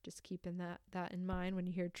 Just keeping that in mind when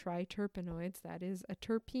you hear triterpenoids, that is a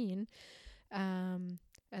terpene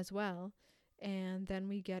as well. And then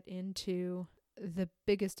we get into the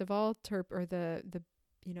biggest of all the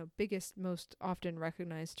biggest, most often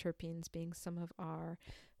recognized terpenes being some of our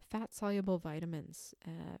fat-soluble vitamins,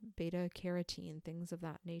 beta carotene, things of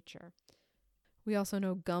that nature. We also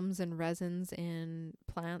know gums and resins in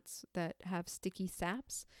plants that have sticky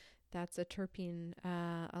saps. That's a terpene,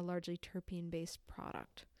 a largely terpene-based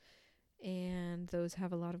product. And those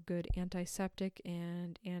have a lot of good antiseptic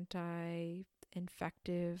and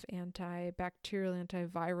anti-infective, antibacterial,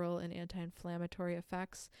 antiviral, and anti-inflammatory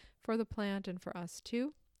effects for the plant and for us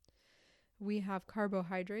too. We have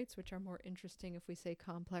carbohydrates, which are more interesting if we say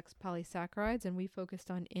complex polysaccharides, and we focused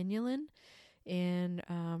on inulin in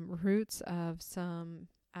roots of some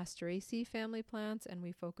Asteraceae family plants, and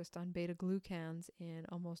we focused on beta-glucans in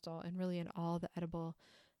almost all, and really in all the edible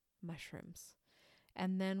mushrooms.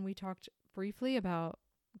 And then we talked briefly about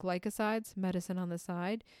glycosides, medicine on the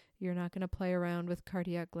side. You're not going to play around with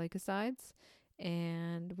cardiac glycosides.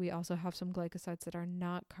 And we also have some glycosides that are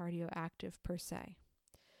not cardioactive per se.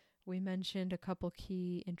 We mentioned a couple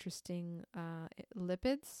key interesting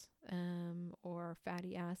lipids or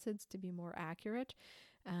fatty acids, to be more accurate.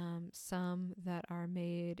 Some that are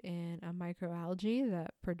made in a microalgae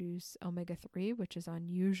that produce omega-3, which is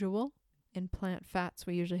unusual. In plant fats,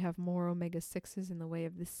 we usually have more omega-6s in the way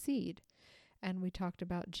of the seed. And we talked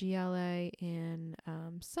about GLA in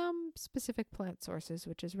some specific plant sources,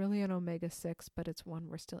 which is really an omega-6, but it's one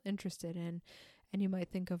we're still interested in. And you might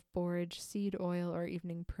think of borage seed oil or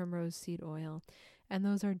evening primrose seed oil. And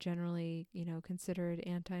those are generally, considered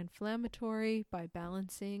anti-inflammatory by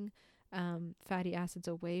balancing fatty acids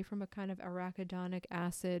away from a kind of arachidonic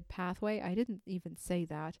acid pathway. I didn't even say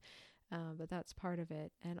that. But that's part of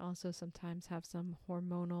it, and also sometimes have some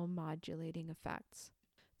hormonal modulating effects.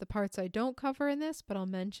 The parts I don't cover in this, but I'll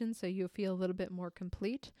mention so you feel a little bit more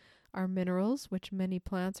complete, are minerals, which many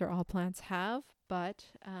plants or all plants have, but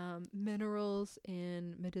minerals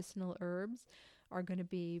in medicinal herbs are going to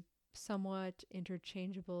be somewhat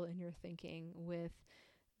interchangeable in your thinking with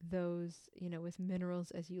those, with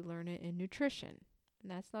minerals as you learn it in nutrition.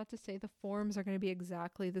 And that's not to say the forms are going to be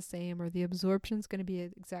exactly the same or the absorption is going to be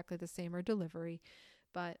exactly the same or delivery,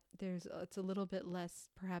 but it's a little bit less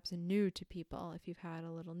perhaps new to people if you've had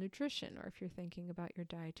a little nutrition or if you're thinking about your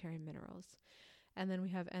dietary minerals. And then we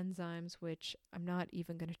have enzymes, which I'm not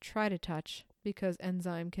even going to try to touch because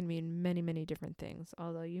enzyme can mean many, many different things.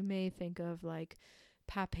 Although you may think of like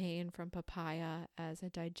papain from papaya as a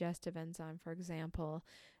digestive enzyme, for example.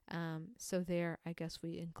 So there, I guess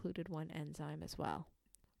we included one enzyme as well.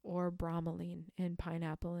 Or bromelain in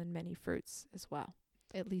pineapple and many fruits as well,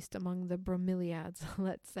 at least among the bromeliads,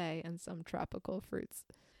 let's say, and some tropical fruits.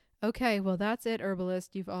 Okay, well, that's it,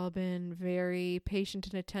 herbalist. You've all been very patient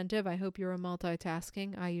and attentive. I hope you're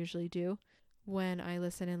multitasking. I usually do when I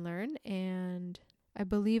listen and learn. And I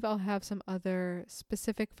believe I'll have some other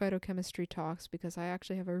specific phytochemistry talks because I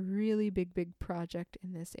actually have a really big, big project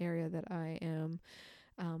in this area that I am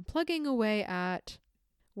plugging away at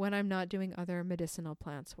when I'm not doing other medicinal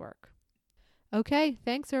plants work. Okay,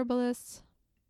 thanks, herbalists.